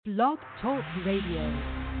Blog Talk Radio.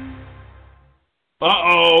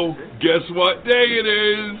 Uh-oh, guess what day it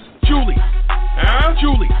is? Julie. Huh?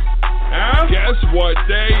 Julie. Huh? Guess what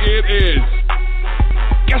day it is?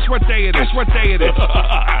 Guess what day it is? Guess what day it is?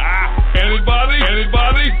 Anybody?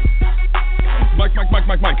 Anybody? Mike.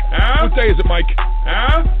 Huh? What day is it, Mike?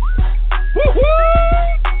 Huh?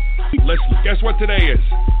 Woo-hoo! Leslie, guess what today is?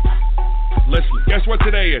 Leslie, guess what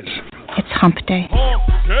today is? It's Hump Day. Hump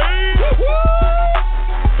Day!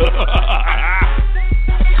 It's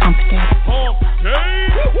Hump Day. Hump Day!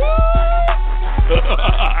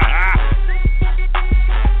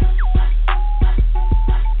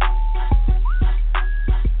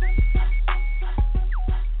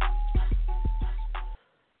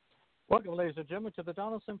 Welcome, ladies and gentlemen, to the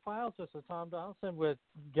Donelson Files. This is Tom Donelson with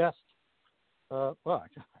guest,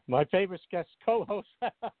 my favorite guest co-host,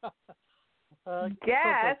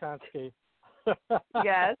 Guest. Coco Konski.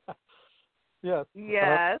 Yes. Yes.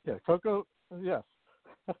 Yes. Coco, yes.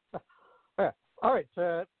 All right.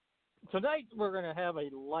 Tonight we're going to have a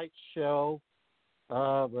light show.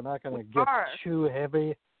 We're not going to get too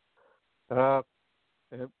heavy. And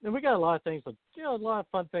we got a lot of things, a lot of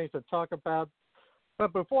fun things to talk about.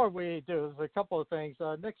 But before we do, there's a couple of things.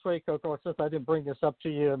 Next week, Coco, since I didn't bring this up to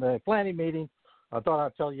you in the planning meeting, I thought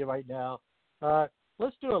I'd tell you right now.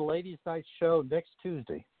 Let's do a ladies' night show next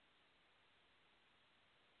Tuesday.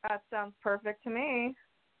 That sounds perfect to me.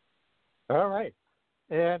 All right.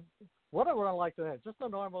 And what I would like to add, just a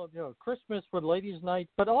normal, Christmas with ladies' night,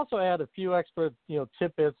 but also add a few extra,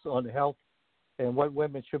 tidbits on health and what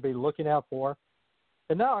women should be looking out for.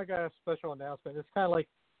 And now I got a special announcement. It's kind of like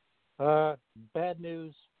bad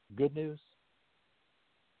news, good news.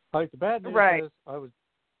 Like the bad news right. is I was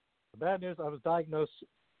diagnosed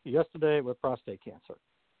yesterday with prostate cancer.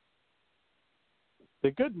 The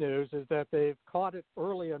good news is that they've caught it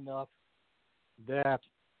early enough that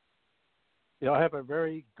I have a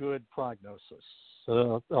very good prognosis.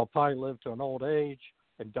 I'll probably live to an old age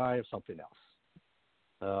and die of something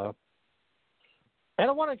else. And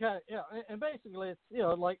I want to kind of, and basically it's,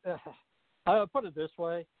 I'll put it this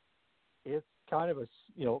way. It's kind of a,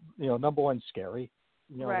 number one, scary.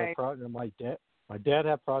 Right. My dad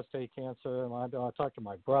had prostate cancer, and I talked to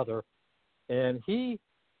my brother, and he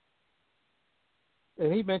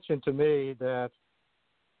mentioned to me that,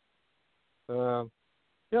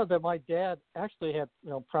 that my dad actually had,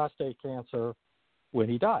 prostate cancer when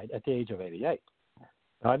he died at the age of 88.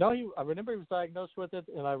 I remember he was diagnosed with it,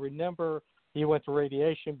 and I remember he went to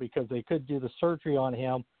radiation because they couldn't do the surgery on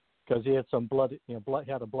him because he had some blood,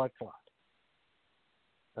 had a blood clot.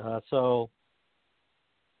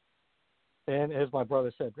 And as my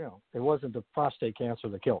brother said, it wasn't the prostate cancer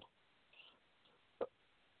that killed him.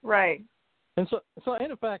 Right. And so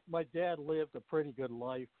in fact, my dad lived a pretty good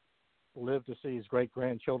life. Lived to see his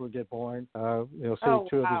great-grandchildren get born. See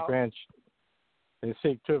two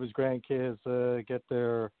of his grandkids get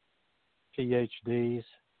their PhDs.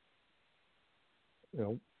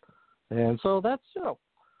 And so that's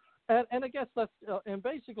and I guess that's and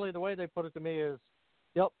basically the way they put it to me is,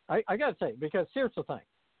 I got to say, because here's the thing.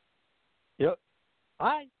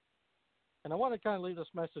 I want to kind of leave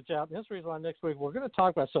this message out. And this reason why next week we're going to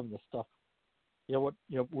talk about some of this stuff. What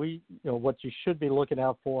you should be looking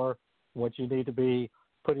out for, what you need to be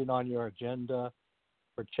putting on your agenda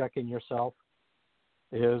for checking yourself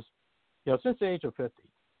is, since the age of 50,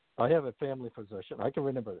 I have a family physician. I can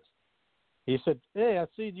remember this. He said, "Hey, I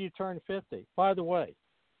see you turned 50. By the way,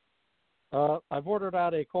 I've ordered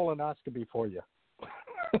out a colonoscopy for you."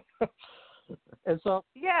 And so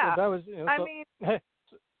that was.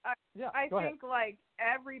 I think like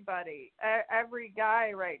everybody, every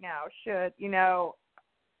guy right now should,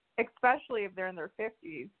 especially if they're in their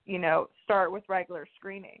 50s, start with regular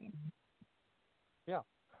screening. Yeah.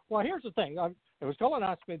 Well, here's the thing. It was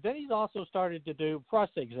colonoscopy. Then he's also started to do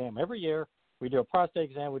prostate exam. Every year we do a prostate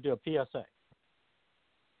exam. We do a PSA.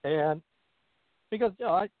 And because the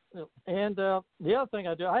other thing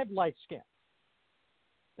I do, I have light skin.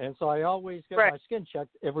 And so I always get my skin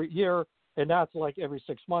checked every year, and now it's like every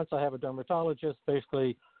 6 months I have a dermatologist.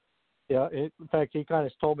 Basically, in fact, he kind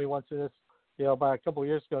of told me once this, about a couple of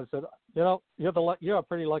years ago, he said, you're a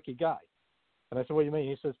pretty lucky guy. And I said, what do you mean?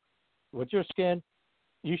 He says, with your skin,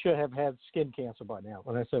 you should have had skin cancer by now.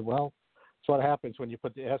 And I said, well, that's what happens when you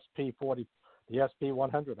put the SP40, the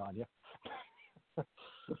SP100 on you.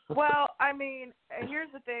 Well, I mean,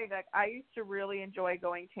 here's the thing. Like, I used to really enjoy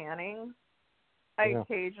going tanning. I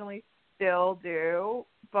occasionally still do,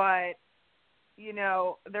 but,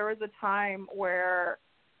 there was a time where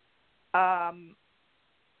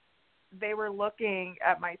they were looking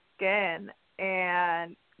at my skin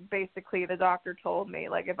and basically the doctor told me,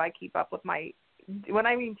 like, if I keep up with when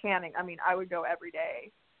I mean tanning, I mean I would go every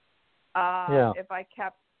day. If I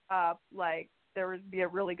kept up, like, there would be a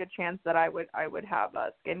really good chance that I would have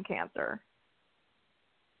skin cancer.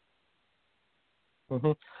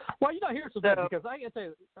 Mm-hmm. Well, here's the thing, because I can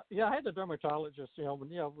tell you, I had the dermatologist,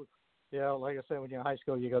 like I said, when you're in high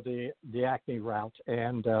school, you go the acne route,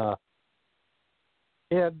 and I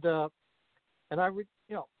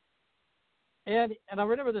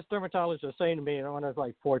remember this dermatologist saying to me, when I was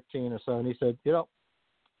like 14 or so, and he said, I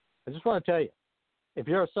just want to tell you, if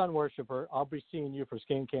you're a sun worshiper, I'll be seeing you for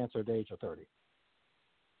skin cancer at the age of 30.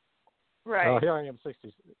 Right. Here I am,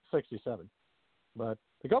 67. But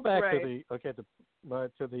to go back to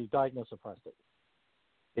the diagnosis of prostate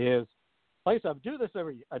is, like I said,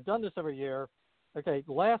 I've done this every year. Okay,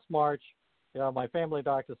 last March, my family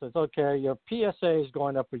doctor says, okay, your PSA is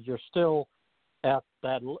going up, but you're still at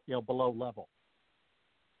that below level.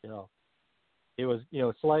 It was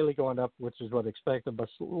slightly going up, which is what expected, but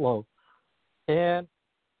low. And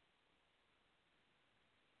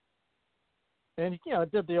I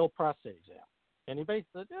did the old prostate exam. And he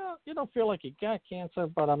basically said, you don't feel like you got cancer,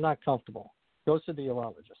 but I'm not comfortable. Goes to the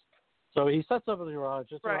urologist. So he sets up with the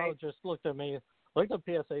urologist. Right. The urologist looked at me, looked at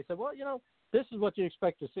PSA, he said, well, this is what you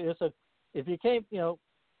expect to see. I said, if you came,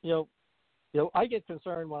 I get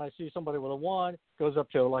concerned when I see somebody with a 1, goes up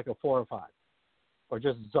to like a 4 or 5, or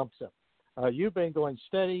just jumps up. You've been going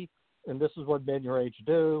steady, and this is what men your age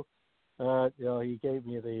do. He gave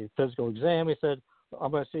me the physical exam. He said,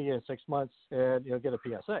 I'm going to see you in 6 months and get a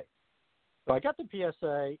PSA. So I got the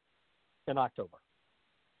PSA in October.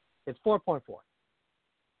 It's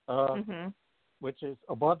 4.4, which is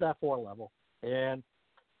above that 4 level. And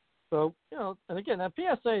so, and again, that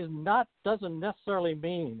PSA doesn't necessarily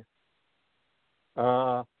mean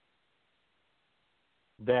that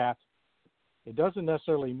it doesn't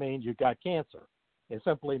necessarily mean you got cancer. It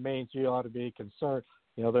simply means you ought to be concerned.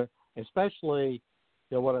 Especially,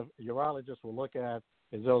 what a urologist will look at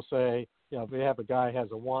is they'll say, if we have a guy who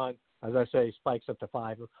has a 1, as I say, spikes up to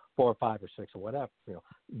 5, 4 or 5 or 6 or whatever,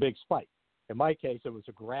 big spike. In my case, it was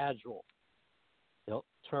a gradual,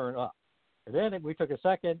 turn up. And then we took a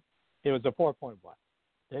second, it was a 4.1.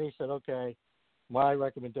 Then he said, okay, my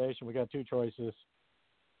recommendation, we got 2 choices.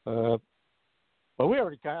 But I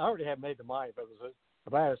already had made the mind.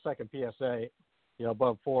 If I had a second PSA,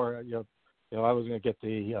 above 4, I was going to get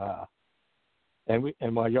the, and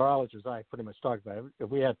my urologist and I pretty much talked about it. If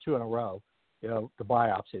we had 2 in a row, the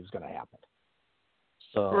biopsy was going to happen.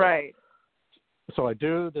 So right. So I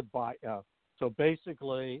do the so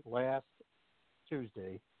basically last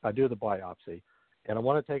Tuesday I do the biopsy, and I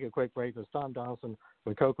want to take a quick break. This is Tom Donelson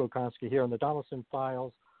with Coco Konski here on the Donelson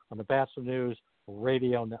Files on the Bachelor News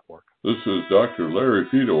Radio Network. This is Dr. Larry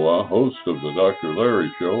Fedowa, host of the Dr.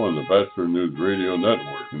 Larry Show on the Bachelor News Radio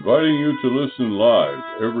Network, inviting you to listen live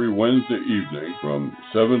every Wednesday evening from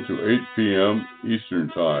 7 to 8 p.m. Eastern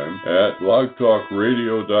Time at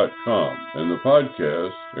blogtalkradio.com, and the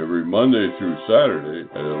podcast every Monday through Saturday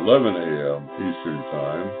at 11 a.m. Eastern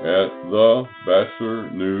Time at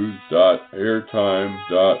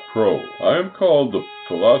thebachelornews.airtime.pro. I am called the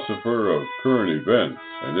philosopher of current events,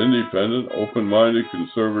 an independent, open-minded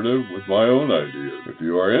conservative with my own ideas. If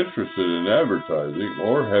you are interested in advertising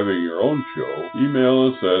or having your own show, email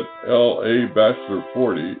us at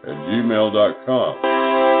labachelor40@gmail.com.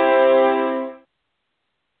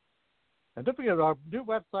 And don't forget, our new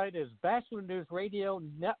website is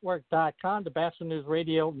bachelornewsradionetwork.com, the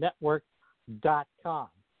bachelornewsradionetwork.com.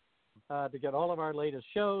 To get all of our latest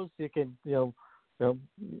shows, you can, you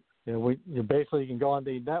basically can go on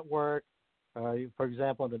the network, for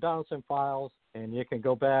example, on the Donelson Files, and you can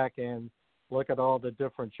go back and look at all the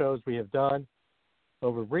different shows we have done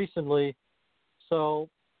over recently. So,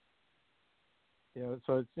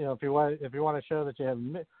 if you want a show that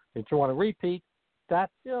you want to repeat,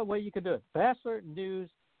 that's the way you can do it.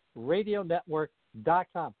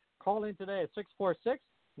 BachelorNewsRadioNetwork.com. Call in today at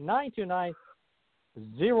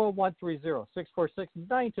 646-929-0130.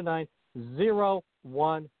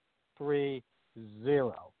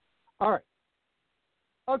 646-929-0130. All right.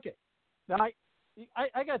 Okay. Now,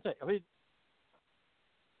 I got to tell you,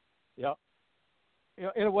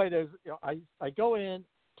 in a way, there's, I go in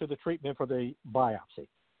to the treatment for the biopsy.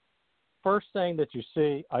 First thing that you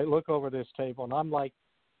see, I look over this table, and I'm like,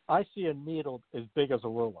 I see a needle as big as a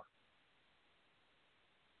ruler.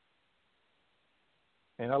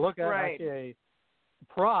 And I look at it, I see a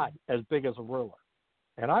prod as big as a ruler.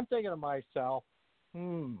 And I'm thinking to myself,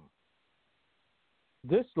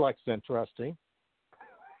 this looks interesting.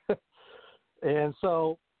 And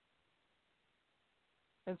so,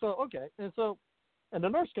 okay. And so And the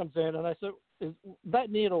nurse comes in, and I said, "Is that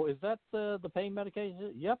needle? Is that the pain medication?" He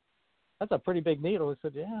said, "Yep, that's a pretty big needle." He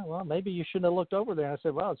said, "Yeah, well, maybe you shouldn't have looked over there." I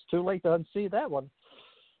said, "Well, it's too late to unsee that one."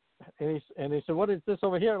 And he said, "What is this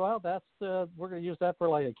over here?" "Well, that's we're going to use that for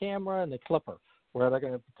like a camera and a clipper, where they're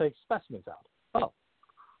going to take specimens out." Oh,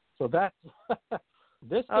 so that's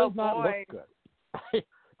this does not look good.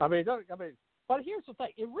 I mean, but here's the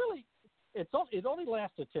thing: it only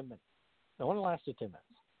lasted 10 minutes. It only lasted 10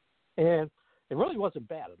 minutes, and it really wasn't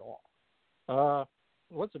bad at all.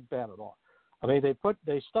 It wasn't bad at all. I mean,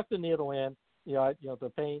 they stuck the needle in,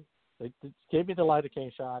 the pain. They gave me the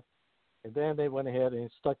lidocaine shot, and then they went ahead and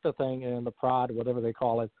stuck the thing in the prod, whatever they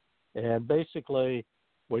call it. And basically,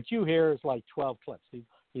 what you hear is like 12 clips.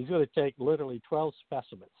 He's going to take literally 12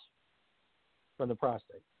 specimens from the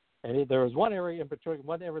prostate. And there was one area in particular,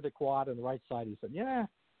 one area of the quad on the right side. He said, "Yeah,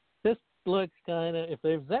 this looks kind of, if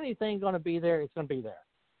there's anything going to be there, it's going to be there."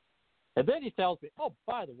 And then he tells me, "Oh,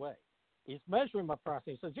 by the way," he's measuring my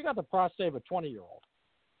prostate. He says, "You got the prostate of a 20-year-old."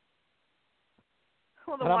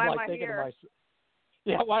 Well, then why am I here?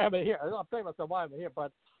 Yeah, why am I here? I'm thinking myself, why am I here?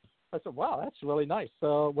 But I said, "Wow, that's really nice."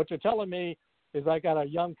 So what you're telling me is I got a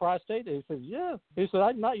young prostate? He said, "Yeah." He said,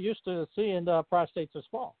 "I'm not used to seeing prostates this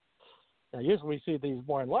small. Now, usually we see these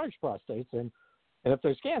more enlarged prostates, and if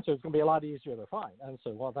there's cancer, it's going to be a lot easier to find." And I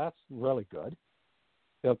said, "Well, that's really good.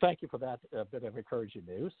 Thank you for that bit of encouraging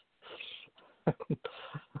news."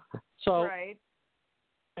 So, right.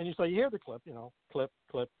 And you hear the clip, clip,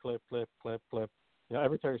 clip, clip, clip, clip, clip.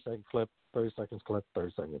 Every 30 seconds clip, 30 seconds clip,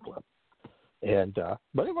 30 seconds clip. And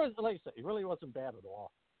but it was, like I said, it really wasn't bad at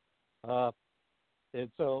all.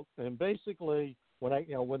 And basically, when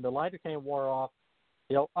when the lidocaine wore off,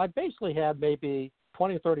 I basically had maybe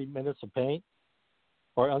 20 or 30 minutes of pain,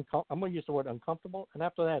 or I'm going to use the word uncomfortable, and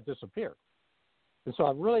after that, it disappeared. And so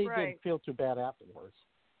I really didn't feel too bad afterwards.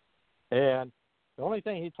 And the only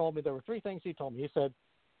thing he told me, there were three things he told me. He said,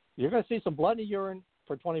 "You're going to see some blood in the urine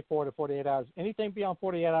for 24 to 48 hours. Anything beyond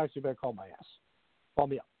 48 hours, you better call my ass. Call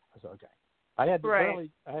me up." I said, "Okay." I had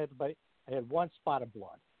one spot of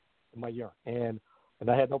blood in my urine, and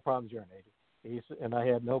I had no problems urinating. And I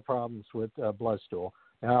had no problems with blood stool.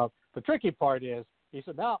 Now, the tricky part is, he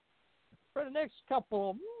said, "Now, for the next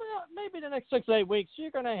maybe the next 6 to 8 weeks,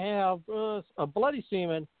 you're going to have a bloody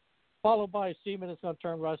semen, followed by a semen that's going to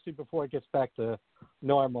turn rusty before it gets back to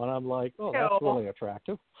normal." And I'm like, "Oh, that's really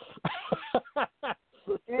attractive."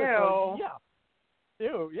 Ew. Yeah.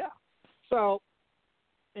 Ew, yeah. So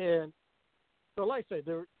like I say,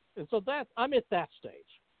 I'm at that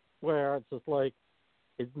stage where it's just like,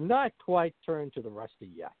 it's not quite turned to the rusty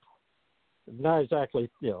yet. Not exactly,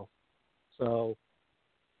 so,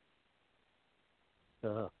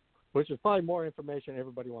 which is probably more information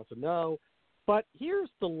everybody wants to know. But here's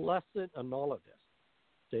the lesson in all of this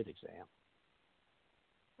state exam.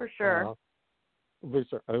 For sure.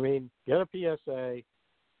 I mean, get a PSA,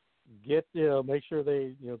 make sure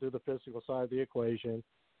they, do the physical side of the equation,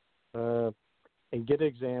 and get an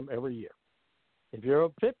exam every year. If you're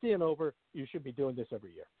 50 and over, you should be doing this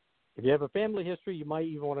every year. If you have a family history, you might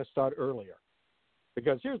even want to start earlier.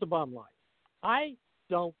 Because here's the bottom line. I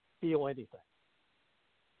don't feel anything.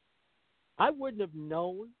 I wouldn't have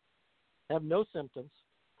known, have no symptoms.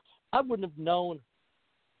 I wouldn't have known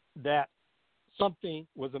that something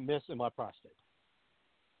was amiss in my prostate.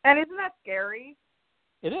 And isn't that scary?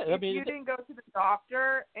 It is. If you didn't go to the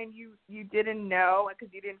doctor and you didn't know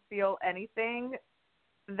because you didn't feel anything,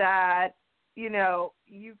 that,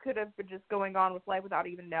 you could have been just going on with life without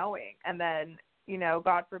even knowing. And then,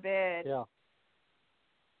 God forbid,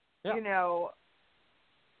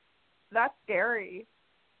 that's scary.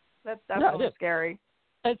 That's definitely scary.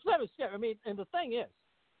 It's never scary. I mean, and the thing is,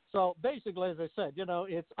 so basically, as I said,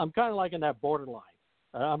 I'm kind of like in that borderline.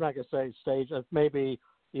 I'm not going to say stage. Maybe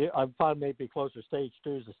I'm probably maybe closer to stage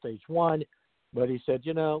 2 to stage 1. But he said,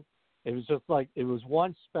 it was just like it was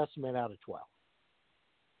one specimen out of 12.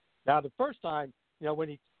 Now, the first time, when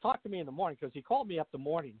he talked to me in the morning, because he called me up the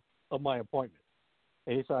morning of my appointment,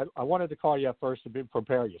 and he said, "I wanted to call you up first to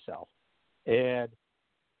prepare yourself." And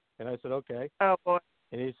I said, "Okay." Oh, boy.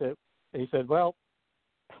 And he said, "Well,"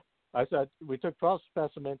 I said, "we took 12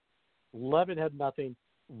 specimens, 11 had nothing,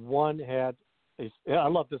 1 had," I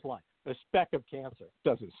love this line, "a speck of cancer."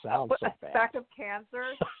 Doesn't sound so bad. A speck of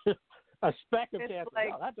cancer? A speck of cancer. Like...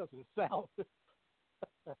 No, that doesn't sound.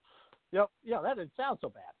 That didn't sound so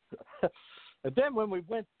bad. And then when we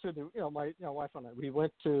went to the, my wife and I, we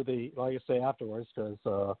went to the, like I say, afterwards, because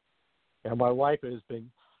my wife has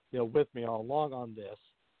been, with me all along on this,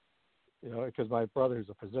 because my brother, who's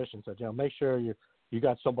a physician, said, make sure you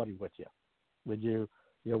got somebody with you. When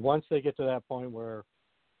once they get to that point where,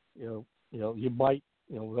 you might,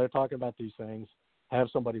 they're talking about these things, have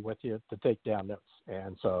somebody with you to take down notes.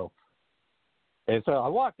 And so I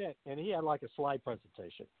walked in, and he had like a slide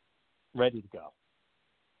presentation ready to go.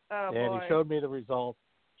 Oh, and boy. He showed me the results,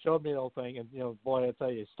 showed me the whole thing, and, boy, I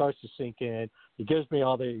tell you, it starts to sink in. He gives me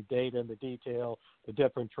all the data and the detail, the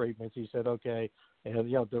different treatments. He said, okay, and,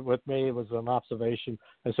 with me, it was an observation.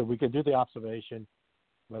 I said, we could do the observation,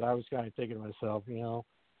 but I was kind of thinking to myself, and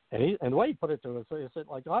the way he put it to us, he said,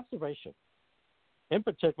 like, observation, in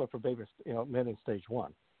particular for babies, men in stage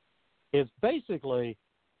 1, is basically,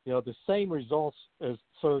 the same results as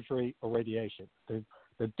surgery or radiation.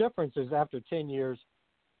 The difference is after 10 years,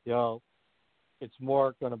 it's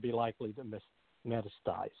more going to be likely to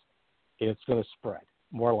metastasize. It's going to spread,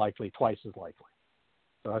 more likely, twice as likely.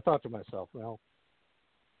 So I thought to myself, well,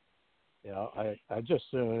 I just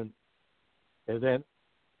soon, and then,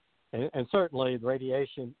 and certainly the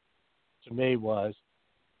radiation to me was,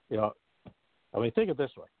 think of it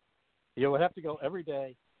this way. You would have to go every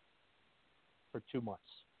day for 2 months.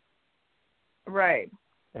 Right.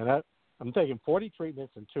 And I'm taking 40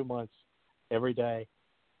 treatments in 2 months every day.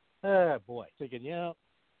 Oh, boy. Thinking,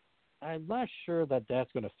 I'm not sure that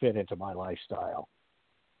that's going to fit into my lifestyle.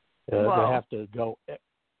 To have to go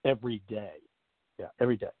every day. Yeah,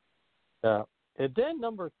 every day. And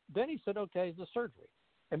then he said, okay, the surgery.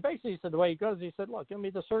 And basically he said the way he goes, he said, look,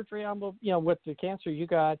 the surgery, with the cancer you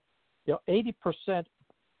got, 80%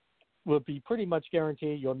 will be pretty much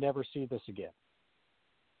guaranteed you'll never see this again.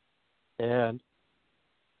 And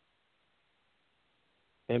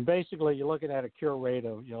basically you're looking at a cure rate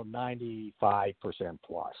of, 95%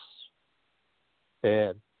 plus.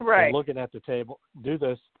 And right. You're looking at the table, do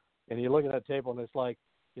this, and you're looking at the table, and it's like,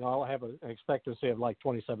 I'll have an expectancy of like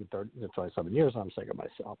 27 years. I'm saying to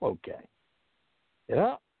myself, okay.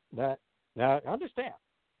 Now I understand.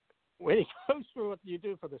 When he goes through what you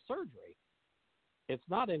do for the surgery, it's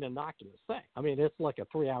not an innocuous thing. It's like a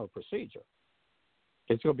 3-hour procedure.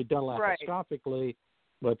 It's going to be done laparoscopically,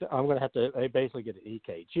 but I'm going to have to basically get an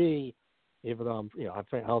EKG. Even though I'm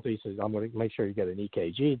healthy, he says, I'm going to make sure you get an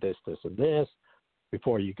EKG, this, and this,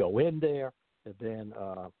 before you go in there. And then,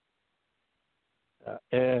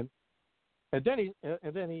 and then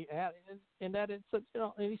he added, and that it said,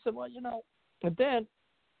 and he said, well, and then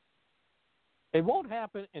it won't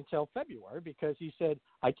happen until February because he said,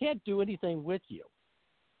 I can't do anything with you.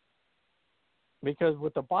 Because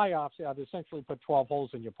with the biopsy, I've essentially put 12 holes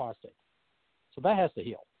in your prostate. So that has to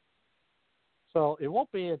heal. So it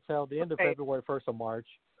won't be until the end of February, 1st of March,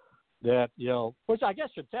 that, which I guess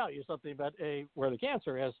should tell you something about where the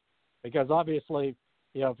cancer is, because obviously,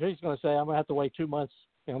 if he's going to say, I'm going to have to wait 2 months,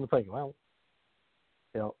 I'm thinking, well,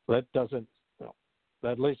 that doesn't,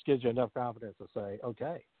 that at least gives you enough confidence to say,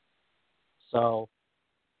 okay. So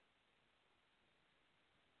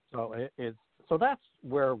that's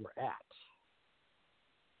where we're at.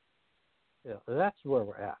 Yeah, that's where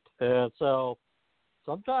we're at. And so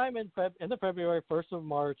sometime in the February, 1st of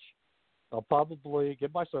March, I'll probably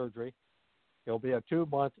get my surgery. It'll be a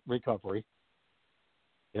 2-month recovery.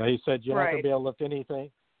 He said you're not going to be able to lift anything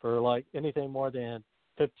for like anything more than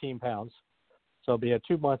 15 pounds. So it'll be a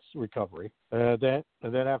 2 months recovery. Then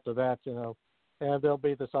after that, and there'll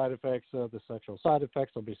be the side effects, the sexual side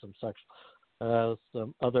effects. There'll be some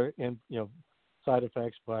other side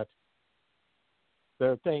effects, but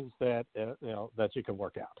there are things that that you can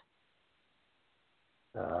work out.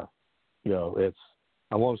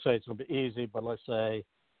 I won't say it's going to be easy, but let's say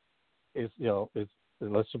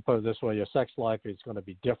let's put it this way: your sex life is going to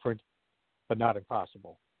be different, but not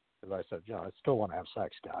impossible. As I said, I still want to have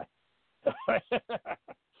sex, guy.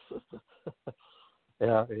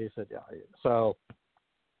 Yeah, he said, yeah. So,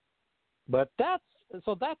 but that's the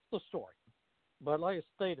story. But like I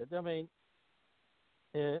stated, and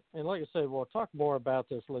like I said, we'll talk more about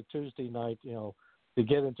this Tuesday night, to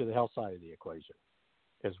get into the health side of the equation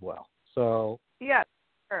as well. So yeah,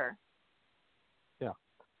 sure. Yeah.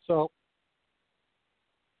 So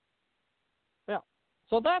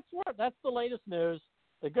that's the latest news.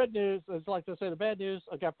 The good news is, like I say, the bad news,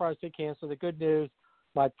 I got prostate cancer. The good news,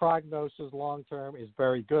 my prognosis long term is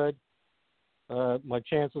very good. My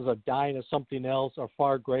chances of dying of something else are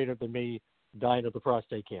far greater than me dying of the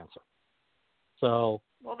prostate cancer. So,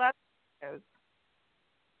 well, that's good.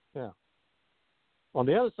 Yeah. On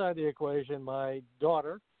the other side of the equation, my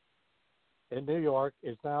daughter in New York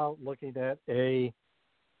is now looking at a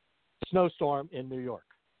snowstorm in New York.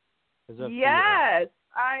 Yes,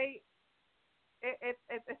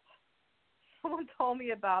 someone told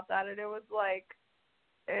me about that, and it was like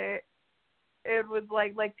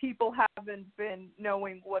people haven't been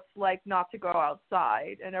knowing what's like not to go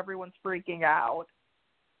outside, and everyone's freaking out.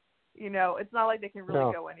 You know, it's not like they can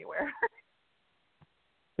really go anywhere.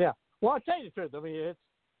 Yeah. Well, I'll tell you the truth.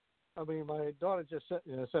 My daughter just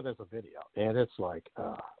sent us a video, and it's like,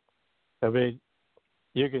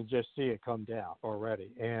 you can just see it come down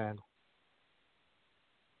already, and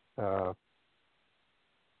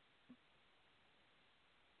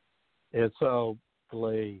it's so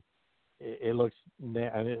it looks. And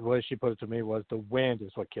the way she put it to me was, the wind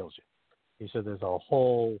is what kills you. He said there's a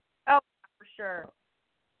whole. Oh, for sure.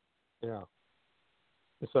 Yeah.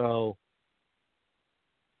 So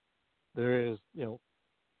there is,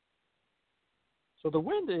 so the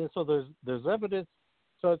wind is, so there's evidence.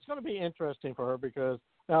 So it's going to be interesting for her, because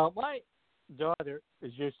now my daughter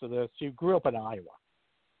is used to this. She grew up in Iowa.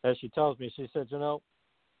 As she tells me, she said,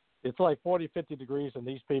 it's like 40, 50 degrees, and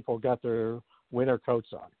these people got their winter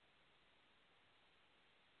coats on.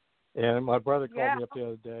 And my brother called me up the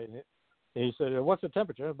other day, and he said, what's the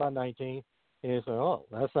temperature? About 19. And he said, oh,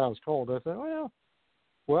 that sounds cold. I said,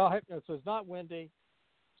 well, it's not windy,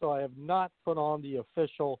 so I have not put on the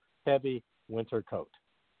official heavy winter coat.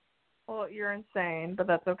 Well, you're insane, but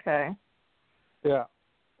that's okay. Yeah.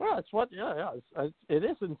 Well, it's what, it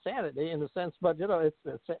is insanity in a sense, but, it's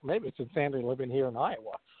maybe it's insanity living here in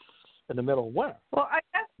Iowa in the middle of winter. Well, I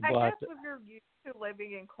guess if you're used to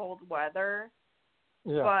living in cold weather,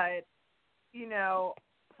 but,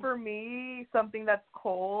 for me, something that's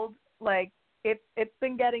cold, like, it's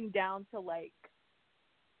been getting down to, like,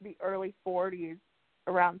 the early 40s,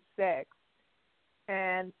 around 6,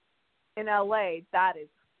 and in LA, that is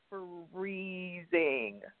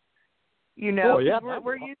freezing.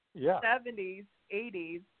 We're used to 70s,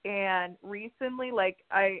 80s, and recently, like,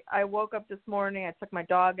 I woke up this morning, I took my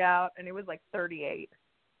dog out, and it was like 38.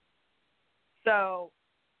 So,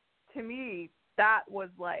 to me, that was,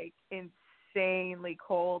 like, insanely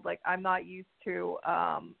cold. Like, I'm not used to,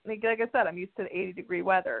 like I said, I'm used to the 80-degree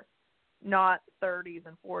weather, not 30s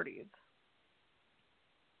and 40s.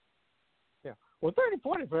 Yeah. Well, 30,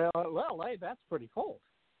 40 for LA, that's pretty cold.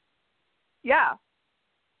 Yeah.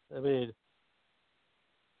 I mean,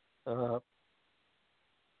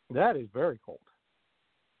 that is very cold.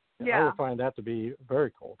 Yeah. I would find that to be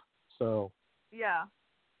very cold. So. Yeah.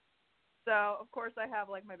 So, of course, I have,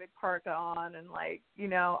 like, my big parka on, and, like,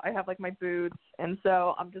 I have, like, my boots. And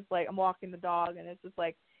so I'm just, like, I'm walking the dog, and it's just,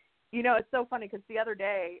 like, it's so funny because the other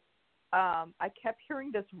day I kept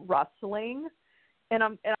hearing this rustling, and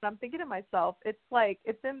I'm thinking to myself, it's, like,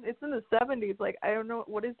 it's in the 70s. Like, I don't know,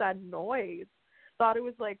 what is that noise? Thought it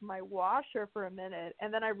was, like, my washer for a minute,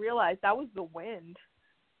 and then I realized that was the wind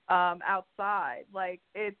outside. Like,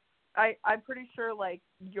 I'm pretty sure, like,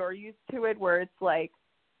 you're used to it where it's, like,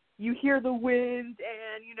 you hear the wind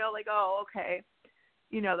and, like, oh, okay,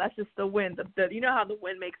 that's just the wind. How the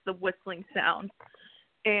wind makes the whistling sound.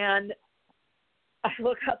 And I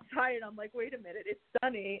look outside and I'm like, wait a minute, it's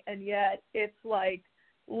sunny, and yet it's, like,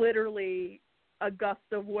 literally a gust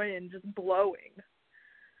of wind just blowing.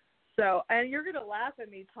 So, and you're going to laugh at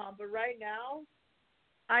me, Tom, but right now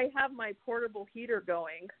I have my portable heater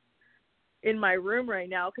going in my room right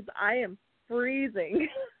now because I am freezing.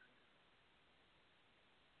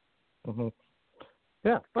 Mm-hmm.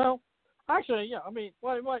 Yeah. Well, actually, yeah. I mean,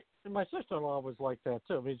 my sister-in-law was like that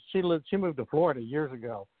too. I mean, she moved to Florida years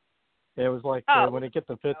ago. It was like when it get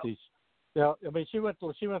to 50s. Yeah. I mean, she went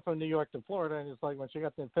from New York to Florida, and it's like when she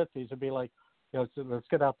got to the 50s, it'd be like, let's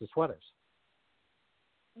get out the sweaters.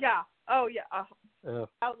 Yeah. Oh, yeah.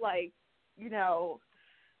 Out, like,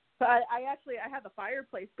 but I have the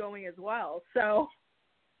fireplace going as well. So,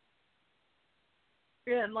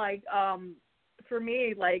 and, like, for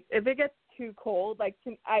me, like, if it gets too cold, like,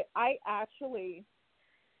 I actually,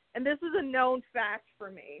 and this is a known fact for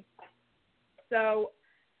me. So,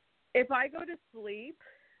 if I go to sleep,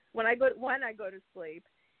 when I go to sleep,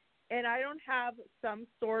 and I don't have some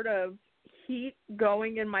sort of heat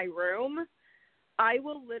going in my room, I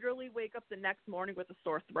will literally wake up the next morning with a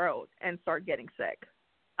sore throat and start getting sick.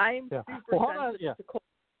 I am super sensitive to cold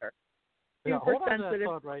weather. Super sensitive to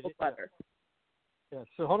cold weather. Yeah,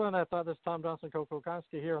 so hold on that thought. This is Tom Donelson,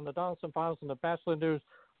 Kokokonski here on the Donelson Files and the Bachelor News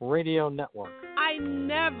Radio Network. I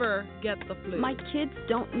never get the flu. My kids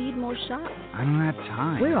don't need more shots. I don't have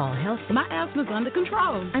time. We're all healthy. My asthma's under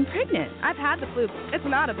control. I'm pregnant. I've had the flu. It's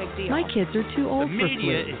not a big deal. My kids are too old for flu. The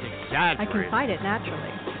media is exaggerating. I can fight it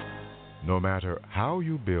naturally. No matter how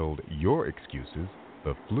you build your excuses,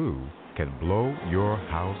 the flu can blow your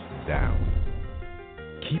house down.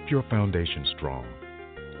 Keep your foundation strong.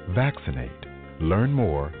 Vaccinate. Learn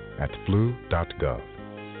more at flu.gov.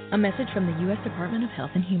 A message from the U.S. Department of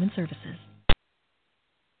Health and Human Services.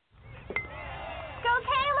 Go,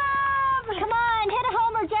 Caleb! Come on, hit a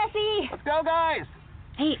homer, Jesse! Let's go, guys!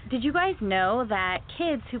 Hey, did you guys know that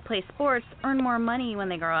kids who play sports earn more money when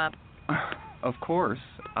they grow up? Of course.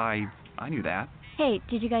 I knew that. Hey,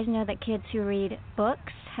 did you guys know that kids who read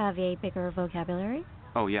books have a bigger vocabulary?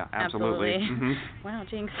 Oh, yeah, absolutely. Mm-hmm. Wow,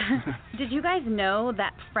 Jinx. Did you guys know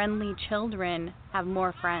that friendly children have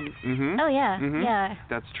more friends? Mm-hmm. Oh, yeah, mm-hmm. yeah.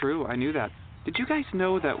 That's true. I knew that. Did you guys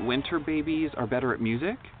know that winter babies are better at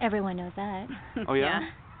music? Everyone knows that. Oh, yeah? Yeah,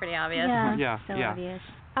 pretty obvious. Yeah, so yeah. obvious.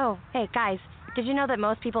 Oh, hey, guys, did you know that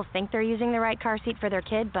most people think they're using the right car seat for their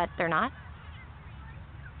kid, but they're not?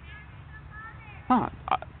 Huh.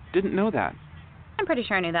 Didn't know that. I'm pretty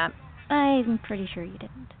sure I knew that. I'm pretty sure you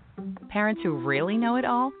didn't. Parents who really know it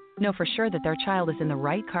all know for sure that their child is in the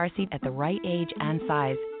right car seat at the right age and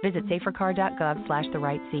size. Visit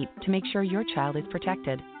safercar.gov/the-right-seat to make sure your child is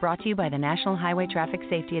protected. Brought to you by the National Highway Traffic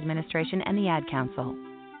Safety Administration and the Ad Council.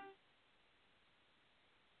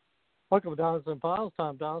 Welcome to Donelson Files.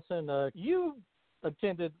 Tom Donelson. You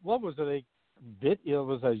attended, what was it, it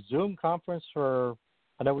was a Zoom conference for,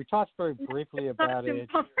 I know we talked very briefly about it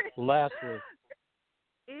last week.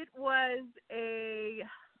 It was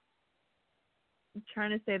I'm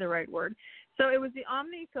trying to say the right word. So it was the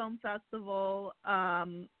Omni Film Festival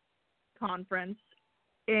conference,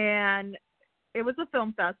 and it was a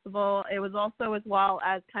film festival. It was also as well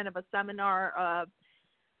as kind of a seminar of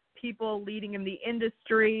people leading in the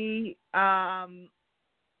industry. And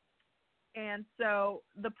so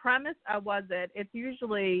the premise was it's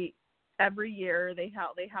usually every year they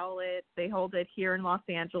hold it here in Los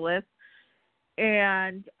Angeles.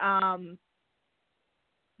 And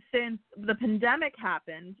since the pandemic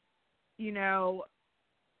happened,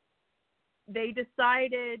 they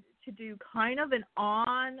decided to do kind of an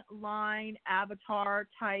online avatar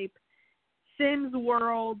type Sims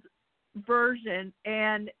world version,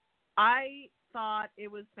 and I thought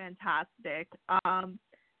it was fantastic.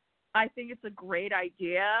 I think it's a great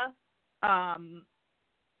idea,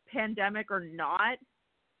 pandemic or not,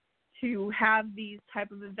 to have these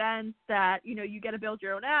type of events that, you get to build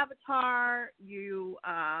your own avatar, you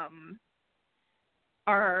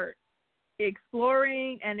are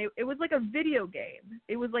exploring, and it was like a video game.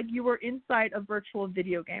 It was like you were inside a virtual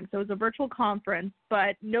video game. So it was a virtual conference,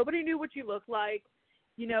 but nobody knew what you looked like.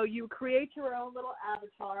 You create your own little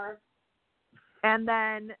avatar, and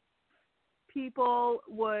then you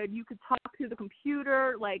could talk through the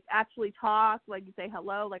computer, like actually talk, like you say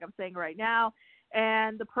hello, like I'm saying right now,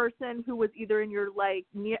 and the person who was either in your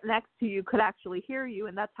next to you could actually hear you,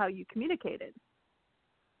 and that's how you communicated.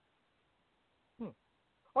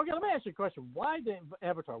 Okay, let me ask you a question. Why did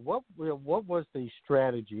Avatar? What was the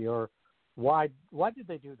strategy, or why did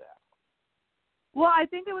they do that? Well, I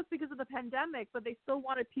think it was because of the pandemic, but they still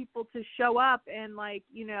wanted people to show up and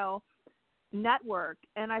network.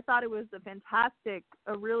 And I thought it was a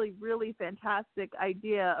really, really fantastic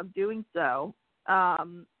idea of doing so.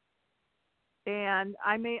 And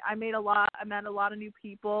I met a lot of new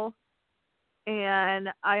people, and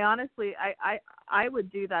I honestly, I would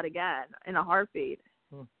do that again in a heartbeat.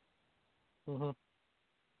 Mm-hmm.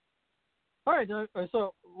 All right,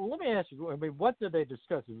 so let me ask you, what did they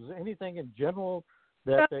discuss? Was there anything in general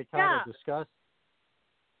that they kind of discussed?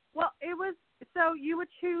 Well, it was, so you would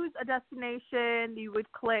choose a destination, you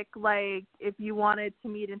would click, if you wanted to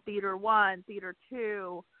meet in Theater 1, Theater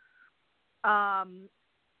 2, and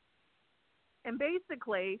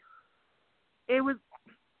basically, it was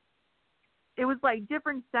like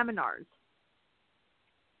different seminars,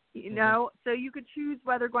 Mm-hmm. So you could choose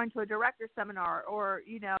whether going to a director seminar or,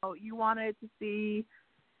 you wanted to see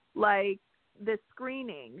this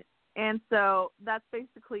screening. And so that's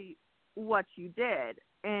basically what you did.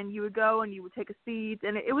 And you would go and you would take a seat,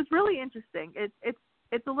 and it was really interesting.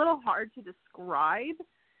 It's a little hard to describe,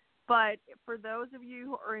 but for those of you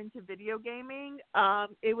who are into video gaming,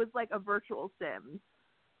 it was like a virtual Sims.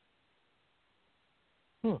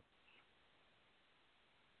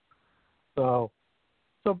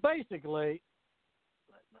 So basically,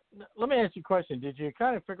 let me ask you a question. Did you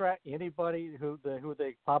kind of figure out anybody who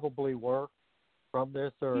they probably were from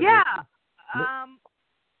this? Or yeah.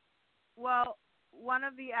 Well, one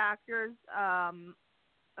of the actors,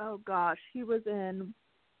 oh gosh, he was in,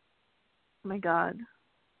 oh my God.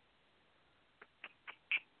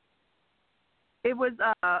 It was,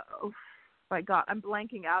 oh my God, I'm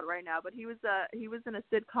blanking out right now, but he was in a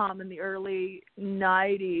sitcom in the early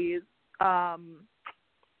 90s.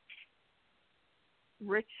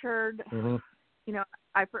 Richard,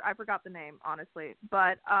 I forgot the name, honestly,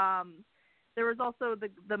 but there was also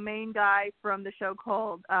the main guy from the show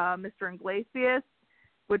called Mr. Iglesias,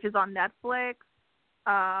 which is on Netflix.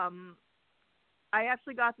 I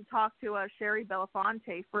actually got to talk to Sherry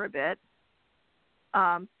Belafonte for a bit.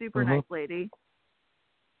 super nice lady.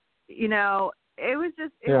 You know, it was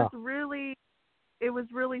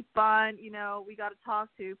really fun. You know, we got to talk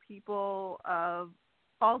to people of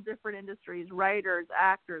all different industries, writers,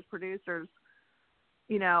 actors, producers,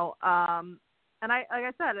 you know, and like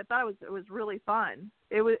I said, I thought it was really fun.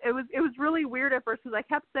 It was really weird at first because I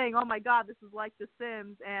kept saying, "Oh my God, this is like The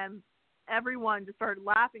Sims," and everyone just started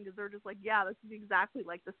laughing because they're just like, "Yeah, this is exactly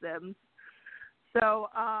like The Sims." So,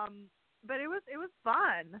 but it was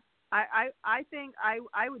fun. I think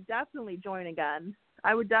I would definitely join again.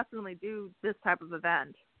 I would definitely do this type of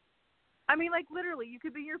event. I mean, like literally, you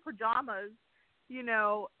could be in your pajamas, you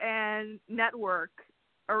know, and network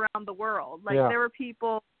around the world. Like there were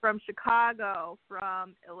people from Chicago,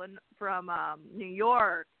 from New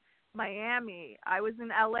York, Miami. I was in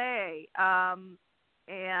LA,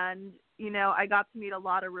 and you know, I got to meet a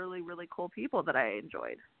lot of really, really cool people that I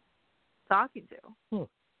enjoyed talking to.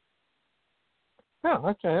 Yeah,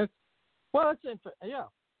 okay. Well, that's interesting. Yeah.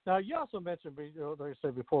 Now, you also mentioned, like I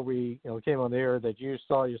said before we came on the air, that you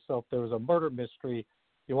saw yourself, there was a murder mystery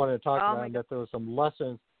you wanted to talk about, and that there were some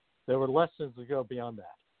lessons. There were lessons to go beyond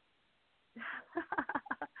that.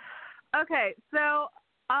 Okay, so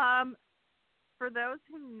for those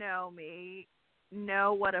who know me,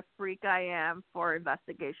 know what a freak I am for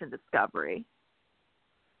investigation discovery.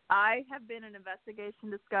 I have been an investigation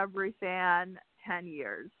discovery fan 10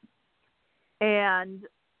 years. And,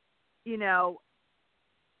 you know,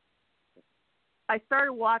 I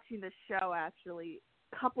started watching this show actually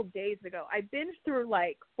a couple days ago. I binged through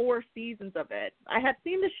like 4 seasons of it. I had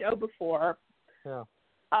seen the show before. Yeah.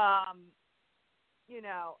 You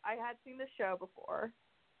know, I had seen the show before.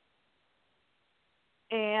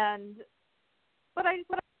 But I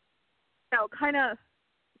kind of,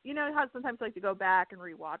 you know how sometimes I like to go back and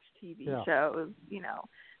rewatch TV shows, you know.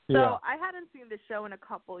 So I hadn't seen the show in a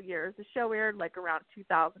couple of years. The show aired like around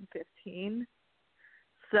 2015.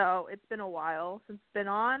 So it's been a while since it's been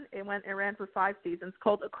on. It ran for 5 seasons,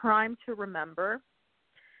 called A Crime to Remember.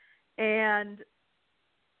 And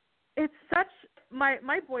it's such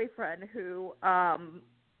my boyfriend who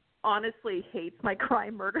honestly hates my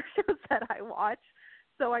crime murder shows that I watch.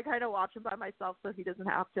 So I kind of watch them by myself so he doesn't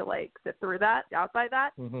have to like sit through that, outside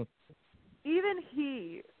that. Mm-hmm. Even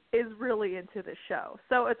he is really into the show.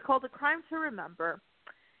 So it's called A Crime to Remember,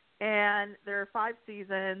 and there are 5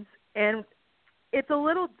 seasons, and it's a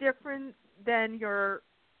little different than your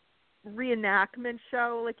reenactment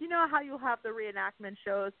show. Like, you know how you have the reenactment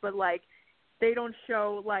shows, but like they don't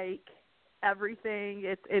show like everything.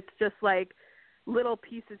 It's just like little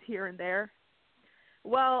pieces here and there.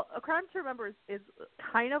 Well, A Crime to Remember is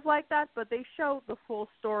kind of like that, but they show the full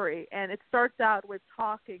story, and it starts out with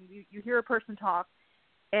talking. You hear a person talk,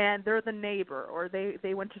 and they're the neighbor, or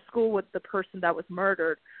they went to school with the person that was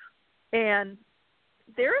murdered. And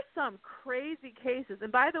there are some crazy cases.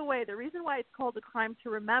 And by the way, the reason why it's called A Crime to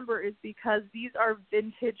Remember is because these are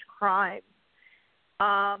vintage crimes.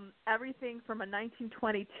 Everything from a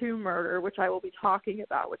 1922 murder, which I will be talking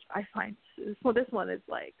about, which I find, well, this one is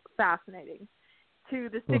like fascinating, to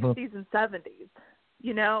the 60s and 70s.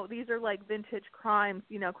 You know, these are like vintage crimes,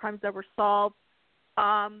 you know, crimes that were solved.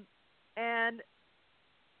 And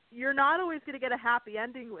you're not always going to get a happy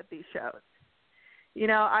ending with these shows. You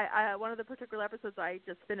know, I one of the particular episodes I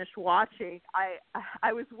just finished watching,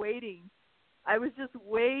 I was waiting. I was just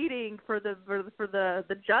waiting for the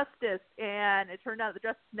justice, and it turned out the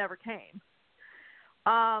justice never came.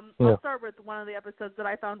 I'll start with one of the episodes that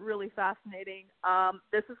I found really fascinating.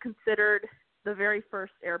 This is considered the very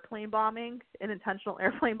first airplane bombing, an intentional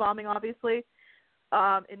airplane bombing, obviously.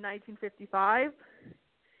 In 1955,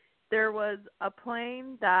 there was a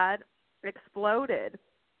plane that exploded,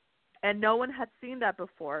 and no one had seen that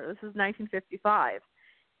before. This is 1955.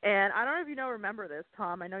 And I don't know if you remember this,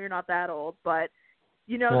 Tom. I know you're not that old, but,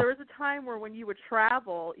 you know, there was a time where when you would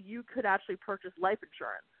travel, you could actually purchase life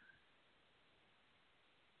insurance.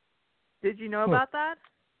 Did you know about that?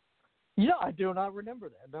 Yeah, I do not remember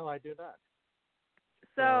that. No, I do not.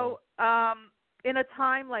 So, in a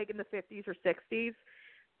time like in the 50s or 60s,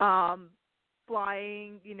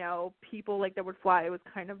 flying, you know, people like that would fly, it was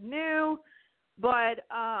kind of new. But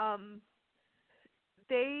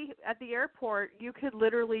at the airport, you could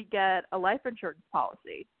literally get a life insurance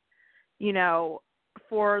policy, you know,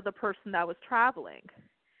 for the person that was traveling.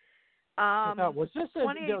 Was this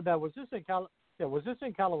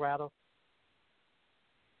in Colorado?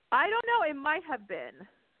 I don't know. It might have been.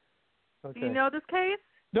 Okay. Do you know this case?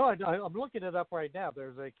 No, I'm looking it up right now.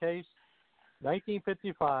 There's a case,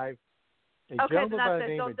 1955. Okay, so that's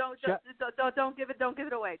it. Don't give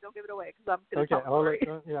it away. Don't give it away because I'm going to tell the story.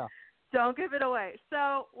 Yeah. Don't give it away.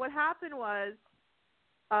 So what happened was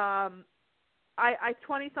I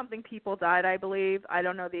 20-something people died, I believe. I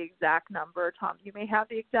don't know the exact number. Tom, you may have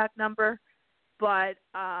the exact number, but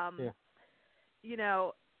you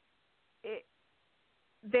know,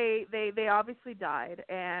 they obviously died,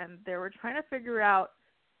 and they were trying to figure out.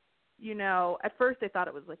 You know, at first they thought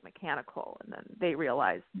it was like mechanical, and then they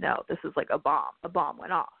realized, no, this is like a bomb. A bomb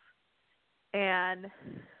went off. And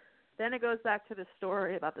then it goes back to the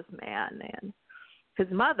story about this man and his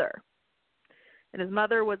mother. And his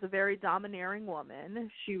mother was a very domineering woman.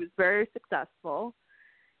 She was very successful,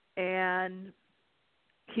 and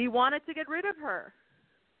he wanted to get rid of her.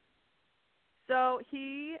 So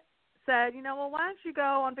he said, you know, well, why don't you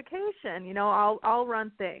go on vacation? You know, I'll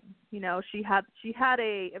run things. You know, she had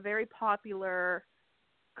a very popular,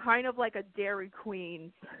 kind of like a Dairy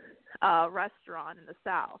Queen's restaurant in the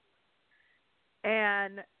South.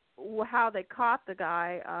 And how they caught the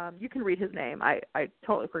guy, you can read his name. I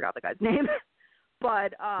totally forgot the guy's name.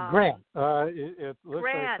 But Grant. It looks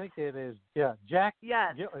Grant. I think it is. Jack.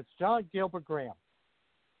 Yes. It's John Gilbert Graham.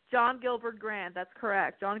 John Gilbert Grant. That's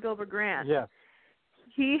correct. John Gilbert Grant. Yes.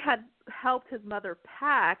 He had helped his mother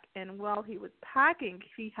pack, and while he was packing,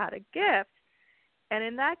 she had a gift, and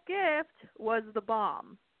in that gift was the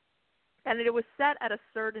bomb, and it was set at a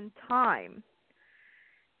certain time.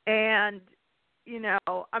 And, you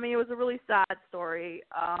know, I mean, it was a really sad story.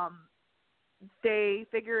 They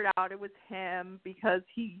figured out it was him because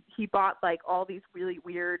he bought, like, all these really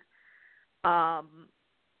weird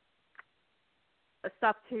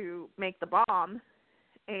stuff to make the bomb.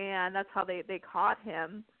 And that's how they caught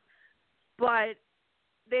him. But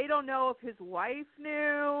they don't know if his wife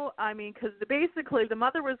knew. I mean, because basically the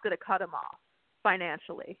mother was going to cut him off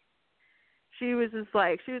financially. She was just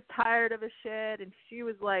like, she was tired of his shit, and she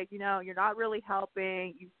was like, you know, you're not really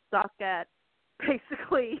helping. You suck at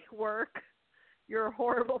basically work. You're a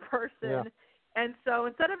horrible person. Yeah. And so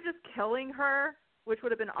instead of just killing her, which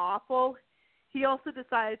would have been awful, he also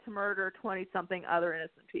decided to murder 20-something other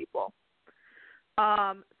innocent people.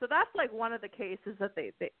 So that's like one of the cases that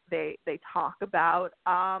they talk about.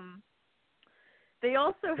 They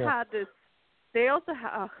also had this. They also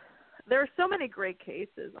have. There are so many great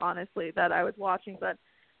cases, honestly, that I was watching, but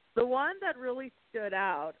the one that really stood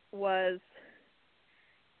out was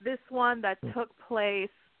this one that took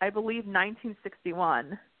place, I believe,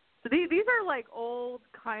 1961. So these are like old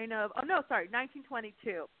kind of. Oh no, sorry,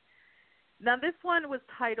 1922. Now this one was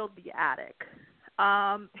titled The Attic.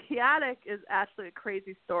 The Attic is actually a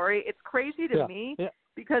crazy story. It's crazy to me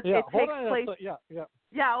because it takes place. Well,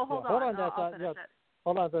 hold on. I'll finish it.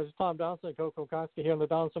 Hold on. There's Tom Donelson and Coco Konski here on the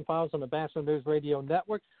Donelson Files on the Bachelor News Radio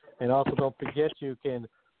Network. And also don't forget you can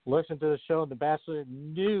listen to the show on the Bachelor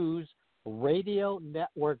News Radio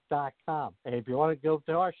Network.com. And if you want to go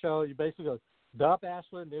to our show, you basically go the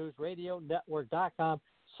Bachelor News Radio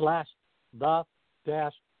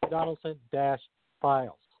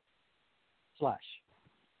Network.com/the-Donelson-Files.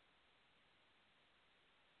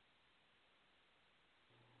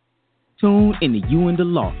 Tune in to You and the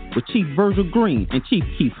Law with Chief Virgil Green and Chief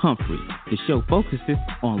Keith Humphrey. The show focuses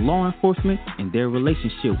on law enforcement and their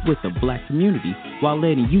relationship with the black community while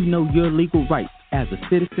letting you know your legal rights as a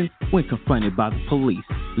citizen when confronted by the police.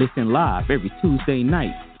 Listen live every Tuesday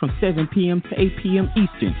night from 7 p.m. to 8 p.m.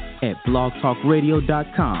 Eastern at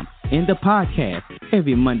blogtalkradio.com and the podcast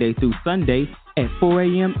every Monday through Sunday at 4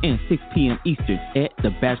 a.m. and 6 p.m. Eastern at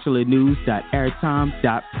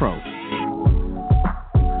thebachelornews.airtime.pro.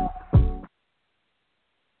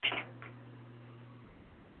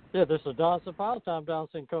 Yeah, this is Donelson File. Tom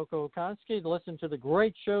Donelson and Coco Konski. Listen to the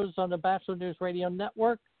great shows on the Bachelor News Radio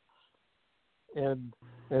Network. And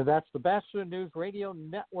that's the Bachelor News Radio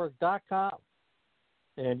Network.com.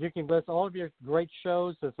 And you can listen to all of your great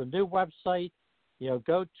shows. It's a new website. You know,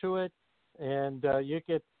 go to it, and you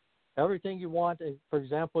get everything you want. For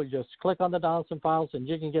example, you just click on the Donelson Files, and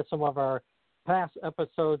you can get some of our past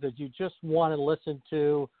episodes that you just want to listen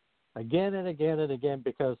to again and again and again,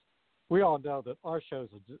 because we all know that our shows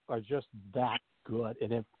are just that good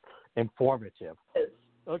and informative.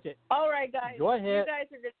 Okay. All right, guys. Go ahead.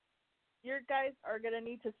 You guys are gonna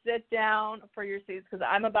need to sit down for your seats because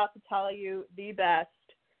I'm about to tell you the best,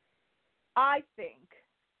 I think,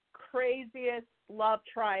 craziest love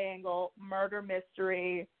triangle murder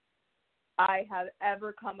mystery I have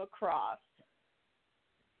ever come across.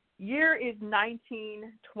 Year is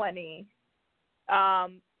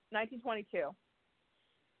 1922.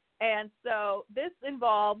 And so this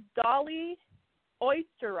involves Dolly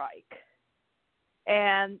Oysterreich.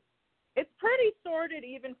 And it's pretty sordid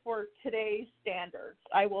even for today's standards,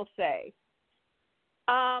 I will say.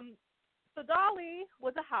 So Dolly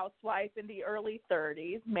was a housewife in the early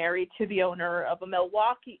 30s, married to the owner of a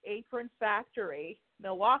Milwaukee apron factory,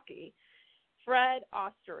 Milwaukee, Fred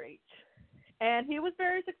Osterreich. And he was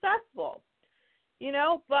very successful,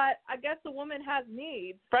 but I guess a woman has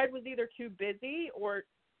needs. Fred was either too busy or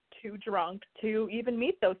too drunk to even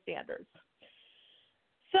meet those standards.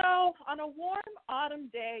 So on a warm autumn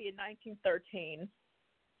day in 1913,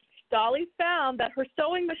 Dolly found that her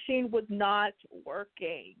sewing machine was not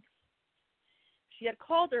working. She had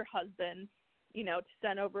called her husband, to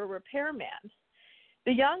send over a repairman.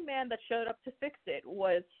 The young man that showed up to fix it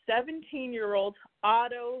was 17-year-old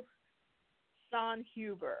Otto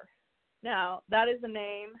Sonnhuber. Now, that is a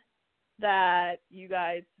name that you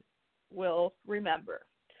guys will remember.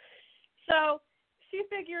 So she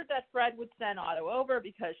figured that Fred would send Otto over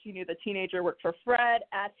because she knew the teenager worked for Fred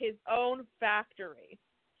at his own factory.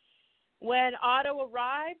 When Otto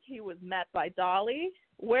arrived, he was met by Dolly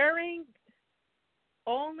wearing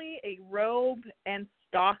only a robe and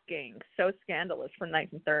stockings. So scandalous for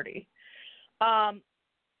 1930.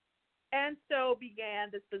 And so began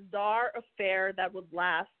this bizarre affair that would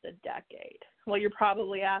last a decade. Well, you're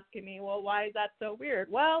probably asking me, well, why is that so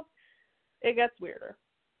weird? Well, it gets weirder.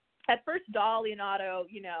 At first, Dolly and Otto,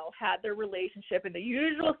 had their relationship in the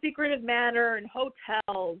usual secretive manner in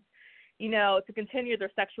hotels, to continue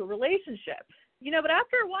their sexual relationship. But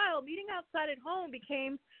after a while, meeting outside at home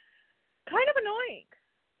became kind of annoying,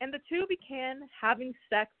 and the two began having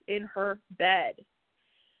sex in her bed.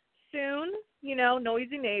 Soon,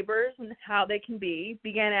 noisy neighbors and how they can be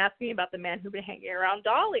began asking about the man who'd been hanging around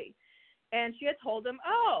Dolly. And she had told them,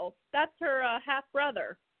 oh, that's her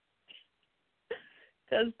half-brother.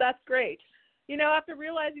 Because that's great. After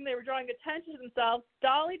realizing they were drawing attention to themselves,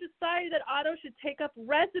 Dolly decided that Otto should take up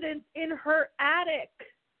residence in her attic.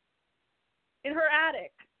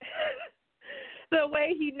 The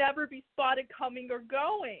way he'd never be spotted coming or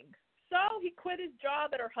going. So he quit his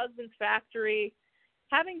job at her husband's factory.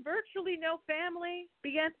 Having virtually no family,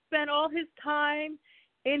 began to spend all his time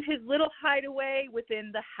in his little hideaway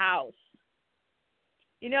within the house.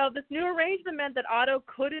 This new arrangement meant that Otto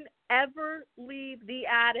couldn't ever leave the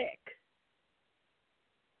attic.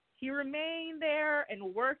 He remained there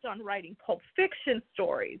and worked on writing pulp fiction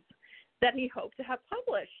stories that he hoped to have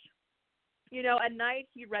published. At night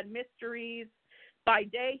he read mysteries. By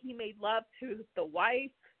day he made love to the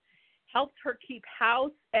wife, helped her keep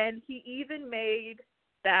house, and he even made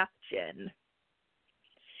bath gin.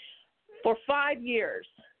 For 5 years,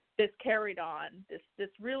 this carried on, this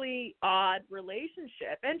really odd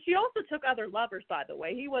relationship. And she also took other lovers, by the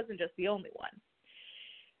way. He wasn't just the only one.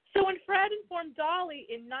 So when Fred informed Dolly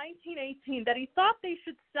in 1918 that he thought they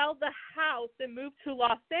should sell the house and move to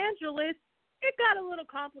Los Angeles, it got a little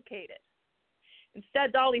complicated.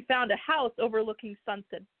 Instead, Dolly found a house overlooking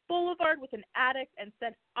Sunset Boulevard with an attic and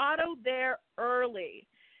sent Otto there early,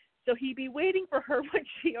 so he'd be waiting for her when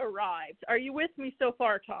she arrived. Are you with me so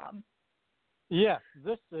far, Tom? Yes.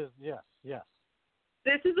 This is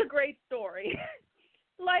a great story.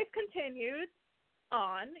 Life continued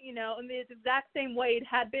on, in the exact same way it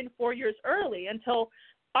had been 4 years early until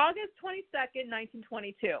August 22nd,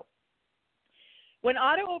 1922, when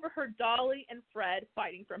Otto overheard Dolly and Fred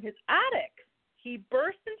fighting from his attic. He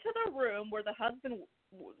burst into the room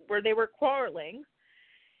where they were quarreling.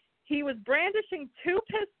 He was brandishing 2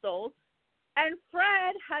 pistols, and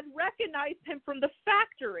Fred had recognized him from the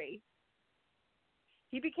factory.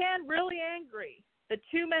 He became really angry. The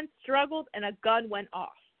 2 men struggled, and a gun went off.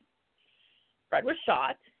 Fred was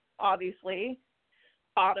shot, obviously.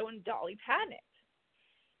 Otto and Dolly panicked.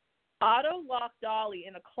 Otto locked Dolly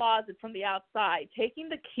in a closet from the outside, taking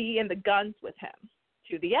the key and the guns with him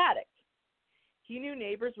to the attic. He knew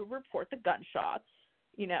neighbors would report the gunshots,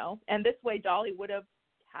 and this way Dolly would have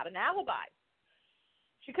had an alibi.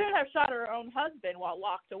 She couldn't have shot her own husband while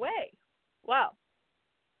locked away. Well,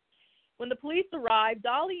 when the police arrived,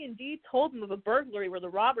 Dolly indeed told them of a burglary where the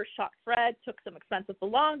robbers shot Fred, took some expensive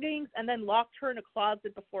belongings, and then locked her in a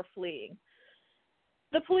closet before fleeing.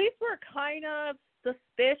 The police were kind of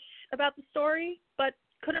suspicious about the story, but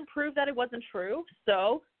couldn't prove that it wasn't true,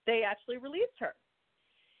 so they actually released her.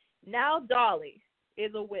 Now Dolly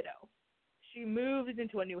is a widow. She moved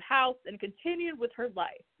into a new house and continued with her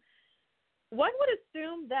life. One would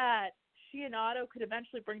assume that she and Otto could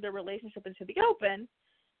eventually bring their relationship into the open,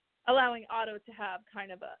 allowing Otto to have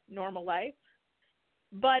kind of a normal life.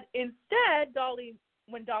 But instead,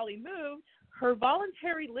 when Dolly moved, her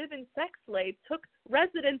voluntary live-in sex slave took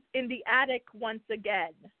residence in the attic once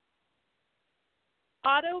again.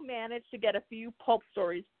 Otto managed to get a few pulp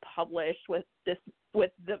stories published with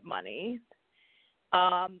the money.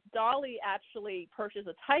 Dolly actually purchased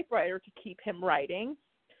a typewriter to keep him writing,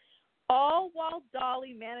 all while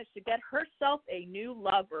Dolly managed to get herself a new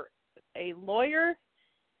lover, a lawyer,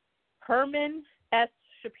 Herman S.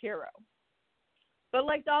 Shapiro. But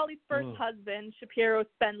like Dolly's first husband, Shapiro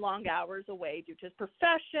spent long hours away due to his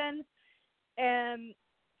profession. And,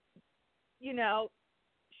 you know,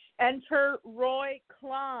 enter Roy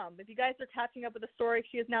Klum. If you guys are catching up with the story,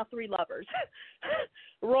 she has now 3 lovers.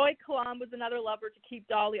 Roy Klum was another lover to keep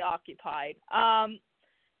Dolly occupied.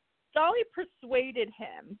 Dolly persuaded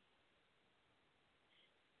him.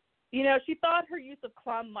 You know, she thought her use of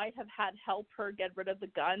Klum might have had helped her get rid of the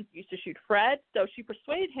guns used to shoot Fred, so she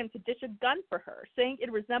persuaded him to ditch a gun for her, saying it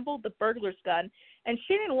resembled the burglar's gun, and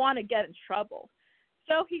she didn't want to get in trouble.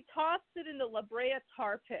 So he tossed it in the La Brea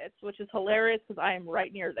tar pits, which is hilarious because I am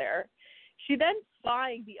right near there. She then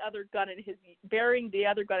burying the other gun in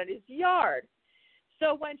his yard.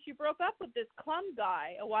 So when she broke up with this Klum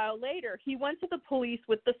guy a while later, he went to the police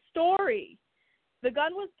with the story. The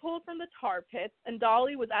gun was pulled from the tar pits, and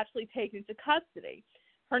Dolly was actually taken into custody.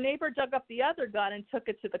 Her neighbor dug up the other gun and took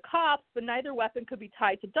it to the cops, but neither weapon could be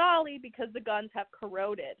tied to Dolly because the guns have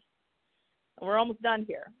corroded. We're almost done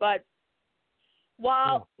here. But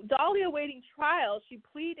while Dolly awaiting trial, she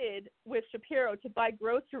pleaded with Shapiro to buy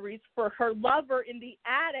groceries for her lover in the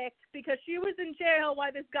attic because she was in jail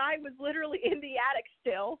while this guy was literally in the attic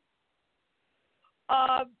still.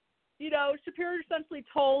 You know, Shapiro essentially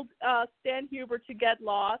told Stan Huber to get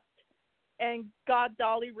lost and got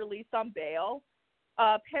Dolly released on bail.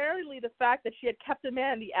 Apparently, the fact that she had kept a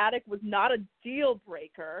man in the attic was not a deal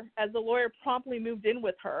breaker, as the lawyer promptly moved in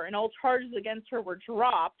with her, and all charges against her were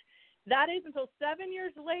dropped. That is until 7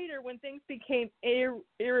 years later, when things became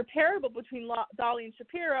irreparable between Dolly and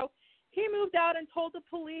Shapiro, he moved out and told the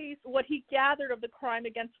police what he gathered of the crime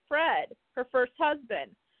against Fred, her first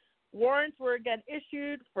husband. Warrants were again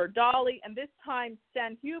issued for Dolly, and this time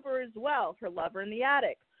Stan Huber as well, her lover in the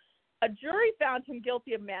attic. A jury found him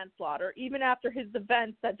guilty of manslaughter, even after his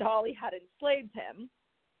defense that Dolly had enslaved him.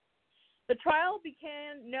 The trial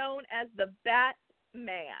became known as the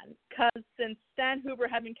Batman, because since Stan Huber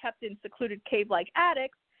had been kept in secluded cave-like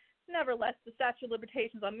attics, nevertheless, the statute of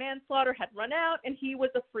limitations on manslaughter had run out, and he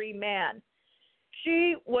was a free man.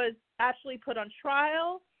 She was actually put on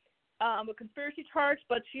trial, a conspiracy charge,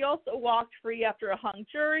 but she also walked free after a hung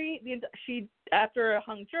jury.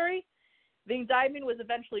 The indictment was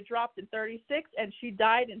eventually dropped in 1936, and she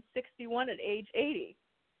died in 1961 at age 80.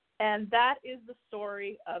 And that is the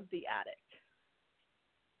story of the addict.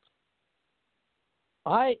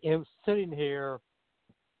 I am sitting here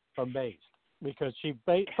amazed because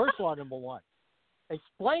first of all, number one,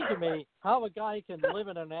 explain to me how a guy can live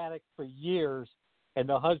in an attic for years and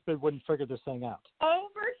the husband wouldn't figure this thing out.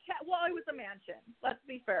 Well, it was a mansion. Let's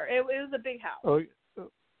be fair. It was a big house. Oh,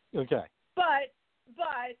 okay. But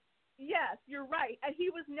yes, you're right. And he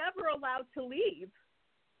was never allowed to leave.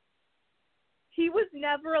 And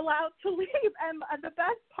the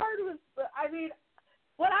best part was,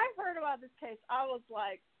 when I heard about this case, I was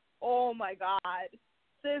like, oh my God,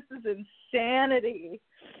 this is insanity.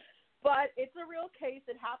 But it's a real case.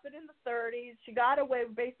 It happened in the 1930s. She got away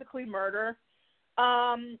with basically murder.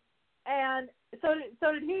 And so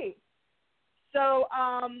did he. So,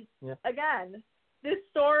 again, this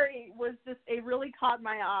story was just, it really caught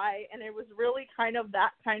my eye, and it was really kind of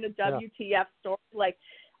that kind of WTF story. Like,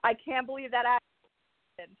 I can't believe that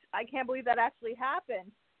happened. I can't believe that actually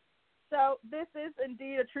happened. So this is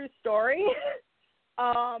indeed a true story.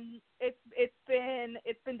 It's been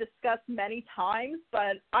discussed many times,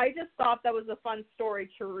 but I just thought that was a fun story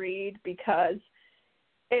to read because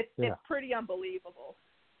it's pretty unbelievable.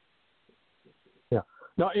 Yeah.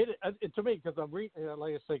 No, it to me, because I'm reading,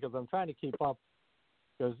 like I say, because I'm trying to keep up.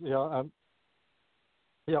 Because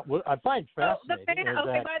what I find fascinating.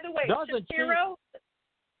 By the way, Shapiro.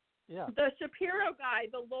 The Shapiro guy,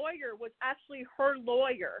 the lawyer, was actually her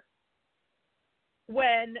lawyer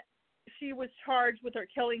when she was charged with her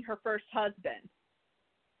killing her first husband.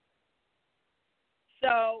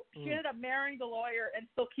 So she ended up marrying the lawyer and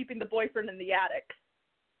still keeping the boyfriend in the attic.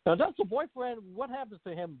 Now, that's the boyfriend. What happens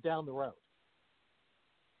to him down the road?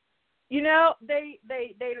 You know, they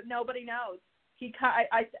nobody knows.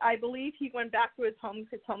 I believe he went back to his home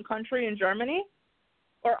country in Germany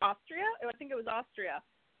or Austria. I think it was Austria.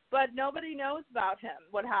 But nobody knows about him,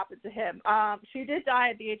 what happened to him. She did die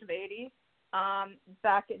at the age of 80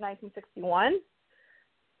 back in 1961.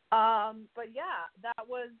 But yeah, that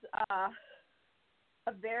was a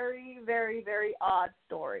very, very, very odd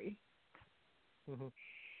story. Mm-hmm.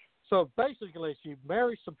 So basically, she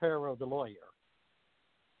married Shapiro, the lawyer.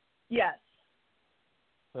 Yes.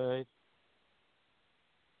 Right.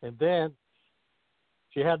 And then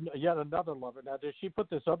she had yet another lover. Now, did she put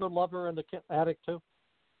this other lover in the attic too?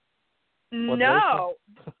 No,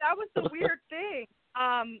 that was the weird thing.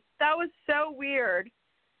 That was so weird.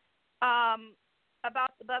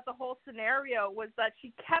 About the whole scenario was that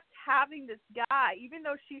she kept having this guy, even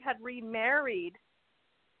though she had remarried.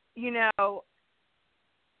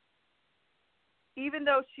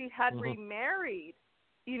 Remarried,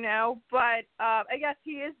 but I guess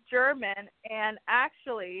he is German, and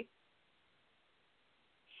actually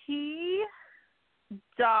he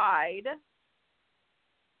died.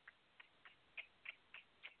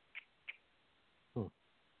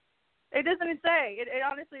 It doesn't even say. It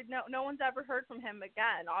honestly, no one's ever heard from him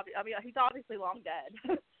again. I mean, he's obviously long dead,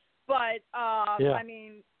 but I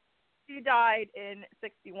mean, he died in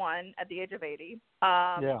 '61 at the age of 80,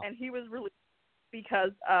 and he was released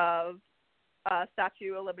because of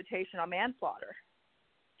statute of limitation on manslaughter.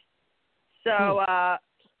 So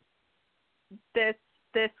this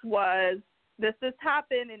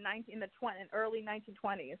happened in early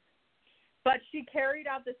 1920s, but she carried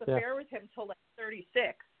out this affair with him till like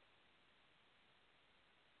 36.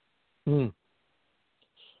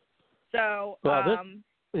 So what I'm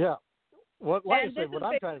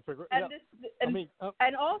trying to figure out.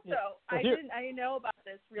 And also, I didn't know about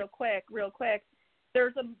this real quick.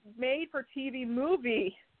 There's a made-for-TV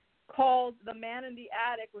movie called The Man in the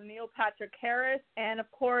Attic with Neil Patrick Harris, and of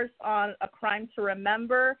course on A Crime to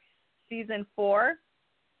Remember, season 4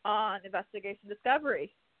 on Investigation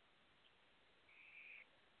Discovery.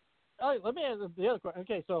 Oh, let me ask the other question.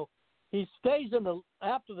 Okay, so he stays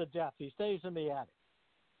after the death. He stays in the attic.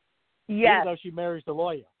 Yes. Even though she marries the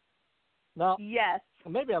lawyer. Now, yes.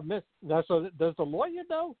 Maybe I've missed. Now, so does the lawyer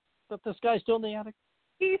know that this guy's still in the attic?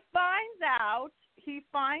 He finds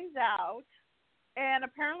out, and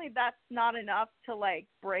apparently that's not enough to like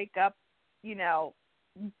break up,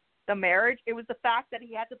 the marriage. It was the fact that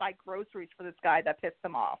he had to buy groceries for this guy that pissed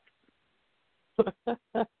him off. That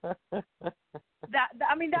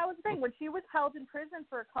was the thing. When she was held in prison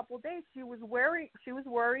for a couple of days, she was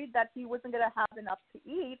worried that he wasn't going to have enough to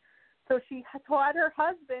eat. So she told her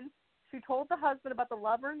husband. She told the husband about the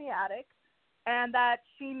lover in the attic, and that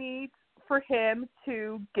she needs for him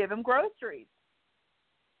to give him groceries.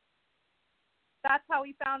 That's how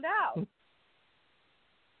he found out.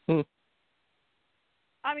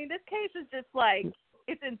 I mean, this case is just like,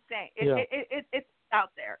 it's insane. It's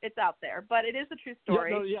out there. It's out there, but it is a true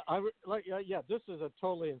story. This is a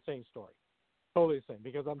totally insane story. Totally insane,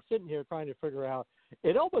 because I'm sitting here trying to figure out.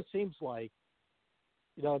 It almost seems like,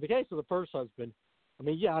 in the case of the first husband, I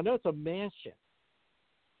mean, I know it's a mansion,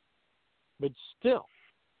 but still,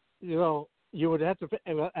 you would have to,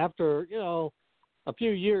 after, a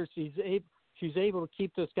few years, she's able to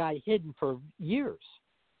keep this guy hidden for years.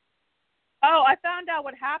 Oh, I found out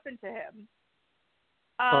what happened to him.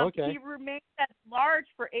 Okay. He remained at large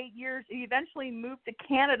for 8 years. He eventually moved to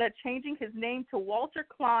Canada, changing his name to Walter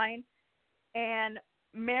Klein and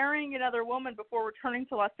marrying another woman before returning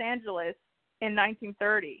to Los Angeles in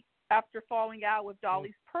 1930 after falling out with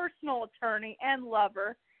Dolly's personal attorney and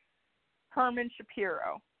lover, Herman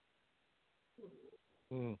Shapiro.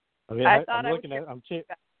 I mean, I'm looking at.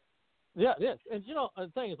 Yeah, it is. And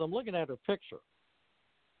the thing is, I'm looking at her picture.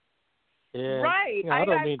 And, right. I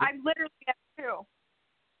literally at too.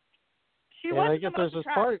 She wasn't I guess there's this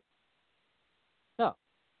part. No,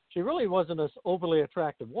 she really wasn't an overly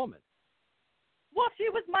attractive woman. Well, she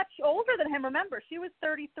was much older than him. Remember, she was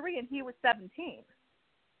 33 and he was 17.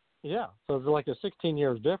 Yeah, so it's like a 16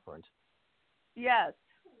 years difference. Yes.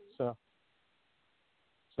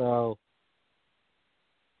 So.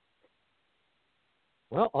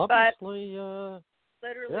 Well, obviously,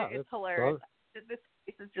 literally, it's hilarious. This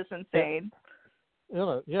case is just insane.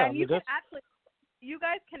 And you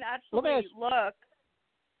guys can actually look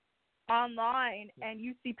online and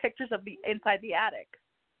you see pictures of the inside the attic.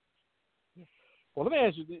 Well, let me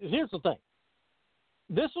ask you. Here's the thing.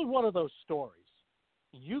 This is one of those stories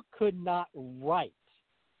you could not write.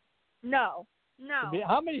 No. I mean,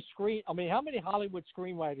 how many Hollywood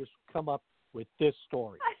screenwriters come up with this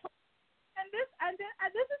story? And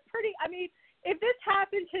this is pretty. I mean, if this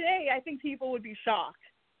happened today, I think people would be shocked.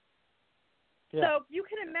 Yeah. So you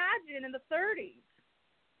can imagine in the 30s.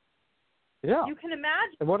 Yeah. You can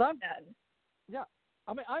imagine. And then. Yeah.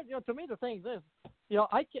 I mean, to me, the thing is this.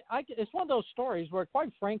 It's one of those stories where,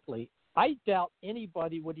 quite frankly, I doubt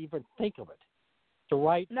anybody would even think of it to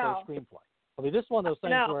write for a screenplay. I mean, this is one of those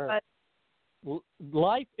things where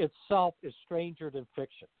life itself is stranger than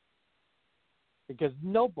fiction. Because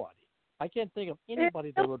I can't think of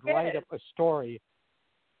anybody that would write up a story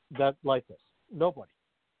like this. Nobody.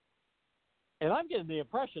 And I'm getting the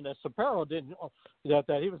impression that Sapero didn't,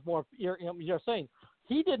 that he was more. You're saying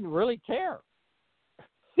he didn't really care.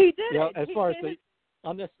 He didn't. As far as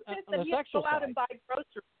on the sexual go out side. And buy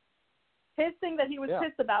groceries. His thing that he was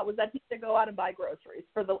pissed about was that he had to go out and buy groceries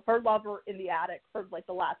for her lover in the attic for like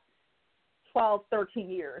the last 12, 13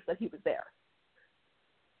 years that he was there.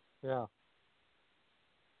 Yeah.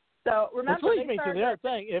 So remember, which leads me to the other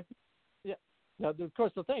thing. Now, of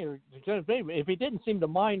course, the thing, if he didn't seem to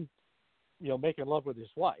mind, making love with his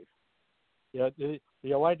wife,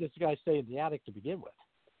 why does this guy stay in the attic to begin with?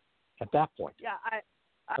 At that point. Yeah,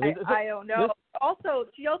 I don't know.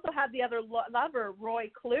 She also had the other lover, Roy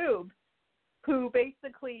Klube, who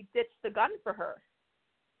basically ditched the gun for her.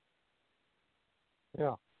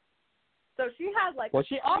 Yeah. So she had like a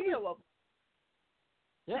trio of.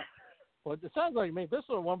 Yeah. Well, it sounds like this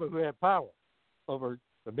was a woman who had power over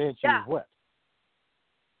the man she was with.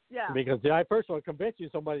 Yeah. Because I first want to convince you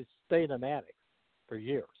somebody stayed in an attic for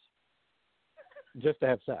years just to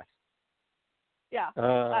have sex. Yeah.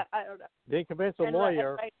 I don't know. Then convince a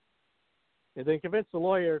lawyer. And then convince the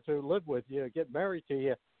lawyer to live with you, get married to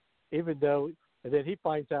you, and then he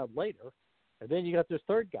finds out later, and then you got this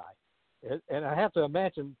third guy, and I have to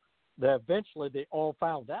imagine that eventually they all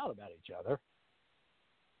found out about each other.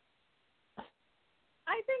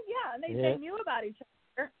 I think, and they knew about each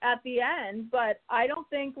other at the end, but I don't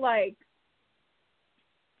think I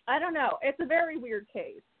don't know. It's a very weird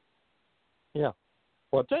case. Yeah.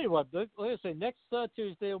 Well, I'll tell you what, like I say, next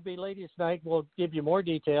Tuesday will be Ladies' Night. We'll give you more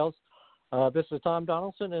details. This is Tom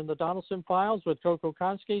Donelson and the Donelson Files with Coco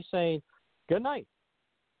Konski saying good night.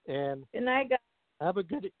 And good night, guys. Have a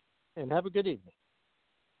good evening.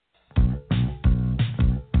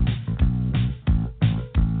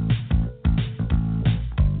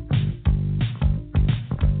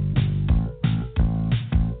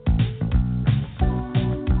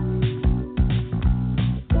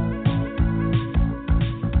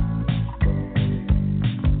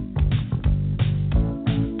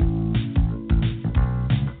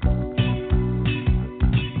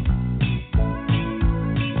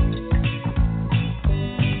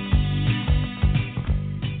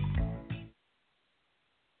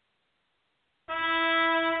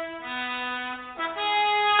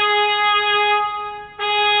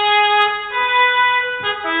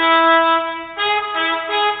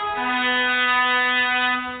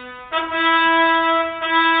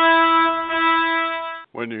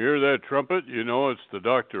 Trumpet, it's the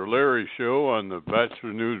Dr. Larry Show on the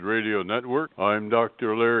Bachelor News Radio Network. I'm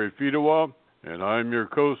Dr. Larry Fedewa, and I'm your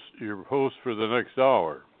host for the next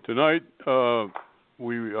hour. Tonight, I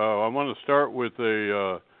want to start with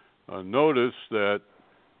a notice that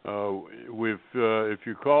if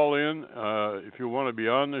you call in, if you want to be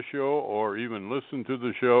on the show or even listen to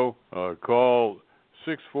the show, call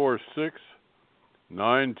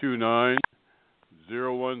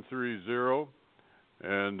 646-929-0130.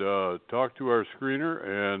 And talk to our screener,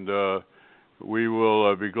 and we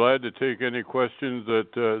will be glad to take any questions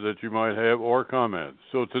that you might have or comments.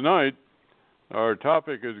 So tonight, our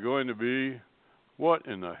topic is going to be, what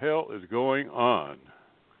in the hell is going on?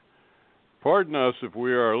 Pardon us if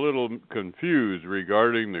we are a little confused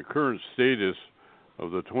regarding the current status of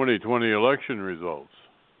the 2020 election results.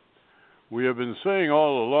 We have been saying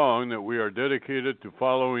all along that we are dedicated to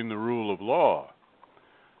following the rule of law.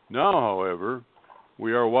 Now, however,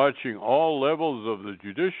 we are watching all levels of the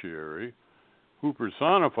judiciary, who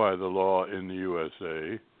personify the law in the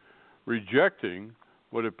USA, rejecting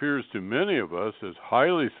what appears to many of us as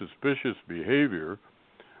highly suspicious behavior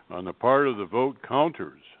on the part of the vote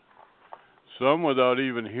counters, some without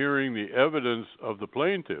even hearing the evidence of the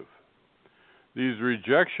plaintiff. These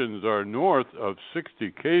rejections are north of 60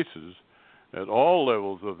 cases at all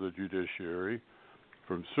levels of the judiciary,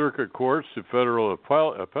 from circuit courts to federal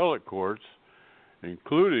appellate courts,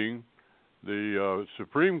 including the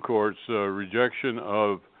Supreme Court's rejection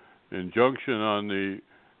of injunction on the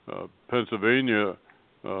Pennsylvania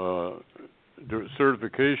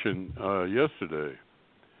certification yesterday.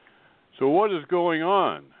 So what is going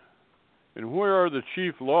on? And where are the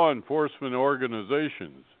chief law enforcement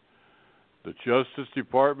organizations, the Justice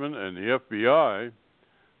Department and the FBI,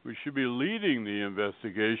 who should be leading the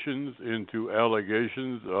investigations into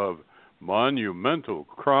allegations of monumental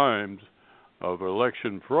crimes of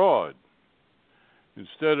election fraud?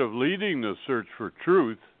 Instead of leading the search for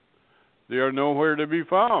truth, they are nowhere to be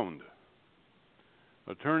found.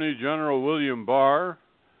 Attorney General William Barr,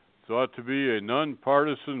 thought to be a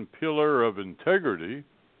nonpartisan pillar of integrity,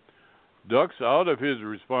 ducks out of his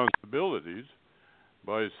responsibilities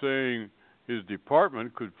by saying his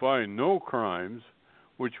department could find no crimes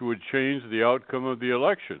which would change the outcome of the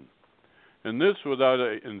election. and this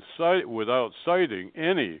without citing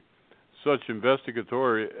any such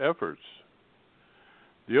investigatory efforts.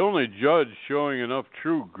 The only judge showing enough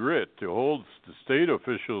true grit to hold the state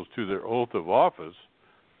officials to their oath of office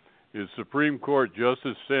is Supreme Court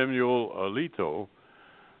Justice Samuel Alito,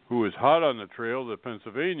 who is hot on the trail of the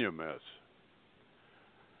Pennsylvania mess.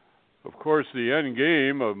 Of course, the end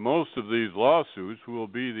game of most of these lawsuits will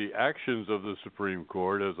be the actions of the Supreme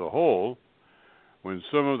Court as a whole, when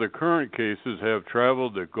some of the current cases have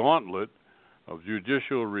traveled the gauntlet of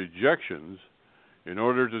judicial rejections in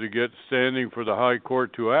order to get standing for the High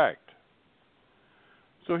Court to act.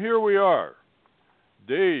 So here we are,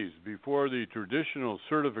 days before the traditional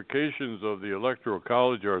certifications of the Electoral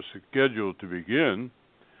College are scheduled to begin,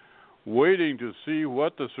 waiting to see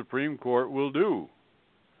what the Supreme Court will do.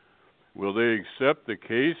 Will they accept the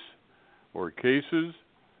case or cases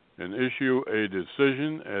and issue a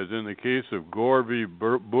decision, as in the case of Gore v.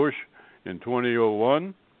 Bush in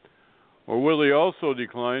 2001, or will they also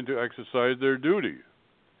decline to exercise their duty?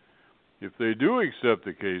 If they do accept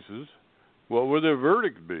the cases, what will their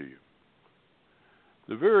verdict be?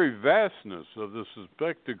 The very vastness of the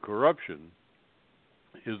suspected corruption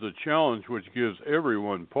is a challenge which gives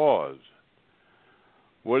everyone pause.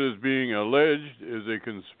 What is being alleged is a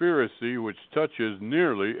conspiracy which touches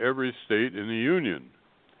nearly every state in the Union.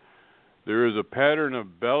 There is a pattern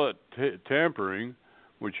of ballot tampering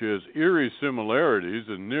which has eerie similarities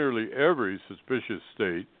in nearly every suspicious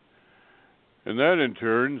state, and that in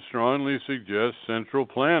turn strongly suggests central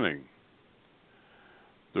planning.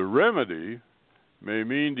 The remedy may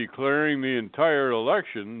mean declaring the entire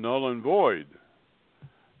election null and void.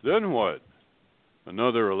 Then what?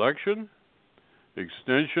 Another election?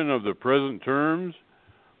 Extension of the present terms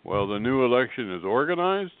while the new election is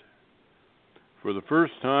organized? For the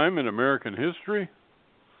first time in American history?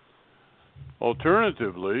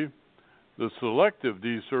 Alternatively, the selective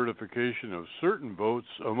decertification of certain votes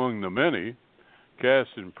among the many, cast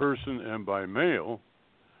in person and by mail,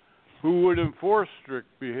 who would enforce strict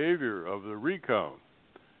behavior of the recount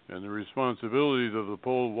and the responsibilities of the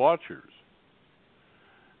poll watchers.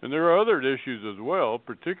 And there are other issues as well,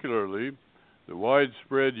 particularly the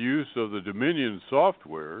widespread use of the Dominion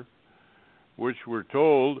software, which we're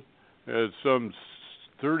told has some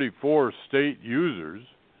 34 state users,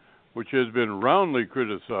 which has been roundly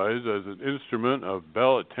criticized as an instrument of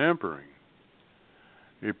ballot tampering.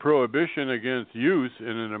 A prohibition against use in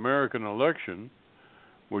an American election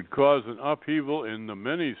would cause an upheaval in the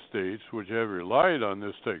many states which have relied on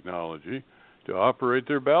this technology to operate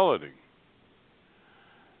their balloting.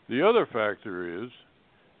 The other factor is,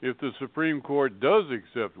 if the Supreme Court does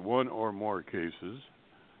accept one or more cases,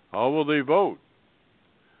 how will they vote?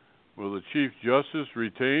 Will the Chief Justice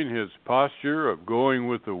retain his posture of going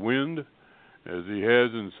with the wind, as he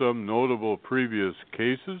has in some notable previous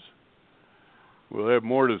cases? We'll have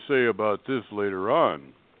more to say about this later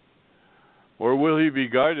on. Or will he be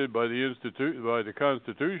guided by the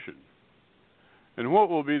Constitution? And what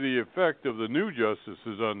will be the effect of the new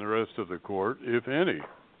justices on the rest of the court, if any?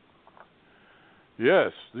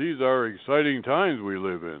 Yes, these are exciting times we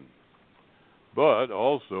live in, but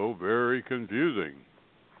also very confusing.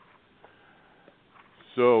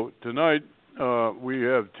 So tonight we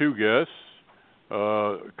have two guests,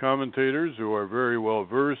 commentators who are very well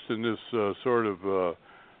versed in this sort of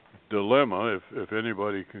dilemma, if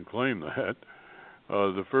anybody can claim that.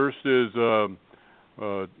 The first is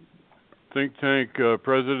think tank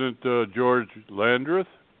President George Landreth,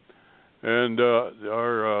 and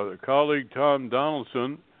our colleague Tom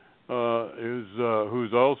Donelson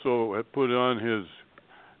who's also put on his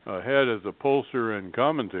hat as a pollster and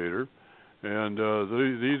commentator. And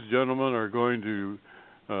these gentlemen are going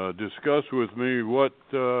to discuss with me what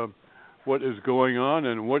is going on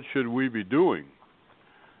and what should we be doing.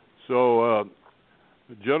 So,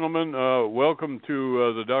 gentlemen, welcome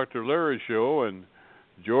to the Dr. Larry Show. And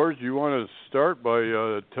George, you want to start by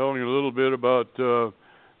telling a little bit about the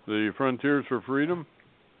Frontiers for Freedom?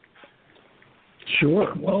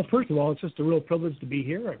 Sure. Well, first of all, it's just a real privilege to be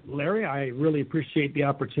here. Larry, I really appreciate the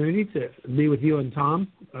opportunity to be with you and Tom.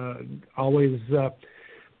 Always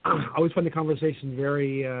find the conversation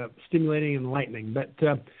very stimulating and enlightening. But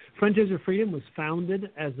Frontiers for Freedom was founded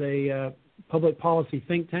as a public policy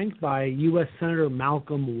think tank by U.S. Senator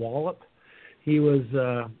Malcolm Wallop. He was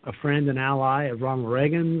a friend and ally of Ronald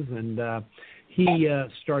Reagan's, and he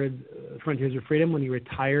started Frontiers for Freedom when he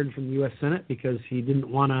retired from the U.S. Senate because he didn't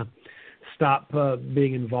want to stop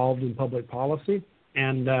being involved in public policy.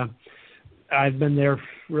 And I've been there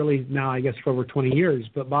really now, I guess, for over 20 years.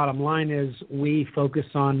 But bottom line is we focus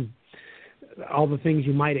on all the things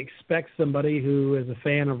you might expect somebody who is a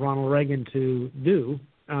fan of Ronald Reagan to do.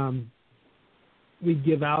 We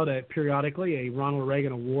give out periodically a Ronald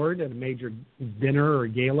Reagan Award at a major dinner or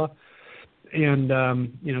gala. And,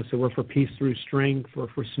 so we're for peace through strength. We're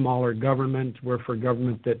for smaller government. We're for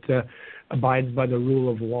government that abides by the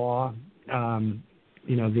rule of law.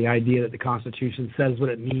 The idea that the Constitution says what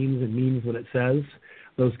it means and means what it says,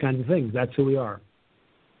 those kinds of things. That's who we are.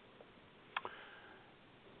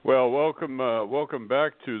 Well, welcome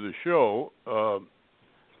back to the show.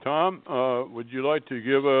 Tom, would you like to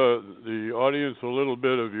give the audience a little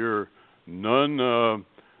bit of your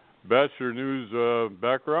non-Bachelor News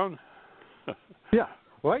background? Yeah.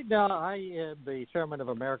 Right now, I am the chairman of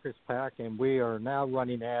America's PAC, and we are now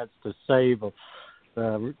running ads to save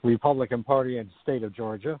the Republican Party in the state of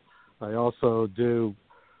Georgia. I also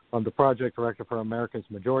I'm the project director for America's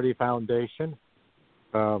Majority Foundation,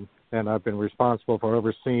 and I've been responsible for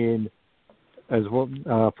overseeing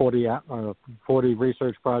 40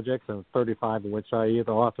 research projects, and 35 of which I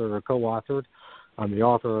either authored or co-authored. I'm the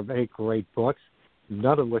author of 8 great books,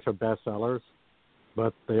 none of which are bestsellers,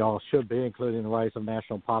 but they all should be, including The Rise of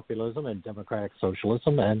National Populism and Democratic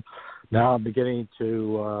Socialism. And now I'm beginning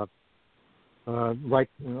to write,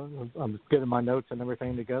 I'm getting my notes and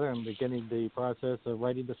everything together and beginning the process of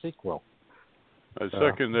writing the sequel. I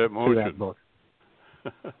second that motion. To that book.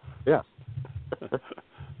 Yes.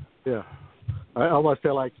 Yeah. I almost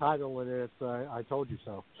feel like titling it, I Told You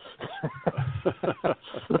So.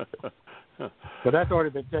 But that's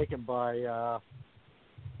already been taken by,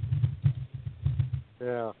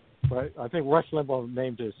 but I think Rush Limbaugh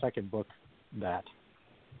named his second book that.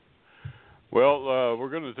 Well, we're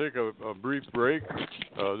going to take a brief break.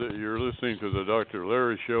 You're listening to the Dr.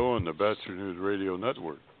 Larry Show on the Bachelor News Radio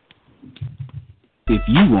Network. If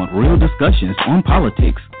you want real discussions on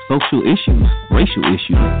politics, social issues, racial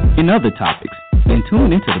issues, and other topics, then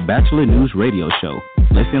tune into the Bachelor News Radio Show.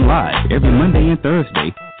 Listen live every Monday and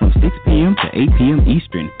Thursday from 6 p.m. to 8 p.m.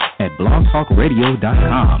 Eastern at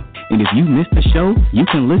blogtalkradio.com. And if you missed the show, you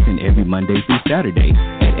can listen every Monday through Saturday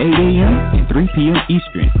at 8 a.m. and 3 p.m.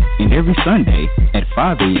 Eastern, and every Sunday at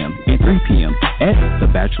 5 a.m. and 3 p.m. at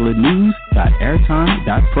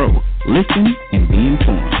thebachelornews.airtime.pro. Listen and be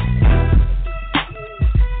informed.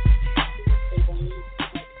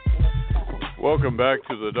 Welcome back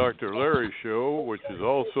to the Dr. Larry Show, which is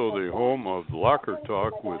also the home of Locker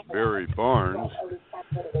Talk with Barry Barnes,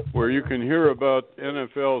 where you can hear about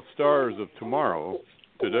NFL stars of tomorrow,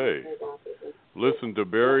 today. Listen to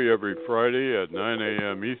Barry every Friday at 9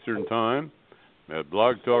 a.m. Eastern Time at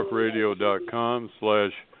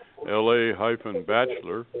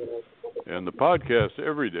blogtalkradio.com/LA-Bachelor, and the podcast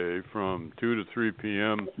every day from 2 to 3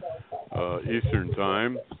 p.m. Eastern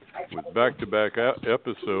Time, with back-to-back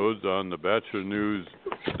episodes on the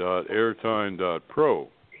bachelornews.airtime.pro.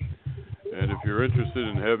 And if you're interested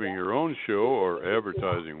in having your own show or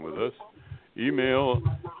advertising with us, email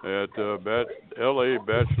at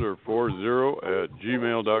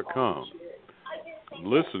labachelor40@gmail.com.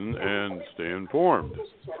 Listen and stay informed.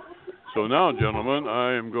 So now, gentlemen,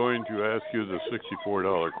 I am going to ask you the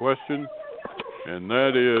 $64 question, and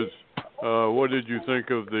that is, what did you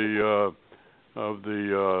think of the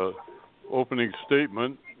opening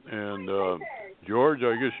statement? And George,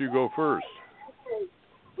 I guess you go first.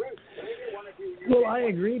 Well, I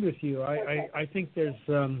agreed with you. I think there's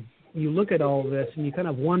you look at all this and you kind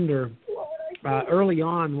of wonder. Early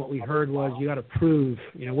on, what we heard was you got to prove.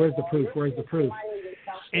 Where's the proof? Where's the proof?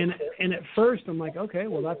 And at first, I'm like, okay,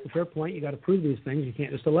 well, that's a fair point. You got to prove these things. You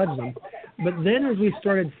can't just allege them. But then, as we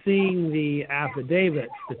started seeing the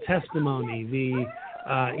affidavits, the testimony, the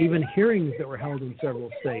even hearings that were held in several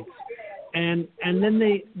states, and then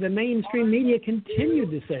the mainstream media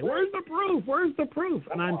continued to say, "Where's the proof? Where's the proof?"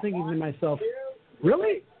 And I'm thinking to myself,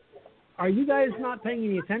 really? Are you guys not paying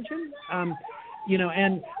any attention? And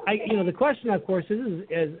the question, of course,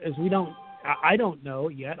 is we don't. I don't know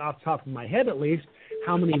yet, off the top of my head at least,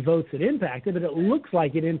 how many votes it impacted, but it looks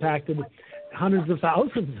like it impacted hundreds of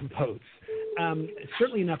thousands of votes.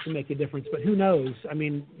 Certainly enough to make a difference, but who knows? I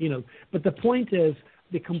mean, but the point is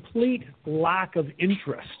the complete lack of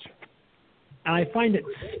interest. And I find it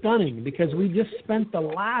stunning because we just spent the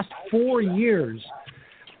last 4 years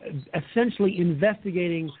essentially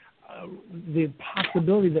investigating the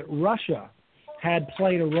possibility that Russia had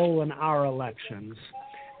played a role in our elections,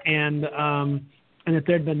 and that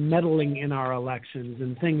there'd been meddling in our elections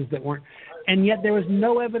and things that weren't, and yet there was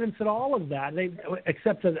no evidence at all of that.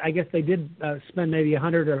 Except that I guess they did spend maybe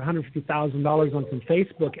 $100,000 or $150,000 on some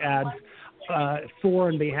Facebook ads for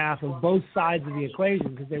and behalf of both sides of the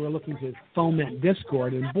equation because they were looking to foment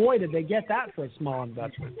discord. And boy, did they get that for a small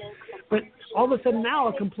investment. But all of a sudden now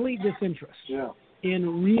a complete disinterest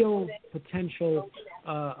in real potential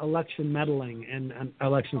election meddling and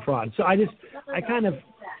election fraud. So I'm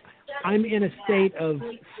in a state of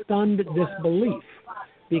stunned disbelief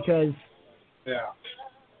because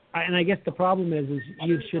I guess the problem is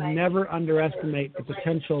you should never underestimate the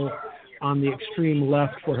potential on the extreme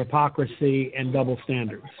left for hypocrisy and double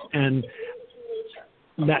standards. And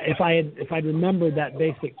that if I'd remembered that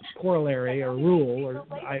basic corollary or rule, or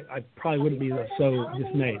I probably wouldn't be so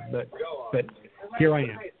dismayed. But here I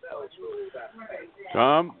am.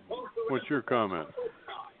 Tom, what's your comment?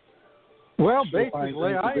 Well,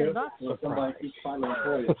 basically, I am not surprised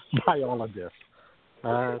by all of this,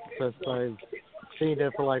 since I've seen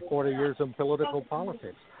it for like 40 years in political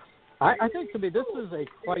politics. I think to me this is a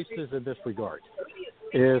crisis in this regard.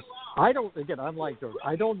 I'm like George.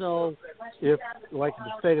 I don't know if, like in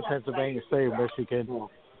the state of Pennsylvania, state of Michigan,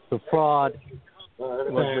 the fraud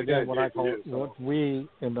was again what we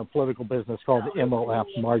in the political business call the MOF,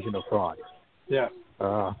 margin of fraud. Yeah.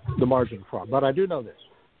 The margin of fraud. But I do know this.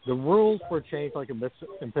 The rules were changed like in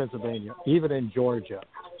Pennsylvania, even in Georgia,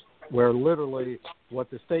 where literally what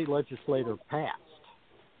the state legislature passed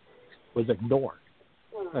was ignored.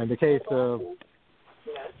 In the case of,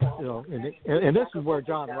 and this is where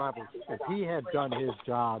John Roberts, if he had done his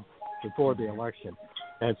job before the election,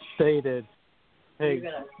 had stated, hey,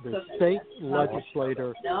 the state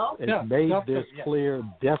legislature has made this clear,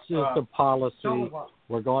 this is the policy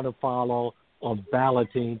we're going to follow on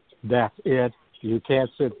balloting, that's it. You can't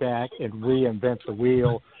sit back and reinvent the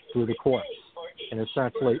wheel through the courts and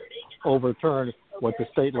essentially overturn what the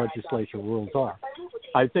state legislature rules are.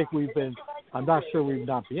 I think I'm not sure we'd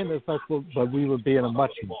not be in this much, but we would be in a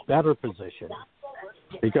much better position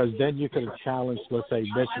because then you could have challenged, let's say,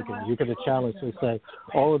 Michigan. You could have challenged, let's say,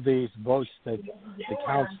 all of these votes the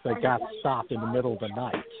counts that got stopped in the middle of the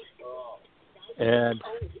night and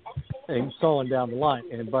so on down the line.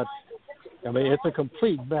 But it's a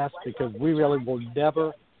complete mess because we really will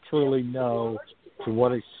never truly know to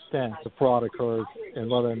what extent the fraud occurs and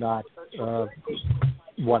whether or not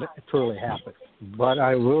what truly happened. But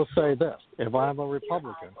I will say this. If I'm a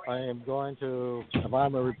Republican, I'm going to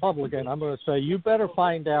say you better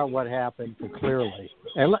find out what happened clearly.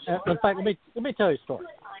 And in fact, let me tell you a story.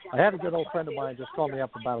 I had a good old friend of mine just called me up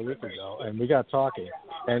about a week ago, and we got talking.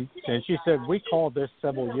 And she said, we called this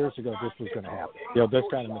several years ago this was going to happen, this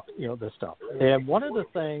kind of, this stuff. And one of the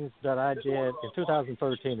things that I did in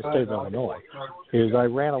 2013 in the state of Illinois is I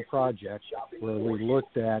ran a project where we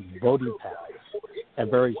looked at voting patterns at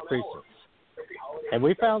various precincts. And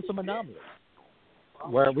we found some anomalies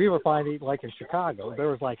where we were finding, like in Chicago, there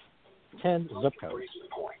was like 10 zip codes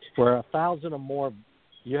where 1,000 or more,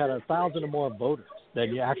 you had 1,000 or more voters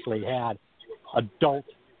than you actually had adult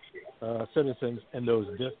citizens in those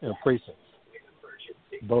precincts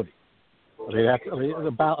voting.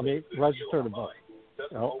 Registered to vote.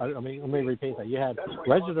 Let me repeat that. You had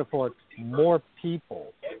registered for more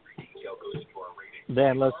people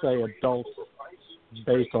than, let's say, adults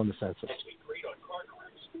based on the census.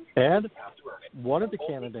 And one of the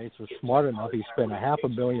candidates was smart enough. He spent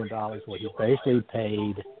 $500 million where he basically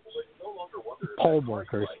paid poll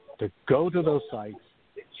workers to go to those sites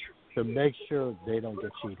to make sure they don't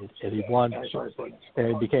get cheated. And he won. And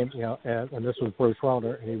he became, and this was Bruce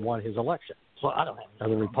Rauner, and he won his election. Well, I don't know,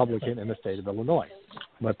 as a Republican in the state of Illinois.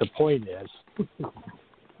 But the point is,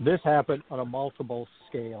 this happened on a multiple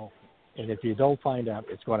scale, and if you don't find out,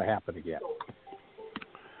 it's going to happen again.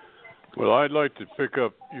 Well, I'd like to pick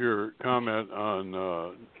up your comment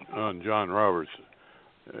on John Roberts.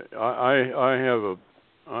 I have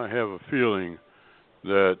a feeling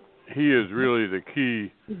that he is really the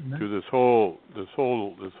key to this whole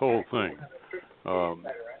thing. I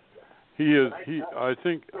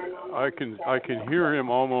think I can hear him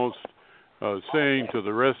almost saying to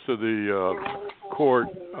the rest of the court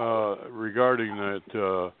regarding that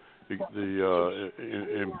the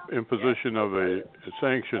imposition of a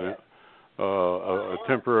sanction. A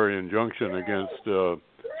temporary injunction against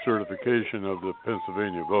certification of the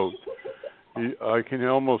Pennsylvania vote. I can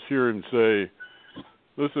almost hear him say,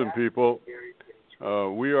 "Listen, people,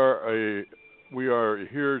 we are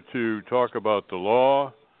here to talk about the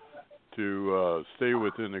law, to stay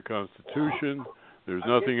within the Constitution. There's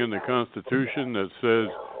nothing in the Constitution that says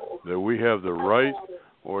that we have the right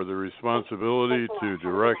or the responsibility to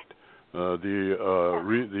direct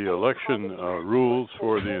the election rules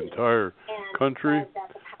for the entire country.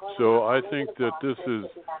 So I think that this is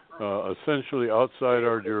essentially outside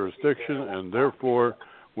our jurisdiction, and therefore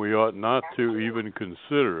we ought not to even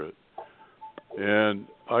consider it. And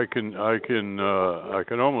I can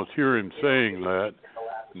almost hear him saying that.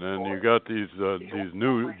 And then you got these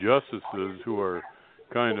new justices who are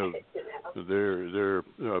kind of they're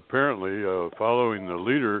apparently following the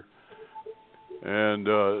leader. And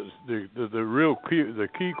the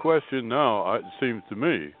key question now, it seems to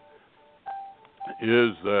me,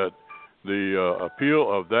 is that the appeal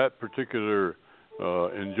of that particular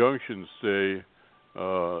injunction stay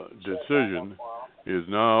decision is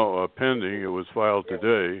now pending. It was filed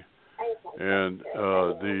today, and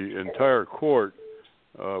the entire court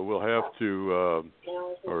will have to,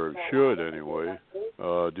 or should anyway,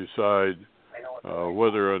 decide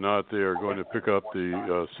whether or not they are going to pick up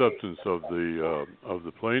the substance of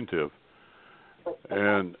the plaintiff,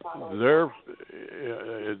 and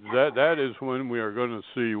that is when we are going to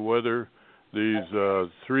see whether these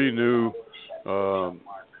three new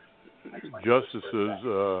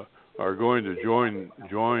justices are going to join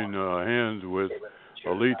hands with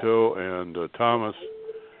Alito and Thomas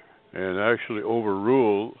and actually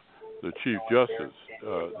overrule the Chief Justice.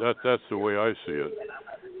 That's the way I see it.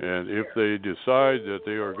 And if they decide that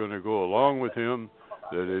they are going to go along with him,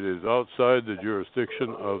 that it is outside the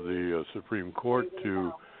jurisdiction of the Supreme Court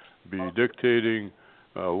to be dictating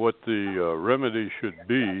what the remedy should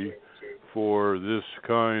be for this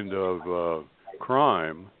kind of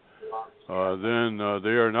crime, then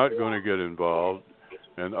they are not going to get involved.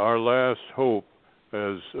 And our last hope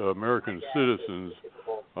as American citizens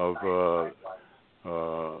of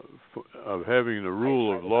having the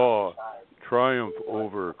rule of law triumph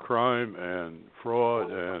over crime and fraud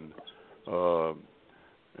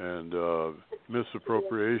and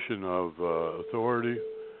misappropriation of authority.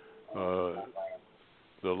 Our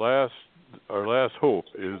last hope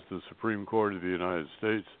is the Supreme Court of the United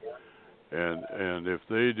States, and if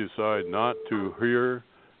they decide not to hear,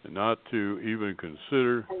 not to even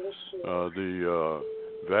consider the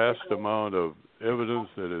vast amount of evidence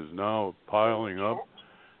that is now piling up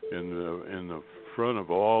in the front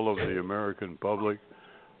of all of the American public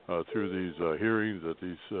through these hearings that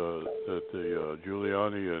the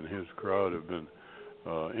Giuliani and his crowd have been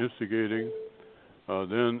instigating,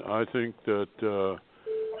 then I think that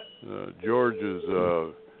George's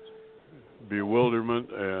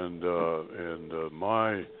bewilderment and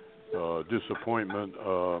my disappointment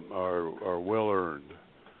are well earned,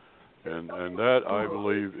 and that I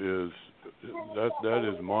believe that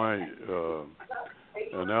is my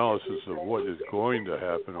analysis of what is going to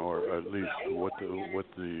happen, or at least what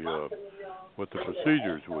the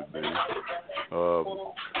procedures would be.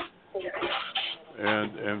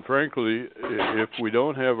 And frankly, if we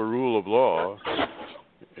don't have a rule of law,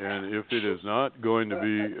 and if it is not going to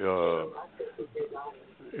be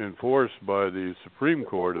enforced by the Supreme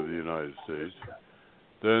Court of the United States,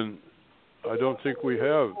 then I don't think we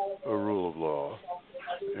have a rule of law.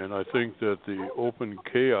 And I think that the open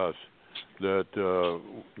chaos that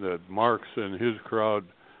Marx and his crowd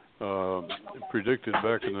predicted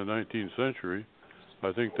back in the 19th century,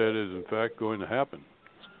 I think that is in fact going to happen.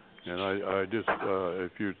 And I just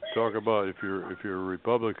if you talk about if you're a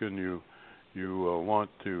Republican, you want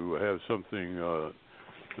to have something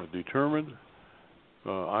determined.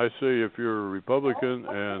 I say if you're a Republican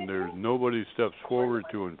and there's nobody steps forward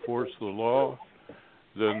to enforce the law,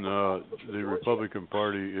 then the Republican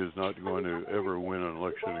Party is not going to ever win an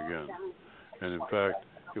election again. And in fact,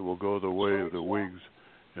 it will go the way of the Whigs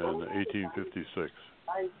in 1856.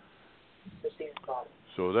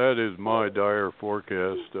 So that is my dire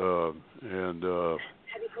forecast, and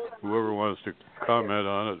whoever wants to comment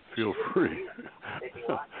on it, feel free.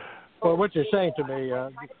 Well, what you're saying to me,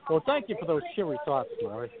 well, thank you for those cheery thoughts,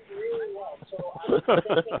 Larry.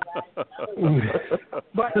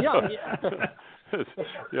 But this is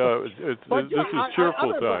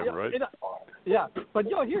cheerful time, right? Yeah, but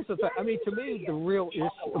here's the thing. I mean, to me, the real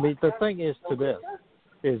issue. I mean, the thing is to this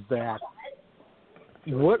is that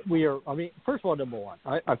what we are. I mean, first of all, number one,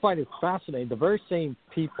 I find it fascinating. The very same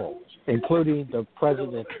people, including the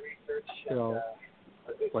president,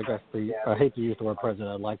 like I hate to use the word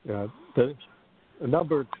president, like the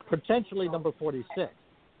potentially number 46,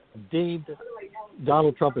 deemed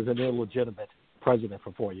Donald Trump as an illegitimate president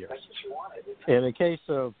for 4 years. In the case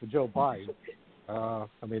of Joe Biden, I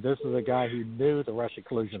mean, this is a guy who knew the Russia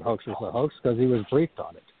collusion hoax was a hoax because he was briefed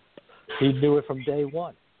on it. He knew it from day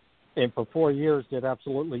one, and for 4 years did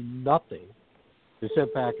absolutely nothing to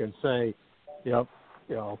sit back and say,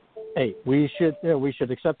 hey, we should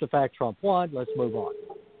accept the fact Trump won. Let's move on.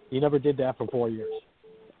 He never did that for 4 years,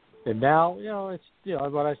 and now it's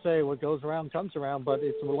what I say: what goes around comes around. But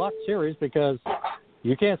it's a lot serious because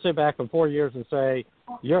You can't sit back in 4 years and say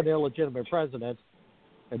you're an illegitimate president,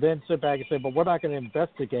 and then sit back and say, but we're not going to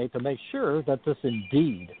investigate to make sure that this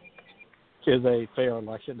indeed is a fair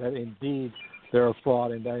election, that indeed there are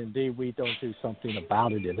fraud, and that indeed we don't do something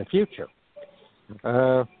about it in the future.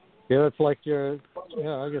 It's like like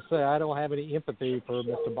I say, I don't have any empathy for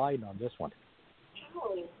Mr. Biden on this one.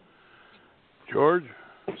 George?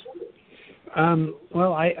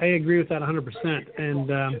 Well, I agree with that 100%, and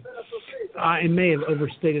I may have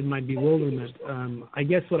overstated my bewilderment. I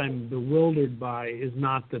guess what I'm bewildered by is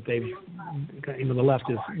not that the left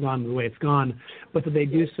has gone the way it's gone, but that they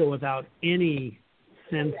do so without any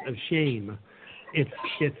sense of shame.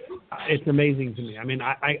 It's amazing to me. I mean,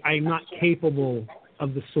 I'm not capable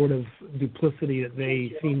of the sort of duplicity that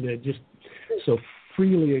they seem to just so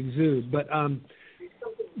freely exude. But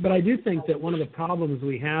I do think that one of the problems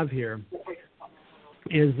we have here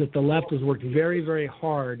is that the left has worked very, very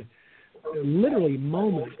hard, literally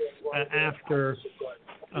moments after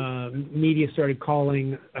media started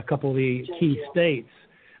calling a couple of the key states,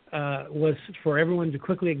 was for everyone to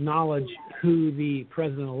quickly acknowledge who the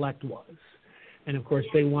president-elect was. And, of course,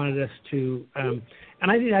 they wanted us to and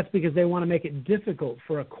I think that's because they want to make it difficult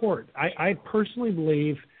for a court. I personally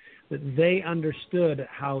believe that they understood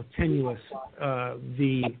how tenuous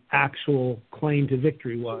the actual claim to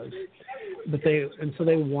victory was. So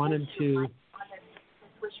they wanted to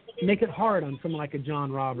make it hard on someone like a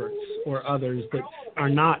John Roberts or others that are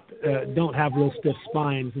not don't have real stiff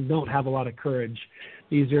spines and don't have a lot of courage.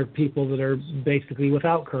 These are people that are basically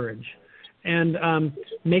without courage, and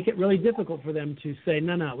make it really difficult for them to say,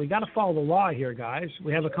 no, we got to follow the law here, guys.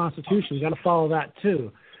 We have a constitution. We got to follow that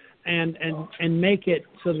too, and make it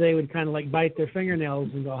so they would kind of like bite their fingernails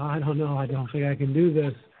and go, I don't know, I don't think I can do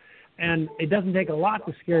this. And it doesn't take a lot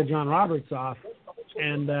to scare John Roberts off,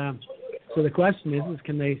 and so the question is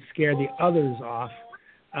can they scare the others off?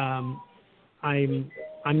 I'm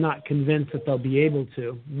not convinced that they'll be able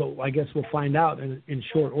to, but I guess we'll find out in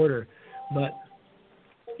short order. But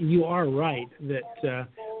you are right that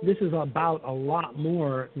this is about a lot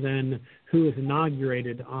more than who is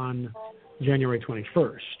inaugurated on January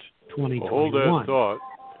 21st, 2021. Hold that thought.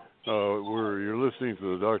 You're listening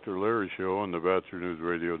to the Dr. Larry Show on the Bachelor News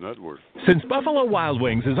Radio Network. Since Buffalo Wild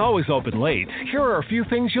Wings is always open late, here are a few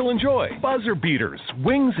things you'll enjoy. Buzzer beaters,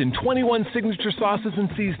 wings in 21 signature sauces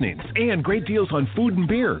and seasonings, and great deals on food and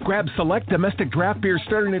beer. Grab select domestic draft beer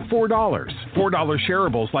starting at $4. $4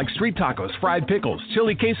 shareables like street tacos, fried pickles,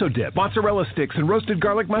 chili queso dip, mozzarella sticks, and roasted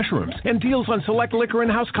garlic mushrooms, and deals on select liquor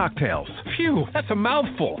and house cocktails. Phew, that's a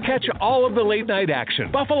mouthful. Catch all of the late night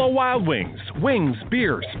action. Buffalo Wild Wings, wings,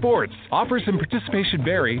 beer, sports. Offers and participation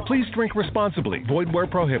vary. Please drink responsibly. Void where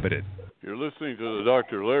prohibited. You're listening to the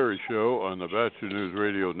Dr. Larry Show on the Bachelor News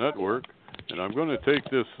Radio Network, and I'm going to take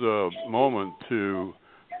this moment to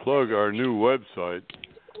plug our new website,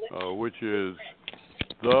 which is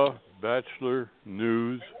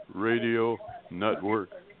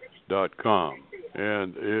thebachelornewsradionetwork.com.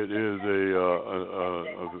 And it is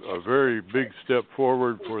a very big step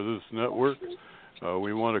forward for this network.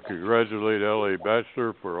 We want to congratulate L.A.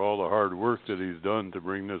 Bachelor for all the hard work that he's done to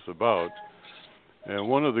bring this about. And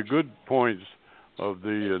one of the good points of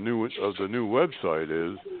the new website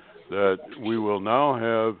is that we will now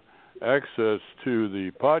have access to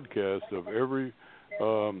the podcast of every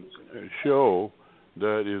show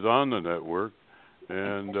that is on the network,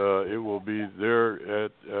 and it will be there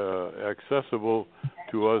accessible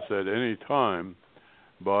to us at any time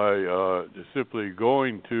by simply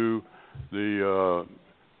going to the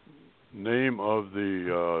name of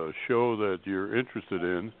the show that you're interested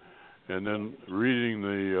in, and then reading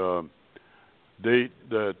the date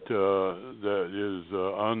that is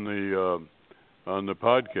on the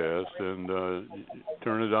podcast, and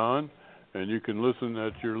turn it on, and you can listen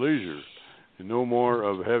at your leisure. No more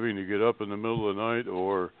of having to get up in the middle of the night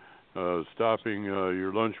or stopping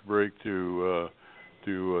your lunch break to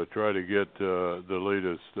try to get the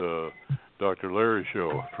latest Dr. Larry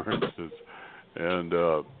Show, for instance. And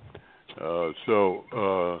so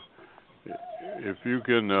if you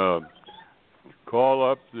can call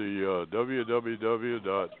up the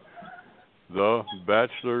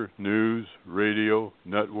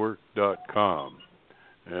www.thebachelornewsradionetwork.com,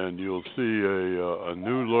 and you'll see a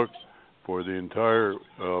new look for the entire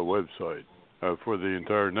website, for the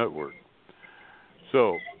entire network.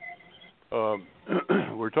 So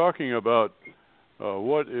we're talking about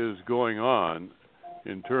what is going on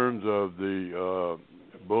in terms of the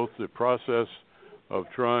both the process of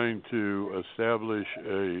trying to establish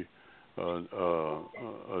the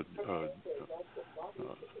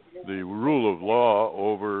rule of law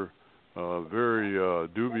over very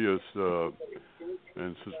dubious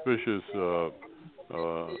and suspicious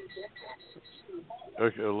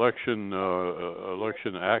election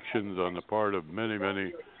actions on the part of many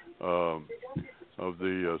of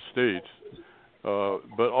the states,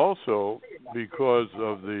 but also because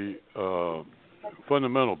of the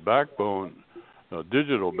fundamental backbone,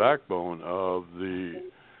 digital backbone of the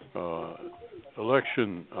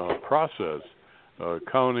election process,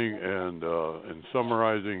 counting and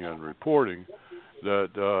summarizing and reporting,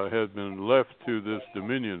 that had been left to this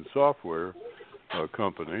Dominion software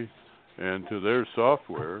company and to their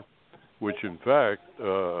software, which in fact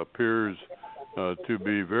appears to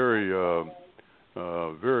be very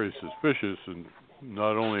suspicious, and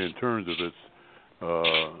not only in terms of its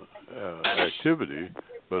activity,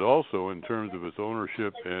 but also in terms of its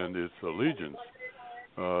ownership and its allegiance.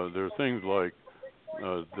 There are things like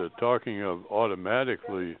the talking of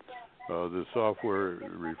automatically, the software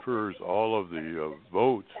refers all of the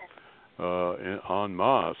votes en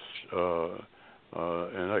masse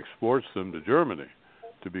and exports them to Germany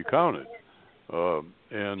to be counted,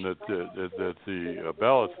 and that the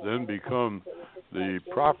ballots then become the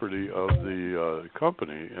property of the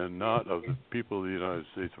company and not of the people of the United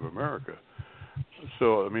States of America.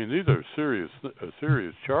 So, I mean, these are serious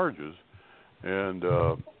charges, and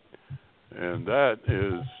that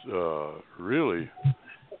is really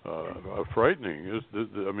frightening.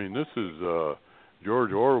 I mean, this is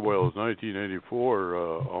George Orwell's 1984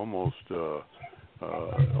 almost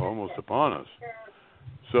upon us.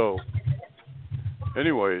 So,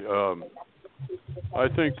 anyway, I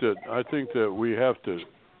think that we have to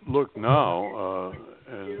look now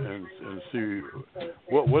and see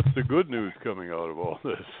what's the good news coming out of all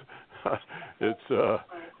this.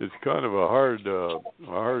 It's kind of a hard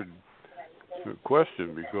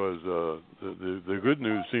question, because the good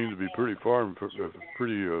news seems to be pretty far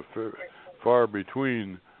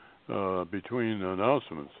between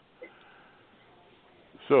announcements.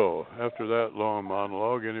 So, after that long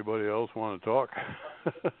monologue, anybody else want to talk?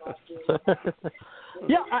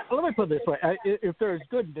 Yeah, let me put it this way. If there's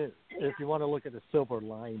good news, if you want to look at the silver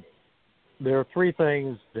lining, there are a few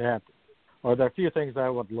things that I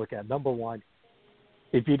would look at. Number one,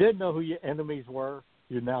 if you didn't know who your enemies were,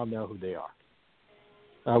 you now know who they are.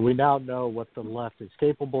 We now know what the left is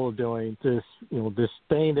capable of doing.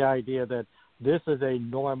 Disdain the idea that this is a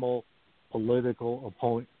normal political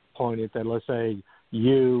opponent that, let's say,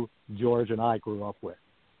 you, George, and I grew up with.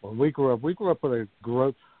 When we grew up with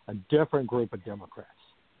a different group of Democrats.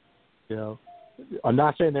 You know, I'm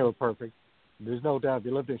not saying they were perfect. There's no doubt. If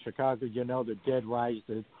you lived in Chicago, you know the dead rose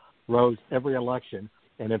every election.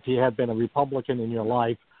 And if you had been a Republican in your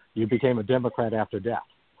life, you became a Democrat after death.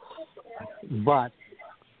 But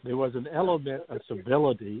there was an element of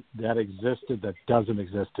civility that existed that doesn't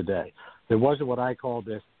exist today. There wasn't what I call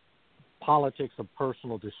this politics of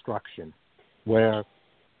personal destruction, where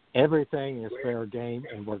everything is fair game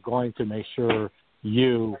and we're going to make sure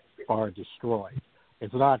you are destroyed.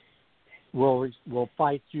 It's not, we'll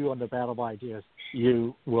fight you on the battle of ideas.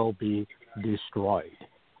 You will be destroyed.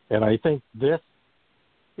 And I think this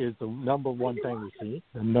is the number one thing we see.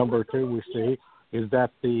 The number two we see is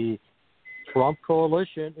that the Trump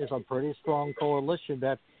coalition is a pretty strong coalition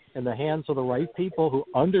that, in the hands of the right people who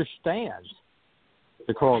understand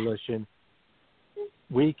the coalition,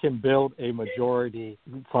 we can build a majority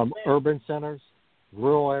from urban centers,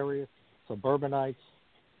 rural areas, suburbanites,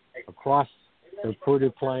 across the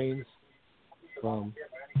Prairie Plains, from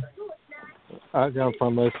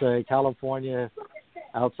let's say California,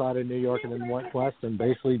 outside of New York, and then west, and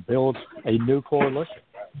basically build a new coalition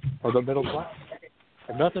for the middle class.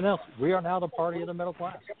 If nothing else, we are now the party of the middle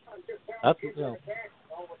class. That's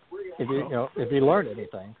if you learn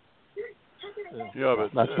anything. Yeah,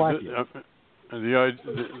 but that's my view.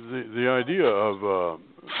 The idea of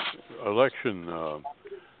election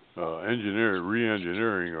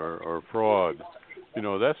re-engineering or fraud,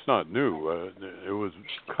 that's not new. It was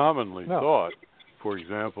commonly thought, for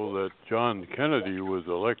example, that John Kennedy was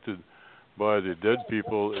elected by the dead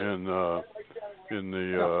people in the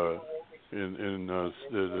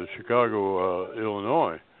Chicago,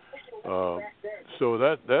 Illinois. So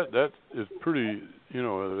that is pretty.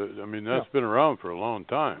 That's been around for a long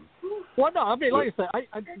time. Well, no, like I said,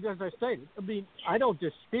 as I stated, I don't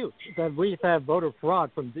dispute that we've had voter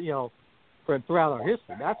fraud from throughout our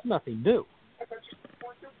history. That's nothing new.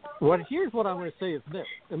 Here's what I'm going to say is new,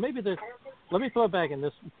 and maybe this. Let me throw it back in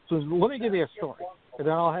this. So let me give you a story, and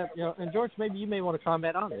then I'll have and George, maybe you may want to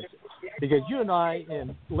comment on this, because you and I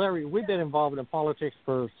and Larry, we've been involved in politics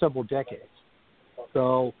for several decades,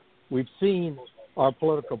 so we've seen our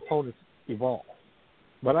political opponents evolve.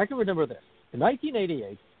 But I can remember this in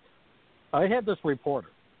 1988. I had this reporter,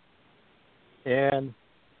 and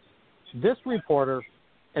this reporter,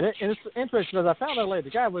 and it's interesting because I found out later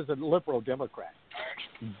the guy was a liberal Democrat,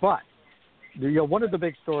 but one of the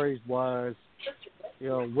big stories was, I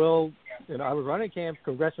was running a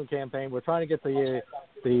congressional campaign. We're trying to get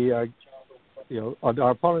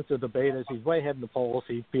our opponents to debate us. He's way ahead in the polls.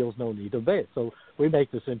 He feels no need to debate. So we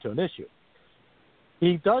make this into an issue.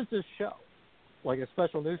 He does this show, like a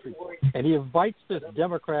special news report, and he invites this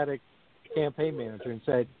Democratic campaign manager and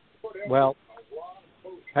said, well,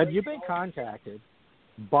 have you been contacted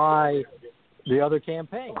by the other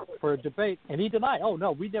campaign for a debate? And he denied, oh,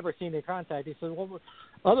 no, we've never seen any contact. He said, well,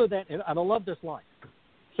 other than, and I love this line,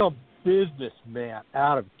 some businessman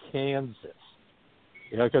out of Kansas,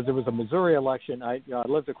 because it was a Missouri election. I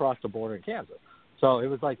lived across the border in Kansas. So it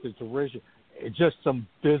was like this derision. It's just some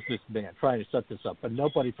businessman trying to set this up, but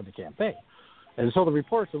nobody from the campaign. And so the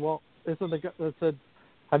reporter said, well, said,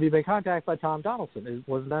 have you been contacted by Tom Donelson?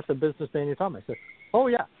 Wasn't that the businessman you're talking about? I said, oh,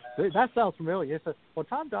 yeah, that sounds familiar. He said, well,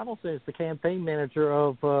 Tom Donelson is the campaign manager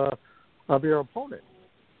of your opponent.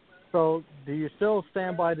 So do you still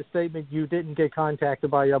stand by the statement you didn't get contacted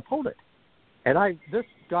by your opponent? And this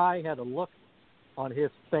guy had a look on his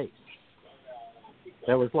face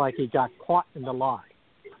that was like he got caught in the lie.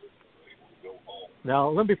 Now,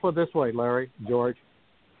 let me put it this way, Larry, George.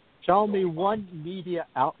 Tell me one media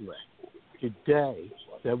outlet today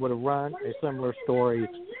that would have run a similar story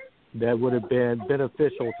that would have been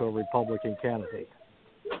beneficial to a Republican candidate.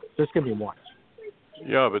 Just give me one.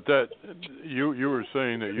 Yeah, but that you were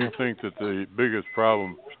saying that you think that the biggest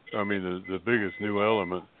problem, the biggest new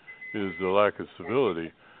element is the lack of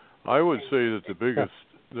civility. I would say that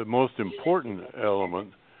the most important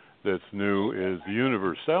element that's new is the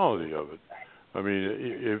universality of it. I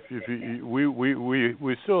mean,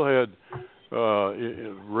 we still had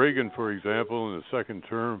Reagan, for example, in the second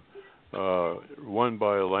term, won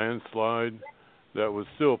by a landslide. That was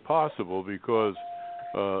still possible because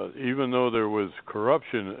even though there was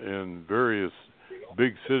corruption in various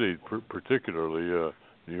big cities, particularly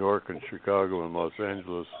New York and Chicago and Los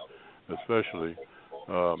Angeles especially,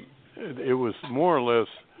 it was more or less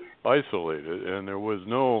isolated, and there was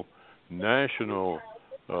no national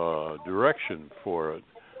direction for it.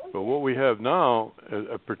 But what we have now,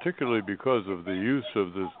 particularly because of the use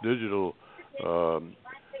of this digital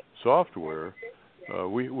software,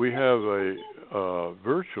 we have a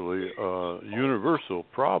virtually universal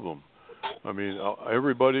problem. I mean,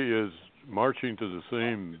 everybody is marching to the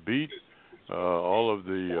same beat. All of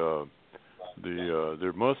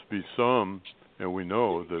there must be some, and we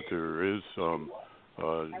know that there is some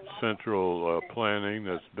central planning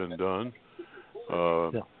that's been done.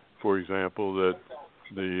 For example, that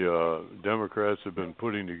the Democrats have been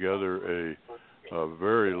putting together a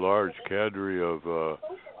very large cadre of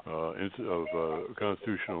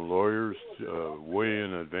constitutional lawyers way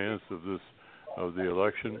in advance of the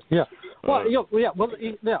election. Yeah. Well,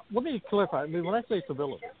 let me clarify. I mean, when I say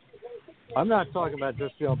civility, I'm not talking about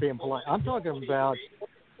just being polite. I'm talking about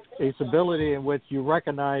a civility in which you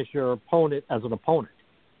recognize your opponent as an opponent.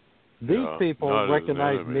 These people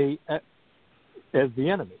recognize me as the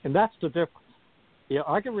enemy, and that's the difference.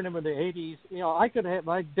 I can remember the 80s. I could have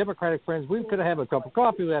my Democratic friends. We could have had a cup of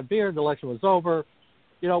coffee, we had beer, the election was over.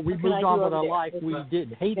 We moved on with our life. We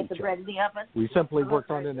didn't hate each other. We simply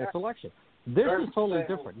worked on the next election. This is totally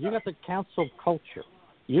different. You got the council culture.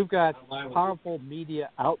 You've got powerful media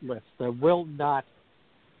outlets that will not,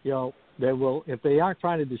 they will, if they aren't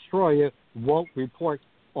trying to destroy you, won't report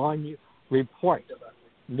on you, report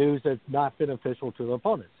news that's not beneficial to the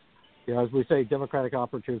opponents. As we say, Democratic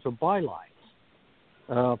opportunities are bylines.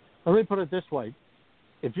 Let me put it this way.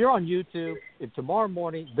 If you're on YouTube, if tomorrow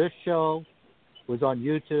morning this show was on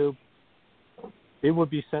YouTube, it would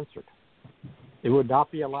be censored. It would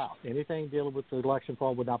not be allowed. Anything dealing with the election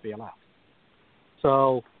fraud would not be allowed.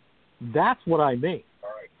 So that's what I mean.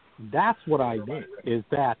 That's what I mean. Is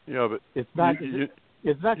that it's not.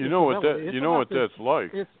 It's not. You know what that. You know what that's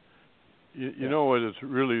like. You know what it's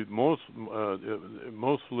really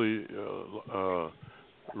mostly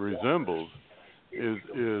resembles is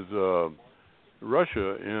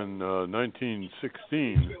Russia in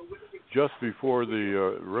 1916, just before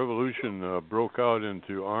the revolution broke out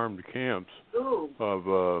into armed camps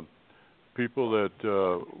of people that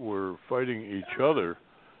were fighting each other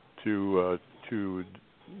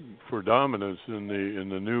for dominance in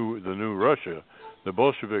the new Russia. The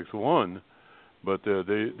Bolsheviks won, but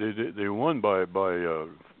they won by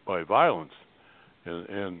violence,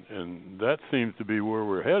 and that seems to be where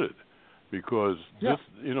we're headed, because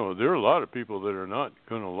there are a lot of people that are not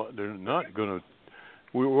gonna.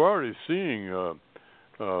 We're already seeing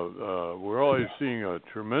we're always seeing a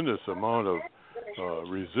tremendous amount of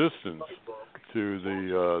resistance to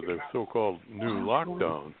the so-called new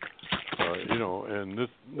lockdown. And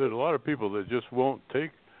there's a lot of people that just won't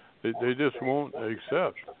take. They just won't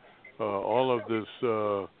accept all of this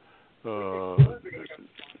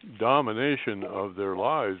domination of their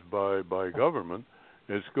lives by government.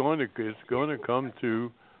 It's going to come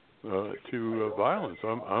to violence.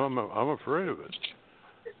 I'm afraid of it.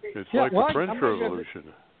 It's like the French Revolution.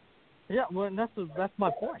 Yeah, well, that's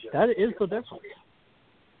my point. That is the difference.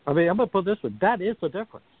 I mean, I'm going to put it this way. That is the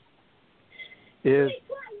difference. Is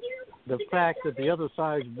the fact that the other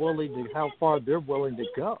side is willing to, how far they're willing to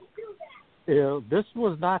go. This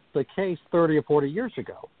was not the case 30 or 40 years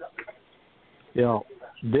ago.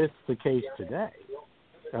 This is the case today.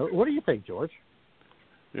 What do you think, George?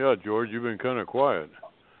 Yeah, George, you've been kind of quiet.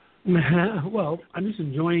 Well, I'm just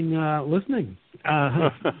enjoying listening.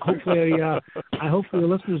 Hopefully the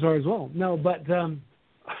listeners are as well. No, but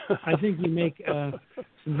I think you make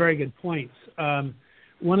some very good points. I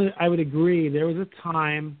would agree. There was a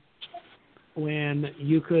time when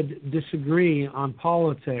you could disagree on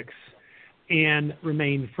politics and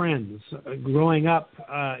remain friends. Growing up,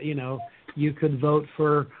 you could vote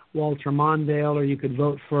for Walter Mondale or you could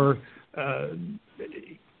vote for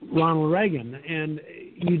Ronald Reagan, and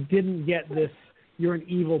you didn't get this "you're an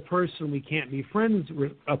evil person, we can't be friends"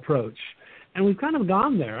 approach. And we've kind of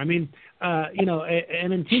gone there. I mean, an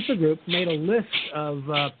Antifa group made a list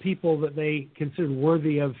of people that they considered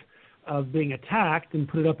worthy of being attacked and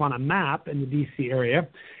put it up on a map in the D.C. area,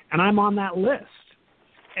 and I'm on that list.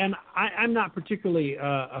 And I'm not particularly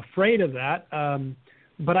afraid of that,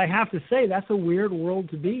 but I have to say that's a weird world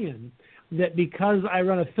to be in, that because I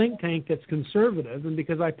run a think tank that's conservative and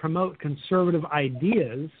because I promote conservative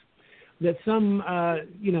ideas, that some,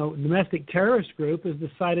 domestic terrorist group has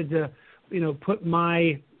decided to, put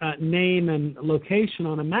my name and location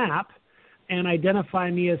on a map and identify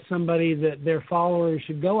me as somebody that their followers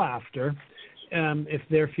should go after if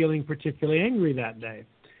they're feeling particularly angry that day.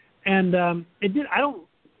 And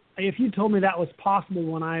if you told me that was possible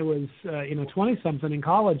when I was, 20-something in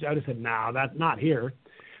college, I would have said, no, that's not here.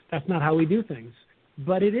 That's not how we do things.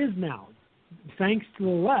 But it is now. Thanks to the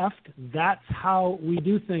left, that's how we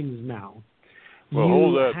do things now. Well,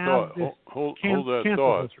 hold that thought. Hold that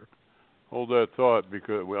thought. Hold that thought,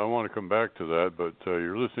 because I want to come back to that, but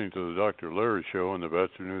you're listening to the Dr. Larry Show on the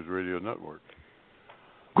Bachelor News Radio Network.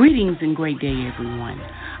 Greetings and great day, everyone.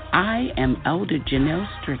 I am Elder Janelle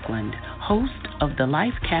Strickland, host of the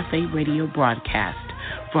Life Cafe radio broadcast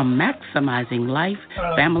from Maximizing Life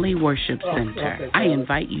Family Worship Center. I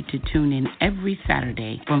invite you to tune in every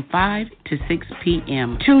Saturday from 5 to 6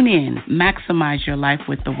 p.m. Tune in, maximize your life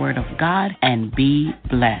with the Word of God, and be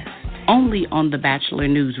blessed. Only on the Bachelor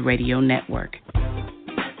News Radio Network.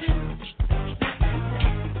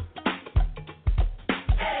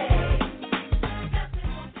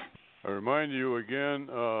 I remind you again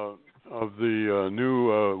of the new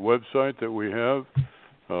website that we have.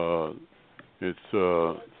 It's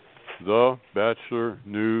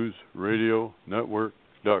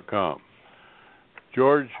thebachelornewsradionetwork.com.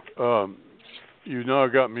 George, you now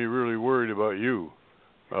got me really worried about you.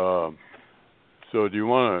 So do you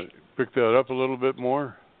want to pick that up a little bit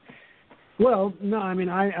more? Well, no, I mean,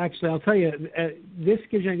 I'll tell you, this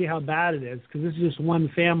gives you an idea how bad it is, because this is just one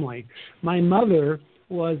family. My mother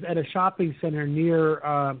was at a shopping center near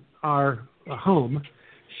our home.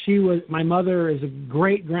 My mother is a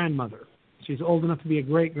great-grandmother. She's old enough to be a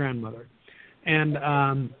great-grandmother. And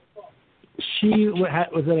she was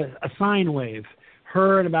at a sine wave.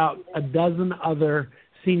 Her and about a dozen other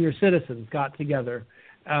senior citizens got together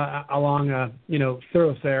along a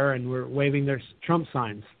thoroughfare and were waving their Trump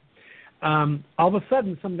signs. All of a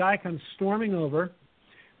sudden, some guy comes storming over,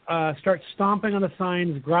 starts stomping on the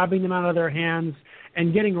signs, grabbing them out of their hands,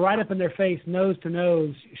 and getting right up in their face, nose to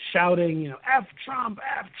nose, shouting, F Trump,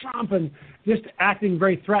 and just acting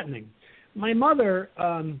very threatening. My mother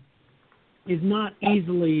is not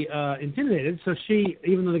easily intimidated, so she,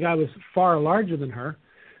 even though the guy was far larger than her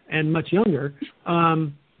and much younger,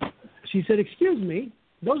 she said, "Excuse me,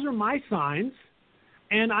 those are my signs,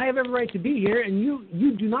 and I have every right to be here, and you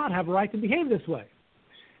do not have a right to behave this way."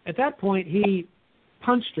 At that point, he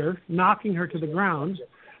punched her, knocking her to the ground.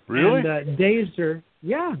 Really? And dazed her.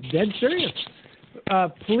 Yeah, dead serious.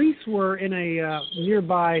 Police were in a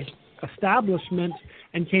nearby establishment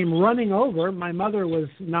and came running over. My mother was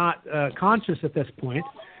not conscious at this point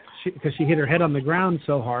because she hit her head on the ground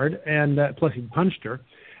so hard, and plus he punched her.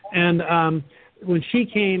 And when she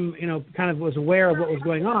came, kind of was aware of what was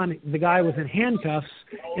going on, the guy was in handcuffs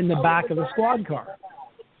in the back of the squad car.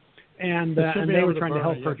 and they were trying to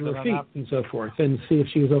help her to her feet and so forth and see if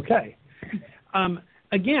she was okay.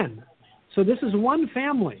 Again, so this is one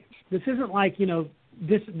family. This isn't like,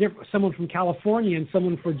 someone from California and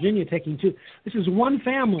someone from Virginia taking two. This is one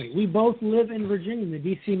family. We both live in Virginia, in the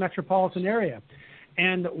D.C. metropolitan area.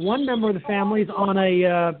 And one member of the family is on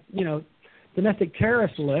a, domestic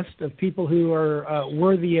terrorist list of people who are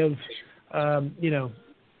worthy of,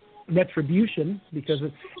 retribution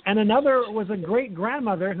and another was a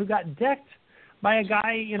great-grandmother who got decked by a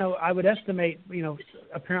guy, I would estimate,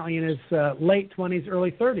 apparently in his late 20s,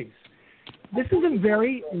 early 30s. This is a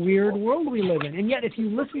very weird world we live in. And yet, if you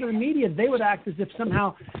listen to the media, they would act as if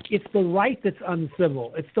somehow it's the right that's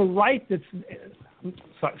uncivil. It's the right that's...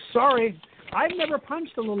 Sorry, I've never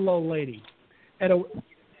punched a little old lady at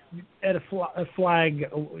a flag,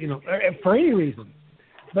 for any reason.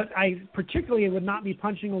 But I particularly would not be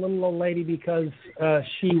punching a little old lady because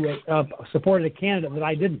she supported a candidate that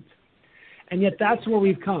I didn't. And yet that's where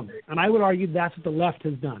we've come. And I would argue that's what the left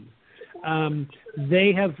has done.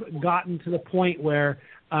 They have gotten to the point where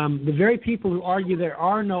the very people who argue there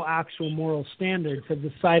are no actual moral standards have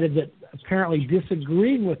decided that apparently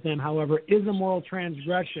disagreeing with them, however, is a moral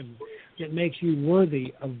transgression that makes you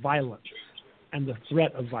worthy of violence and the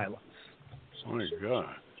threat of violence. Oh, my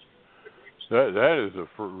God. That is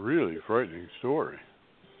a really frightening story.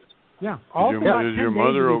 Yeah. Is your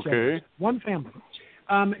mother okay? One family.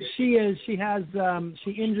 She is. She has.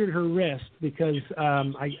 She injured her wrist because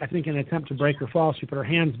I think in an attempt to break her fall, she put her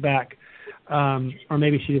hands back, or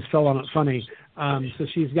maybe she just fell on it funny. So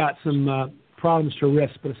she's got some problems to her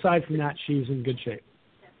wrist. But aside from that, she's in good shape.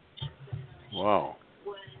 Wow.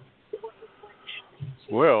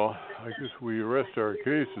 Well, I guess we rest our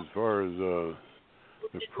case as far as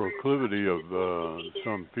the proclivity of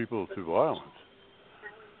some people to violence.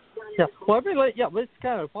 Yeah, well, let's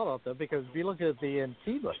kind of follow up, though, because if you look at the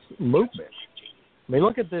Antifa movement,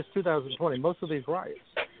 look at this 2020, most of these riots,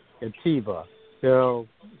 Antifa,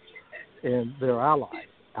 and their allies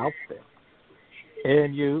out there.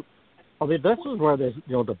 And this is where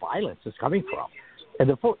the violence is coming from.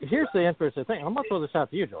 And here's the interesting thing. I'm going to throw this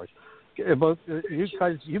out to you, George. Both you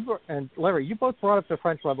guys, and Larry, you both brought up the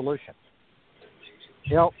French Revolution.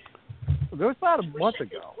 There was about a month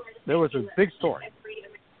ago, there was a big story.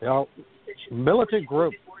 Militant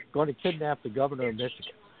group going to kidnap the governor of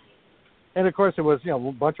Michigan. And, of course, it was,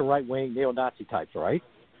 a bunch of right-wing neo-Nazi types, right?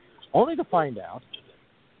 Only to find out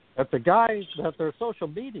that the guys that their social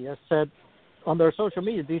media said, on their social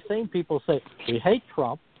media, these same people say, we hate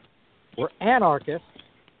Trump, we're anarchists,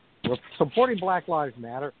 we're supporting Black Lives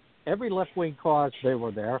Matter, every left-wing cause, they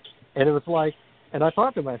were there. And it was like, and I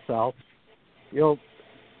thought to myself,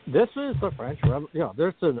 this is the French Revolution.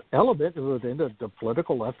 There's an element within the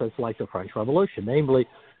political left that's like the French Revolution, namely,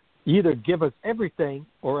 either give us everything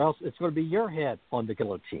or else it's going to be your head on the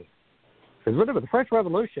guillotine. Because remember, the French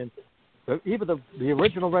Revolution, even the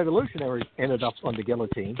original revolutionaries ended up on the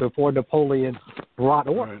guillotine before Napoleon brought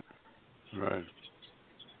order. Right.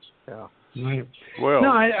 Yeah. Right. Well,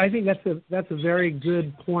 no, I think that's a very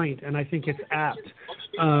good point, and I think it's apt.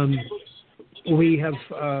 We have.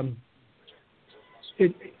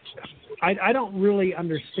 I don't really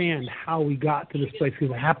understand how we got to this place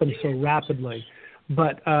because it happened so rapidly,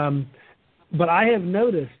 but I have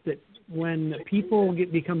noticed that when people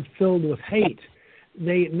become filled with hate,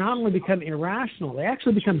 they not only become irrational, they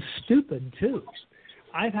actually become stupid too.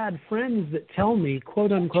 I've had friends that tell me,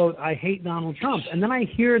 quote unquote, I hate Donald Trump, and then I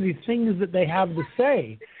hear these things that they have to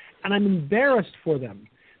say, and I'm embarrassed for them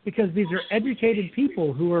because these are educated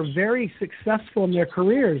people who are very successful in their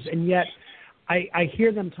careers, and yet I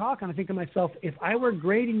hear them talk, and I think to myself, if I were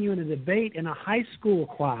grading you in a debate in a high school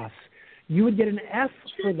class, you would get an F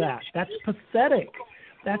for that. That's pathetic.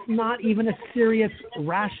 That's not even a serious,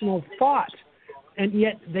 rational thought. And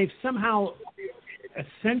yet they've somehow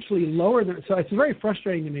essentially lowered them. So it's very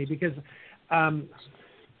frustrating to me because I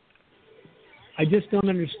just don't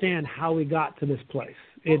understand how we got to this place.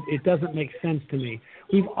 It doesn't make sense to me.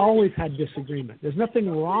 We've always had disagreement. There's nothing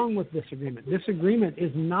wrong with disagreement. Disagreement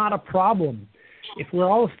is not a problem. If we're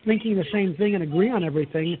all thinking the same thing and agree on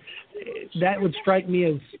everything, that would strike me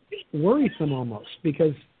as worrisome almost,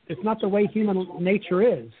 because it's not the way human nature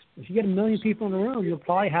is. If you get 1 million people in a room, you'll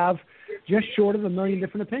probably have just short of 1 million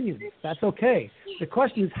different opinions. That's okay. The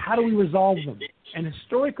question is, how do we resolve them? And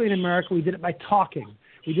historically in America, we did it by talking.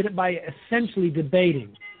 We did it by essentially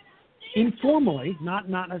debating. Informally, not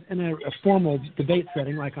in a formal debate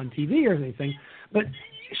setting like on TV or anything, but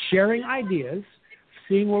sharing ideas,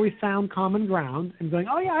 seeing where we found common ground and going,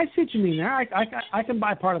 oh yeah, I see what you mean there. I can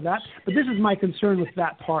buy part of that, but this is my concern with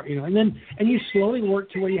that part, and you slowly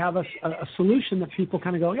work to where you have a solution that people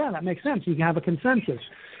kind of go, yeah, that makes sense. You can have a consensus.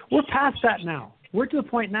 We're past that now. We're to the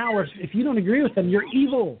point now where if you don't agree with them, you're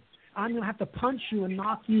evil. I'm going to have to punch you and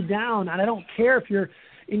knock you down, and I don't care if you're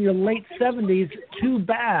in your late 70s. Too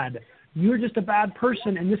bad. You're just a bad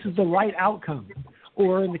person, and this is the right outcome.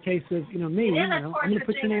 Or in the case of me, I'm going to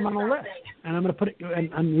put your name on a list, and I'm going to put it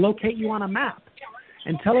and locate you on a map,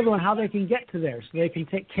 and tell everyone how they can get to there, so they can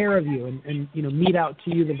take care of you and mete out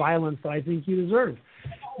to you the violence that I think you deserve.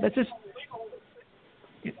 That's just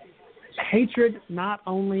hatred. Not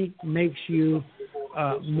only makes you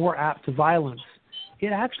more apt to violence,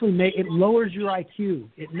 it actually it lowers your IQ.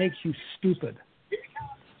 It makes you stupid.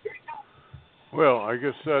 Well, I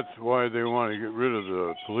guess that's why they want to get rid of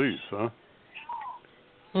the police, huh?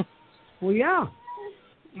 Well, yeah.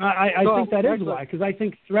 I think that is why, because I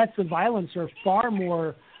think threats of violence are far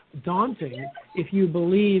more daunting if you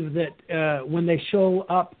believe that when they show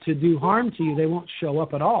up to do harm to you, they won't show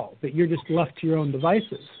up at all, that you're just left to your own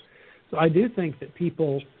devices. So I do think that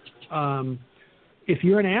people, if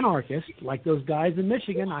you're an anarchist, like those guys in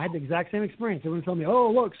Michigan, I had the exact same experience. Everyone told me,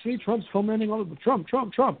 oh, look, see, Trump's fomenting all of Trump.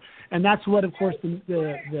 And that's what, of course,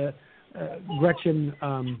 the Gretchen...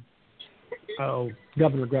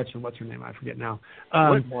 Governor Gretchen, what's her name? I forget now.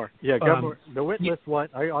 Whitmore. Yeah, Governor, the Witless one.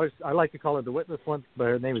 I like to call her the Witless one, but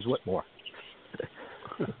her name is Whitmore.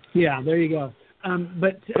 Yeah, there you go.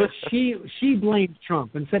 But she blamed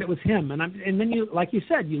Trump and said it was him. And then you, like you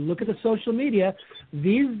said, you look at the social media.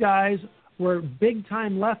 These guys were big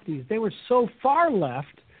time lefties. They were so far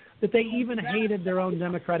left that they even hated their own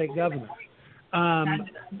Democratic governor,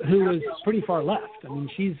 who was pretty far left. I mean,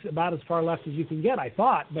 she's about as far left as you can get, I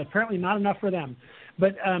thought, but apparently not enough for them.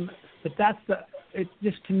 But that's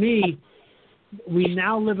just to me, we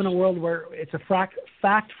now live in a world where it's a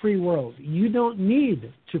fact-free world. You don't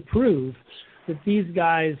need to prove that these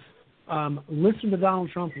guys listen to Donald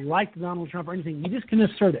Trump, like Donald Trump, or anything. You just can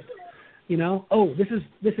assert it. Oh, this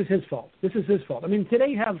is his fault. This is his fault. I mean, today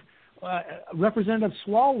you have Representative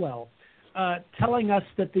Swalwell telling us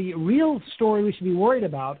that the real story we should be worried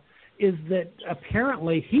about is that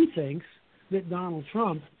apparently he thinks that Donald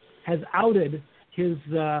Trump has outed his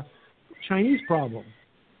Chinese problem.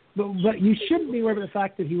 But you shouldn't be worried about the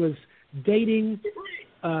fact that he was dating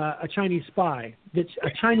a Chinese spy, that a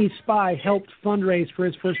Chinese spy helped fundraise for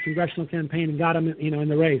his first congressional campaign and got him in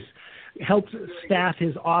the race, helped staff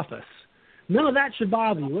his office. None of that should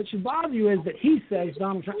bother you. What should bother you is that he says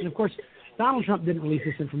Donald Trump, and of course, Donald Trump didn't release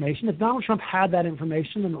this information. If Donald Trump had that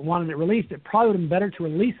information and wanted it released, it probably would have been better to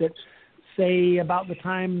release it, say, about the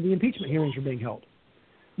time the impeachment hearings were being held.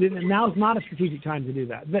 Now is not a strategic time to do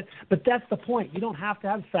that. But that's the point. You don't have to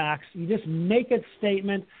have facts. You just make a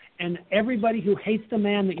statement, and everybody who hates the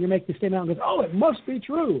man that you're making the statement on goes, oh, it must be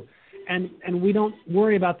true. And we don't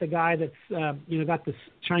worry about the guy that's got this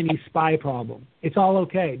Chinese spy problem. It's all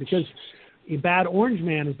okay because a bad orange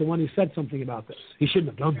man is the one who said something about this. He shouldn't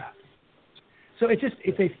have done that. So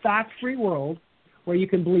it's a fact-free world where you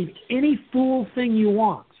can believe any fool thing you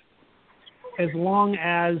want, as long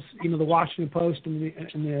as the Washington Post and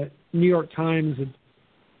the New York Times and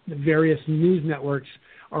the various news networks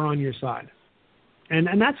are on your side.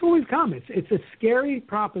 And that's where we've come. It's a scary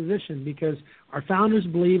proposition because our founders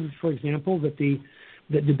believed, for example, that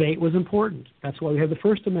that debate was important. That's why we have the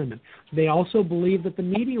First Amendment. They also believed that the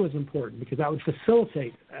media was important because that would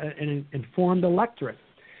facilitate an informed electorate.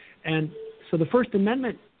 And so the First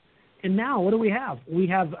Amendment, and now what do we have? We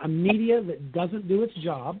have a media that doesn't do its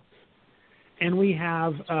job, and we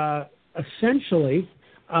have essentially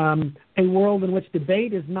a world in which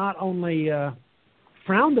debate is not only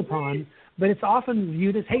frowned upon, but it's often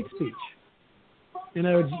viewed as hate speech. In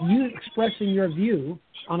other words, you expressing your view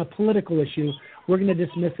on a political issue, we're going to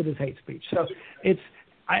dismiss it as hate speech. So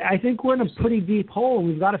I think we're in a pretty deep hole, and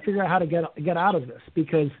we've got to figure out how to get out of this,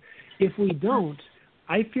 because if we don't,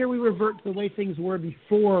 I fear we revert to the way things were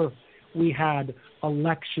before we had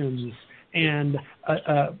elections and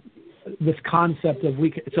this concept of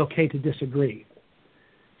it's okay to disagree.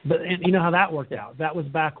 But and you know how that worked out. That was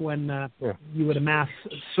back when you would amass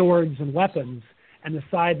swords and weapons, and the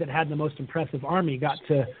side that had the most impressive army got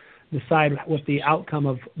to decide what the outcome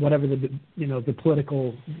of whatever the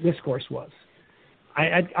political discourse was.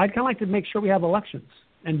 I'd kind of like to make sure we have elections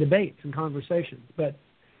and debates and conversations, but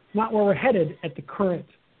not where we're headed at the current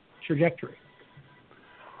trajectory.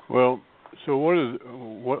 Well, so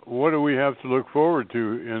what do we have to look forward to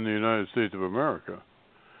in the United States of America?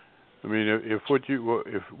 I mean, if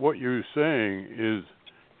what you're saying is,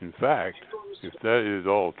 in fact, if that is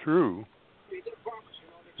all true,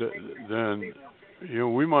 then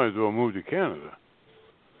we might as well move to Canada.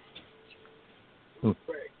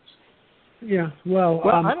 Yeah. Well,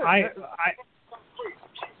 I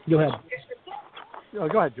go ahead. Oh,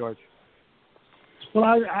 go ahead, George. Well,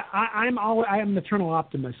 I am an eternal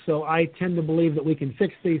optimist, so I tend to believe that we can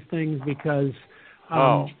fix these things because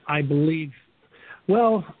I believe.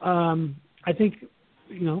 Well, I think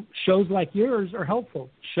shows like yours are helpful.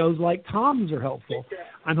 Shows like Tom's are helpful.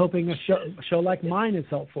 I'm hoping a show like mine is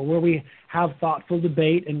helpful, where we have thoughtful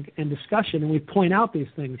debate and discussion, and we point out these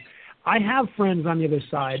things. I have friends on the other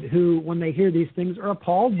side who, when they hear these things, are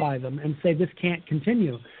appalled by them and say this can't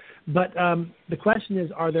continue. But the question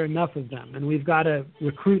is, are there enough of them? And we've got to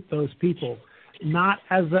recruit those people, not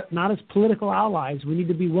as political allies. We need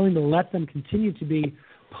to be willing to let them continue to be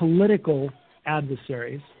political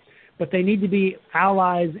adversaries, but they need to be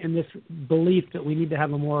allies in this belief that we need to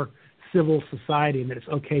have a more civil society and that it's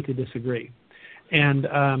okay to disagree, and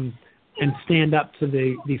stand up to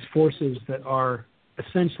these forces that are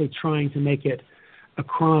essentially trying to make it a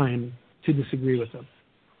crime to disagree with them.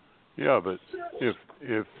 Yeah, but if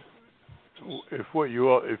what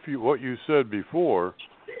you said before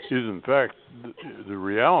is in fact the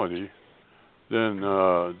reality, then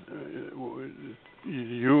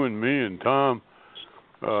you and me and Tom,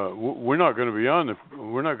 we're not going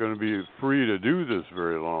to be free to do this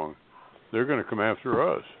very long. They're going to come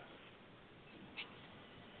after us.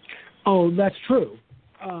 Oh, that's true.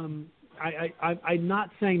 I'm not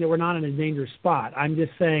saying that we're not in a dangerous spot. I'm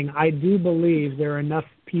just saying I do believe there are enough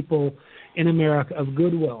people in America of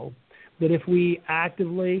goodwill that if we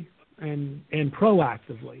actively and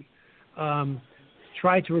proactively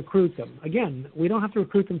try to recruit them. Again, we don't have to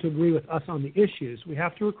recruit them to agree with us on the issues. We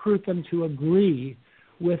have to recruit them to agree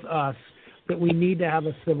with us that we need to have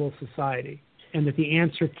a civil society and that the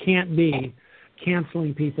answer can't be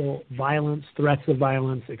canceling people, violence, threats of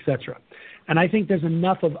violence, etc. And I think there's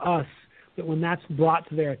enough of us that when that's brought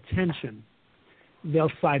to their attention,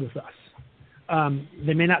 they'll side with us.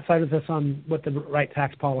 They may not side with us on what the right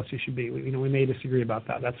tax policy should be. We may disagree about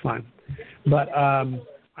that. That's fine. But I'm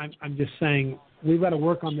just saying we've got to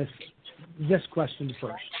work on this question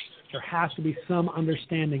first. There has to be some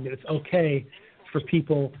understanding that it's okay for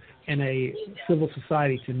people in a civil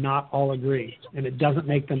society to not all agree. And it doesn't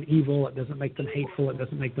make them evil. It doesn't make them hateful. It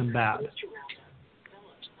doesn't make them bad.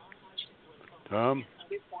 Tom?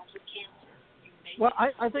 Well,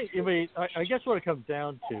 I think, I guess what it comes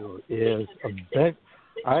down to is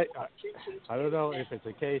I don't know if it's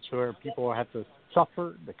a case where people have to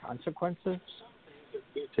suffer the consequences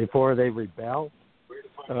before they rebel.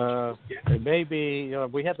 It may be,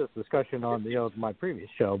 we had this discussion on my previous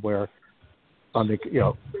show where on the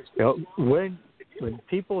when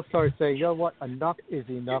people start saying, what, enough is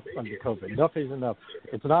enough under COVID, enough is enough.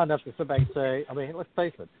 It's not enough to sit back and say, let's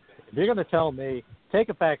face it, if you're going to tell me take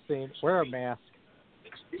a vaccine, wear a mask,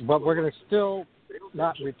 but we're going to still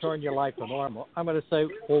not return your life to normal, I'm going to say,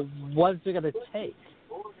 well, what's it going to take,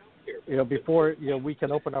 before we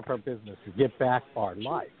can open up our business and get back our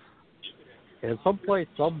life? And someplace,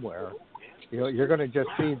 somewhere, you're going to just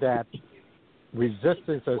see that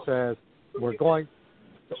resistance that says we're going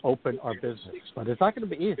to open our business, but it's not going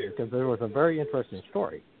to be easy because there was a very interesting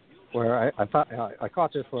story where I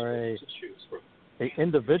caught this where a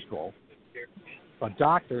individual, a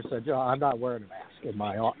doctor said, I'm not wearing a mask in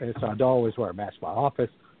my office. I don't always wear a mask in my office,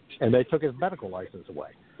 and they took his medical license away.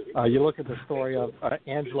 You look at the story of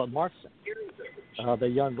Angela Marston, the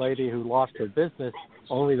young lady who lost her business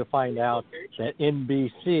only to find out that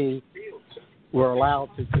NBC were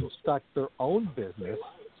allowed to conduct their own business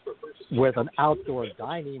with an outdoor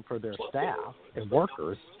dining for their staff and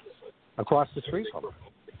workers across the street from her.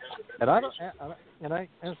 And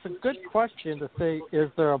it's a good question to say, is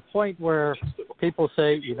there a point where people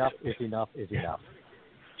say enough is enough is enough?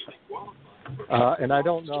 And I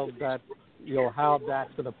don't know that how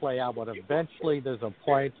that's going to play out, but eventually there's a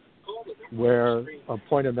point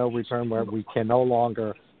of no return where we can no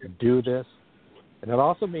longer do this. And it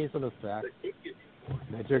also means in effect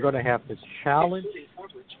that you're going to have to challenge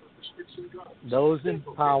those in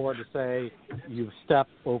power to say you've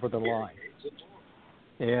stepped over the line.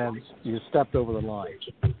 And you stepped over the line.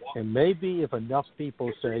 And maybe if enough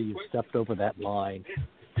people say you've stepped over that line,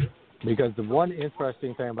 because the one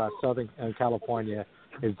interesting thing about Southern California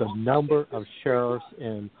is the number of sheriffs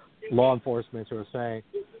and law enforcement who are saying,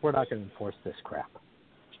 we're not going to enforce this crap.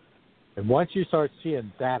 And once you start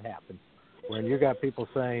seeing that happen, when you got people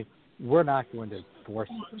saying, we're not going to enforce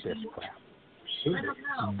this crap,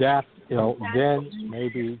 that, then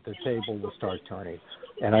maybe the table will start turning.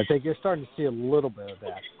 And I think you're starting to see a little bit of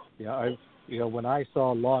that. when I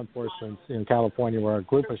saw law enforcement in California, where a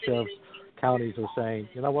group of sheriffs counties are saying,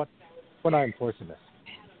 you know what, we're not enforcing this.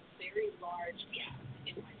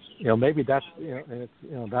 Maybe that's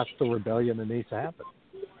that's the rebellion that needs to happen.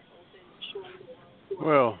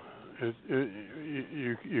 Well,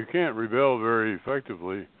 you can't rebel very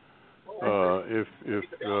effectively if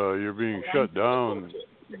you're being shut down,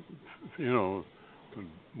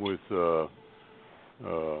 with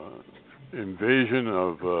invasion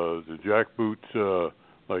of the jackboots,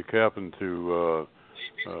 like happened to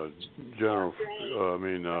General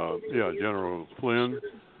Flynn.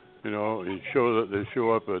 They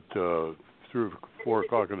show up at 3 or 4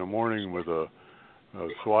 o'clock in the morning with a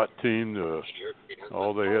SWAT team.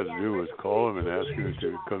 All they had to do was call them and ask you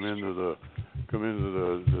to come into the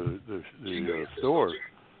store.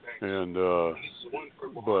 And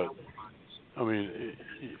but I mean,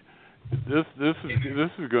 this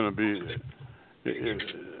is going to be this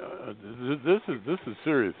is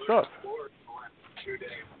serious stuff.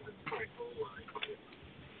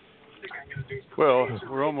 Well,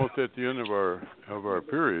 we're almost at the end of our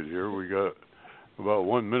period here. We got about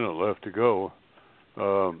 1 minute left to go.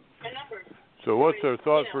 So what's our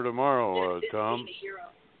thought for tomorrow, Tom?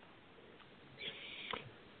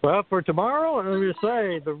 Well, for tomorrow, let me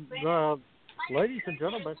say, the ladies and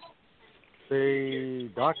gentlemen, the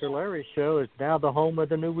Dr. Larry Show is now the home of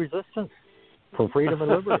the new resistance for freedom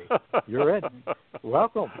and liberty. You're in.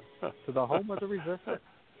 Welcome to the home of the resistance.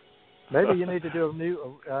 Maybe you need to do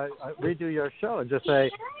redo your show and just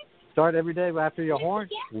say, start every day after your horn,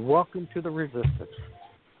 welcome to the resistance.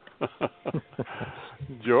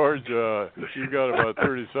 George, you got about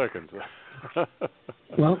 30 seconds.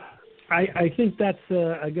 Well, I think that's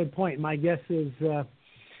a good point. My guess is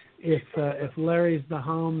if Larry's the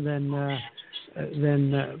home, then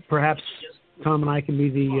perhaps Tom and I can be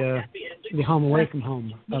the home away from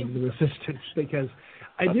home of the resistance, because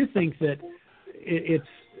I do think that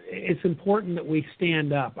it's important that we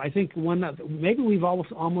stand up. I think maybe we've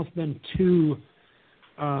almost been too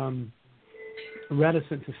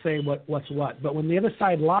reticent to say what's what. But when the other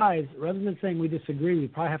side lies, rather than saying we disagree, we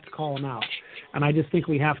probably have to call them out. And I just think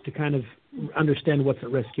we have to kind of understand what's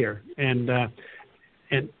at risk here, and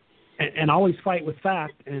always fight with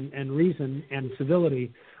fact and reason and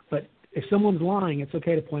civility. But if someone's lying, it's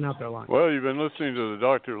okay to point out their lying. Well, you've been listening to the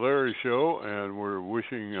Dr. Larry Show, and we're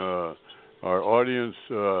wishing our audience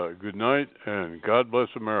good night and God bless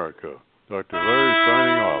America. Dr. Larry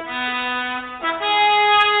signing off.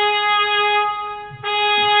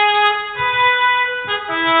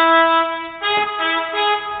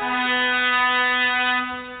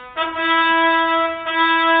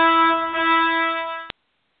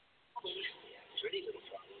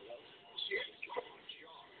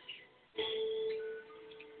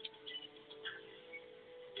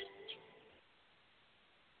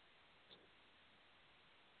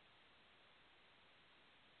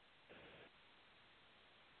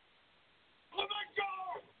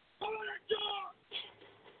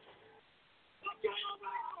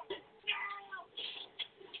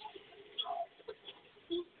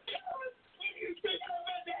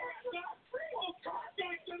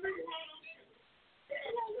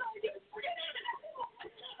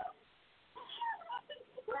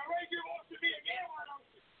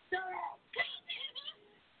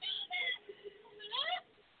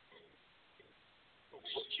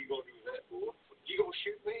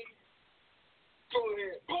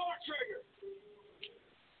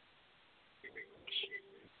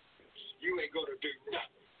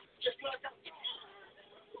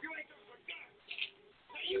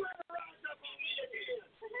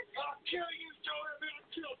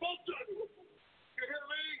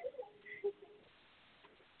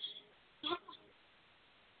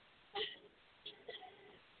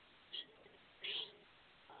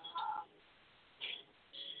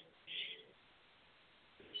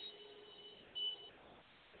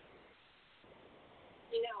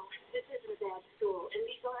 This isn't a bad school, and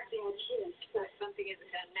these aren't bad kids, but something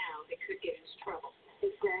isn't done now that could get into trouble.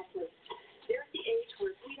 Exactly. They're at the age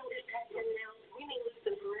where if we don't impact them now, we may lose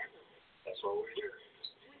them forever. That's why we're here.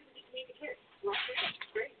 When do we need the kids? Right here.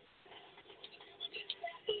 Great.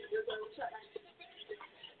 You're going to shut.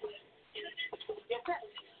 Yes, sir.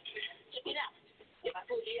 Check it out. If I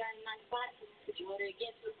told you you had a nice body, would you hold it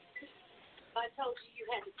against me? If I told you you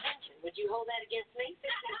had detention, would you hold that against me?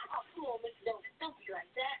 Oh, come on, Mr. Donelson. Don't be like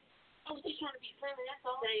that. I was just trying to be friendly, that's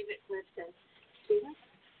all. Save it, Clifton. Students,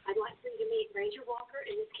 I'd like for you to meet Ranger Walker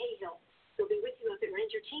and Miss Cahill. They'll be with you up at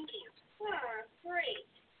Ranger Teen Camp. Oh, great.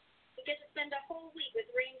 We get to spend a whole week with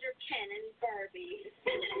Ranger Ken and Barbie.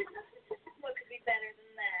 What could be better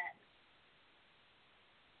than that?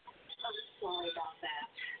 Oh, about that.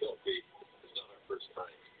 No, Pete, it's not our first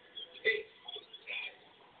time. Hey,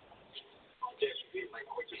 Jess, you've been my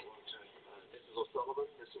coach a long time. This is O'Sullivan.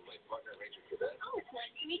 This is my partner, Ranger Trevette. Oh, it's nice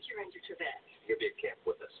to meet you, Ranger Trevette. He'll be at camp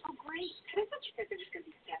with us. Oh, great. I thought you said there was going to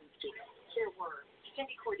be 7 students. There were.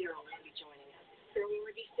 Jackie Cordero will be joining us. There will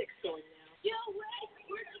only be 6 going now. Yo, Ray,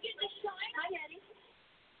 where'd you get this sign? Hi, Eddie.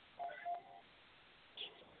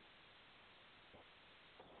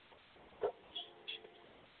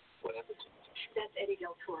 What happened? That's Eddie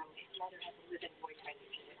Del Toro. His mother has a live-in boyfriend who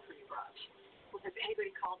can get pretty rough. Well, has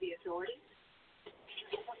anybody called the authorities?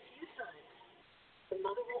 Yes, a few times. The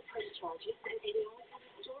mother won't press charges, and Eddie only has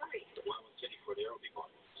a story. So why would Jenny Cordero be gone?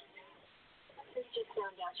 We just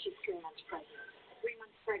found out she's 3 months pregnant. 3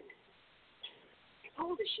 months pregnant. How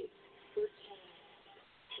old is she? 13.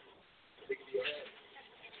 Think of your head.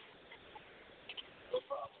 No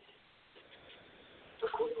problem.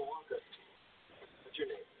 We're going to walk her. What's your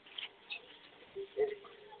name? Eddie.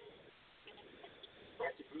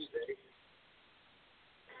 Nancy Cruz, Eddie.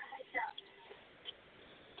 Hi, Chuck.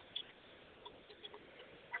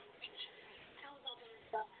 How was all the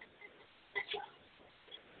stuff?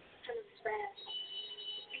 Kind of bad.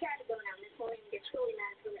 I gotta go now. Miss Morgan gets really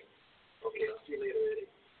mad for me. Okay, I'll see you later, Eddie.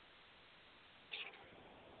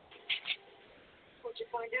 What'd you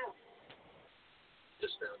find out?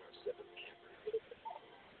 Just found our 7th camper.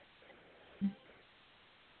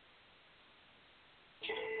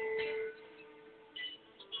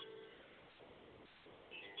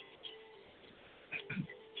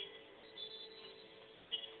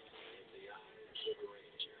 The eyes of a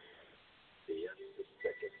ranger, the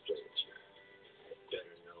unsuspected stranger,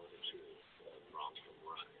 better know the truth of wrong from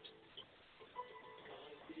right.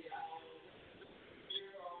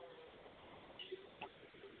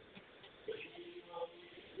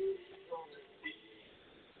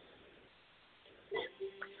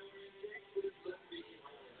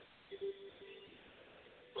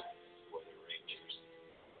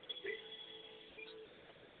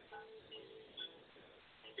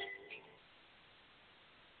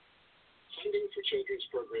 Funding for children's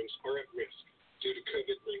programs are at risk due to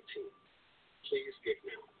COVID-19. Please give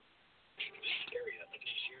now. This area of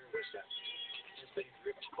Niger, West Africa, has been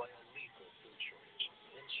gripped by a lethal food shortage,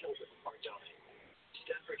 and children are dying.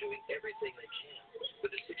 Staff are doing everything they can, but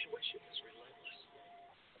the situation is relentless.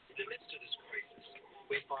 In the midst of this crisis,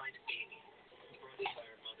 we find Amy, brought in by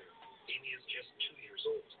her mother. Amy is just 2 years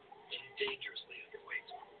old and dangerously underweight.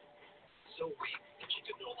 So weak that she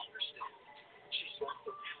could no longer stand. She's less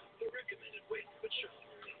than half the recommended weight of a child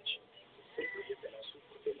her age.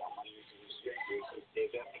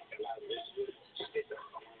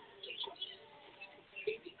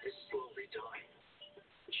 Amy is slowly dying.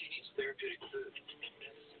 She needs therapeutic food and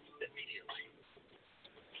medicine immediately.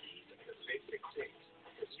 These are the basic things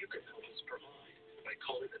that you can help us provide by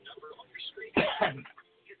calling the number on your screen.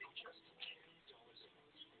 Giving just $10 a month.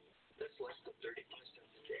 That's less than 35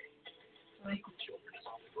 cents a day. Medical children is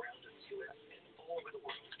on the ground in the U.S. and all over the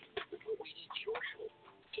world. But we need your help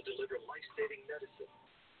to deliver life-saving medicine,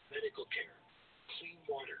 medical care, clean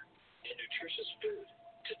water, and nutritious food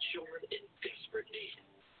to children in desperate need.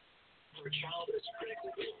 For a child that's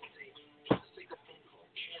critically ill, a single phone call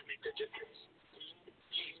can make a difference.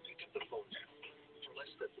 Please pick up the phone now. For less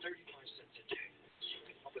than 35 cents a day, you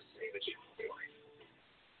can help us save a child's life.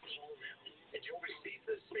 Call now, and you'll receive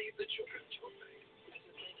the Save the Children tote bag as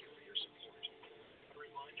a thank you for your support. A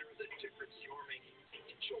reminder of the difference you're making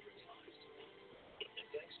in children's lives. And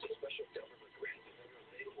thanks to special government grants that are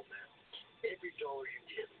available now, every dollar you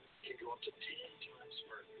give can go up to 10 times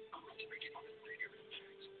further to make an even bigger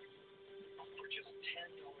impact. For just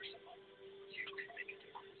 $10 a month, you can make a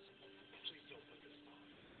difference. Please don't put this off.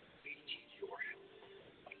 We need your help.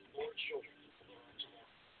 More children learn tomorrow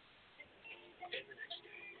and the next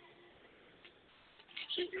day.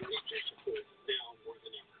 Children need your support now more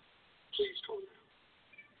than ever. Please call now.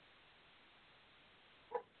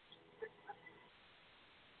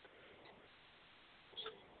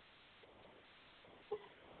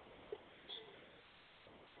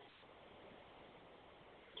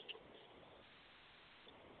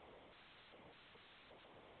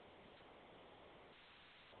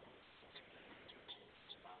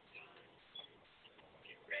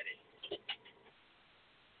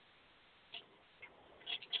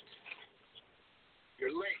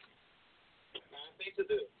 You're late.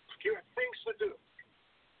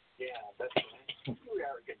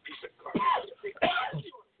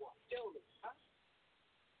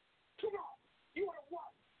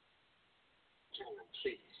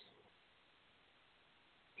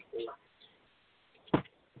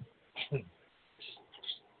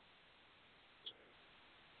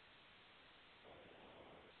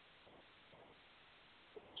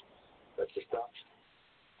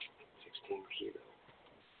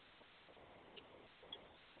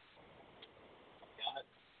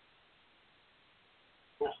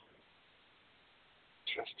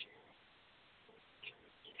 trust you.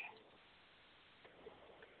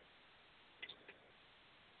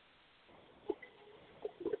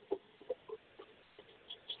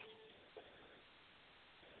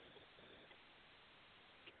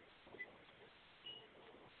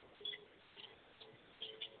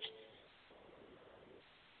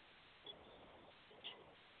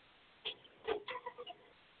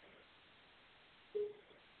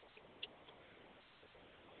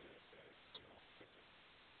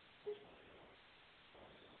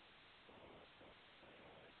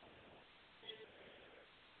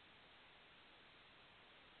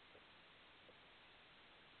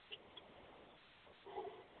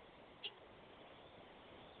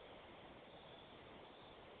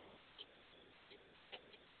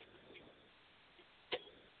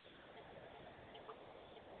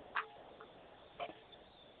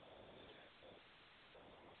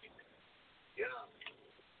 Yeah.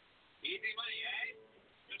 Easy money, eh?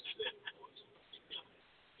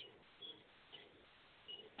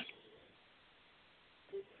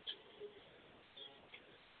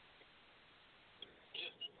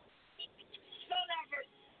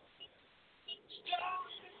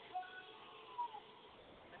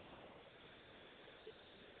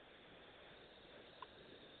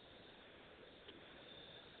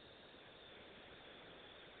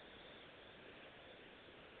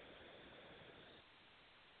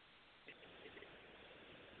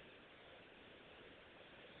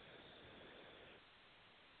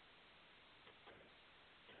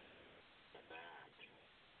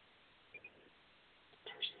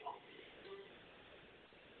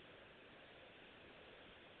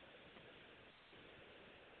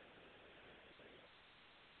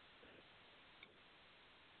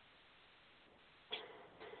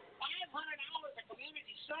 $500 at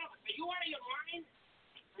community service. Are you out of your mind?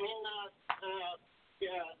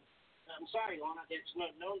 I'm sorry, Lorna. There's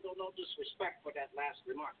no disrespect for that last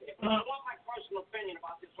remark. I want my personal opinion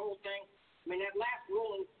about this whole thing. I mean, that last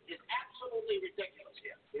ruling is absolutely ridiculous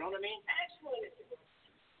here. You know what I mean? Absolutely ridiculous.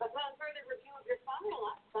 Upon further review of your file,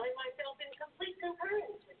 I find myself in complete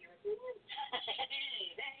concurrence with your opinion.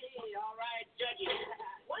 Hey, all right, Judge.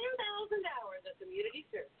 1,000 hours of community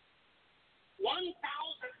service. 1,000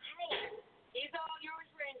 hours? He's all yours,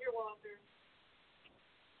 Ranger Walker.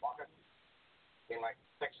 Walker? You mean like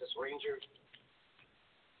Texas Ranger?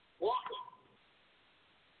 Walker.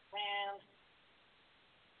 Man.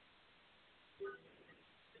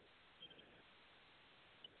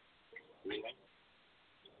 Really?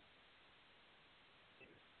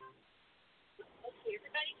 Okay,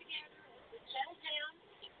 everybody together. Let's settle down.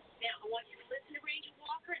 Now, I want you to listen to Ranger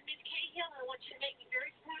Walker and Miss Cahill, and I want you to make me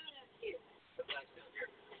very proud of you. What's that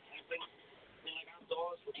here? Anything like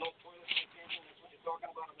outdoors with no toilets and camping? That's what you're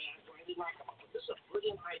talking about? I mean, I did not come up with this. This is a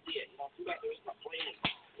brilliant idea. You know, too bad there is no complaining.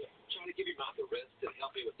 Trying to give your mouth a rest to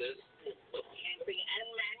help me with this. Camping and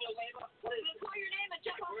manual labor. What is it? Call your name and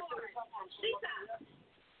jump on board. Lisa.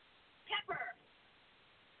 Pepper.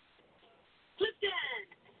 Clifton.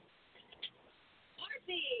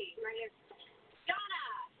 Marcy. Right here. Donna.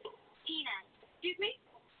 Peanut. Excuse me?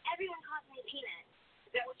 Everyone calls me Peanut.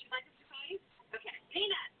 Is that what you'd like us to call you? Okay.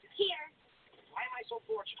 Peanut. Here. Why am I so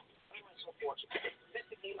fortunate?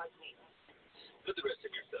 Mr. King like me. Put the rest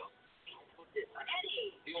in yourself.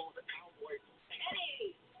 Eddie. Deal with the cowboy.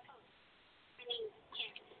 Eddie. I mean,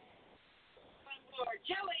 Karen. One more.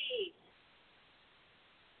 Joey.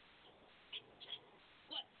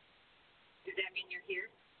 What? Does that mean you're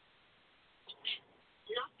here?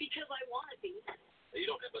 Not because I want to be. You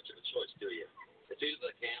don't have much of a choice, do you? It's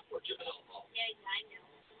either the camp or juvenile hall. Yeah, I know.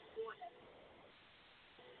 Whatever.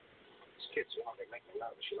 These kids, you know, they make me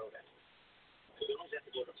nervous, you know that. We always have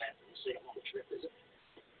to go to the bathroom and see them on the trip, is it?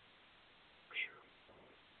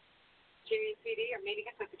 Jerry and CD are meeting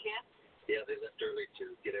us at the camp? Yeah, they left early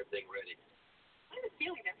to get everything ready. I have a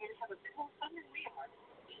feeling they're going to have a bit more fun than we are.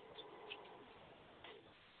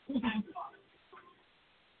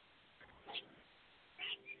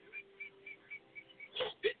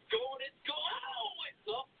 It's going. Oh, it's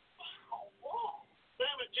up. Wow.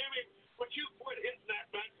 Damn it, Jimmy. Would you quit hitting that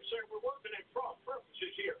back and say we're working at cross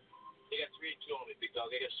purposes here? You got 3 and 2 on me, big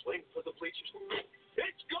dog. I got to swing for the bleachers.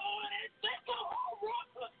 It's going. It's all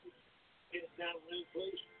right. Get it down a little,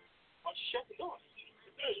 please. Why don't you shut the door?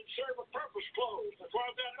 It doesn't serve a purpose closed. That's why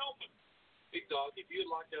I've got it open. Big dog, if you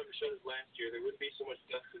had locked down the shutters last year, there wouldn't be so much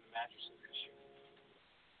dust in the mattresses this year.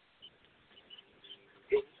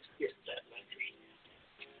 Hit that mattress.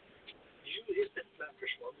 You hit that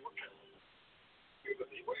mattress one more time. You're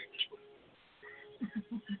going to be wearing this one.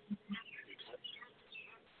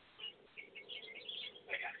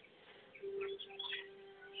 I got it.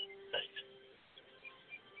 Thanks.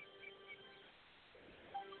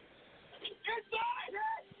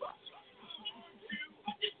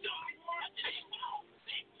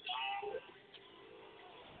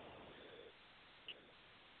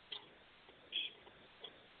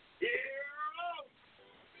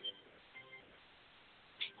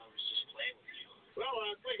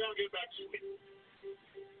 gotta get back to me.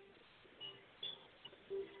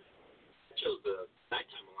 I chose the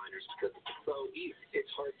nighttime aligners because it's so easy. It's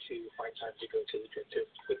hard to find time to go to the dentist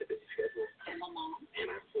with a busy schedule. And my mom. And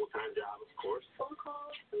I have a full-time job, of course. Phone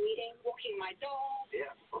calls, meeting, walking my dog. Yeah,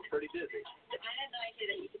 I'm pretty busy. I had no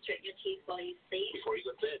idea that you could straighten your teeth while you sleep. Before you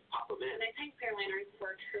go to bed, pop them in. Nighttime clear aligners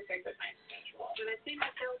work perfect with my schedule. When I see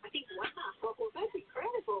myself, I think, wow, well, that's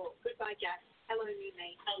incredible. Goodbye, Jack. Hello, new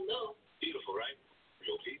mate. Hello. Beautiful, right?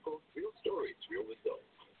 Real people, real stories, real results.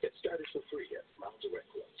 Get started for free at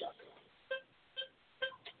SmileDirectClub.com.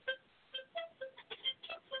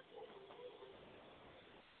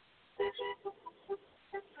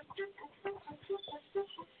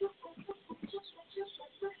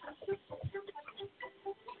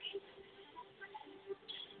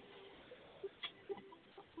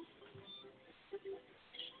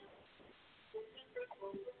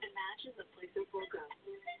 Imagine the place it broke up.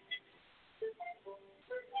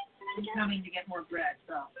 I'm coming to get more bread,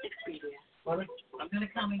 so. Expedia. I'm going to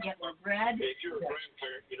come and get more bread. If you're a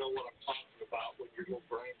grandparent, you know what I'm talking about when your little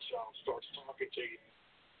grandchild starts talking to you.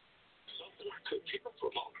 Something I couldn't hear for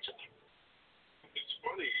a long time. It's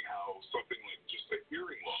funny how something like just a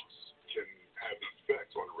hearing loss can have an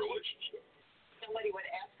effect on a relationship. Somebody would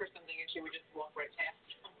ask for something and she would just walk right past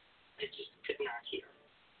them. I just could not hear.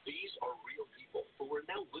 These are real people who are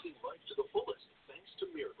now living life to the fullest thanks to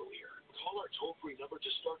Miracle Ear. Call our toll-free number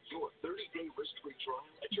to start your 30-day risk-free trial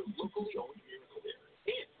at your locally owned Miracle Ear.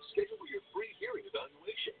 And schedule your free hearing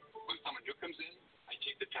evaluation. When someone new comes in, I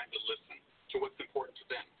take the time to listen to what's important to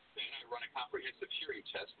them. Then I run a comprehensive hearing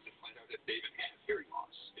test to find out if they even have hearing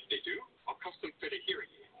loss. If they do, I'll custom fit a hearing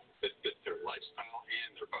aid that fits their lifestyle and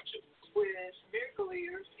their budget. With Miracle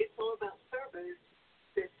Ear, it's all about service.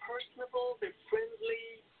 They're personable, they're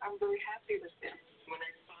friendly. I'm very happy with them. When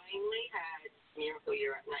I finally had Miracle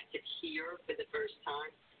Ear and I could hear for the first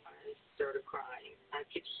time, I started crying. I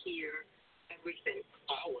could hear everything.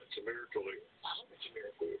 I went to Miracle Ear.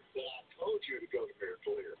 Well, I told you to go to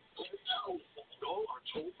Miracle Ear. Call our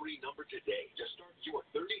toll-free number today to start your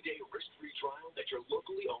 30-day risk-free trial at your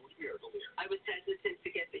locally owned Miracle Ear. I was hesitant to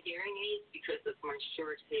get the hearing aids because of my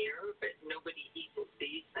short hair, but nobody even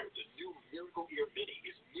sees them. The new Miracle Ear Mini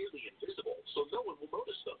is nearly invisible, so no one will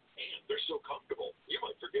notice them. And they're so comfortable, you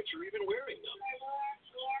might forget you're even wearing them.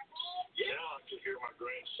 Yeah, I can hear my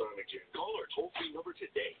grandson again. Call our toll-free number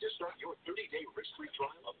today to start your 30-day risk-free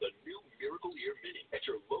trial of the new Miracle Ear Mini at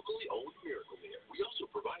your locally owned Miracle Ear. We also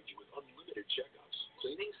provide you with unlimited checkups,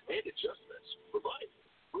 cleanings, and adjustments.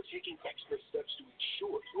 We're taking extra steps to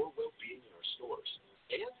ensure your well-being in our stores.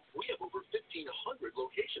 And we have over 1,500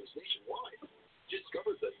 locations nationwide.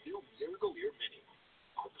 Discover the new Miracle Ear Mini,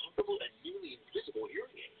 our comfortable and nearly invisible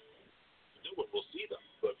hearing aid. No one will see them,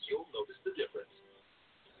 but you'll notice the difference.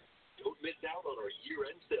 Don't miss out on our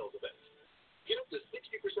year-end sales event. Get up to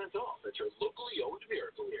 60% off at your local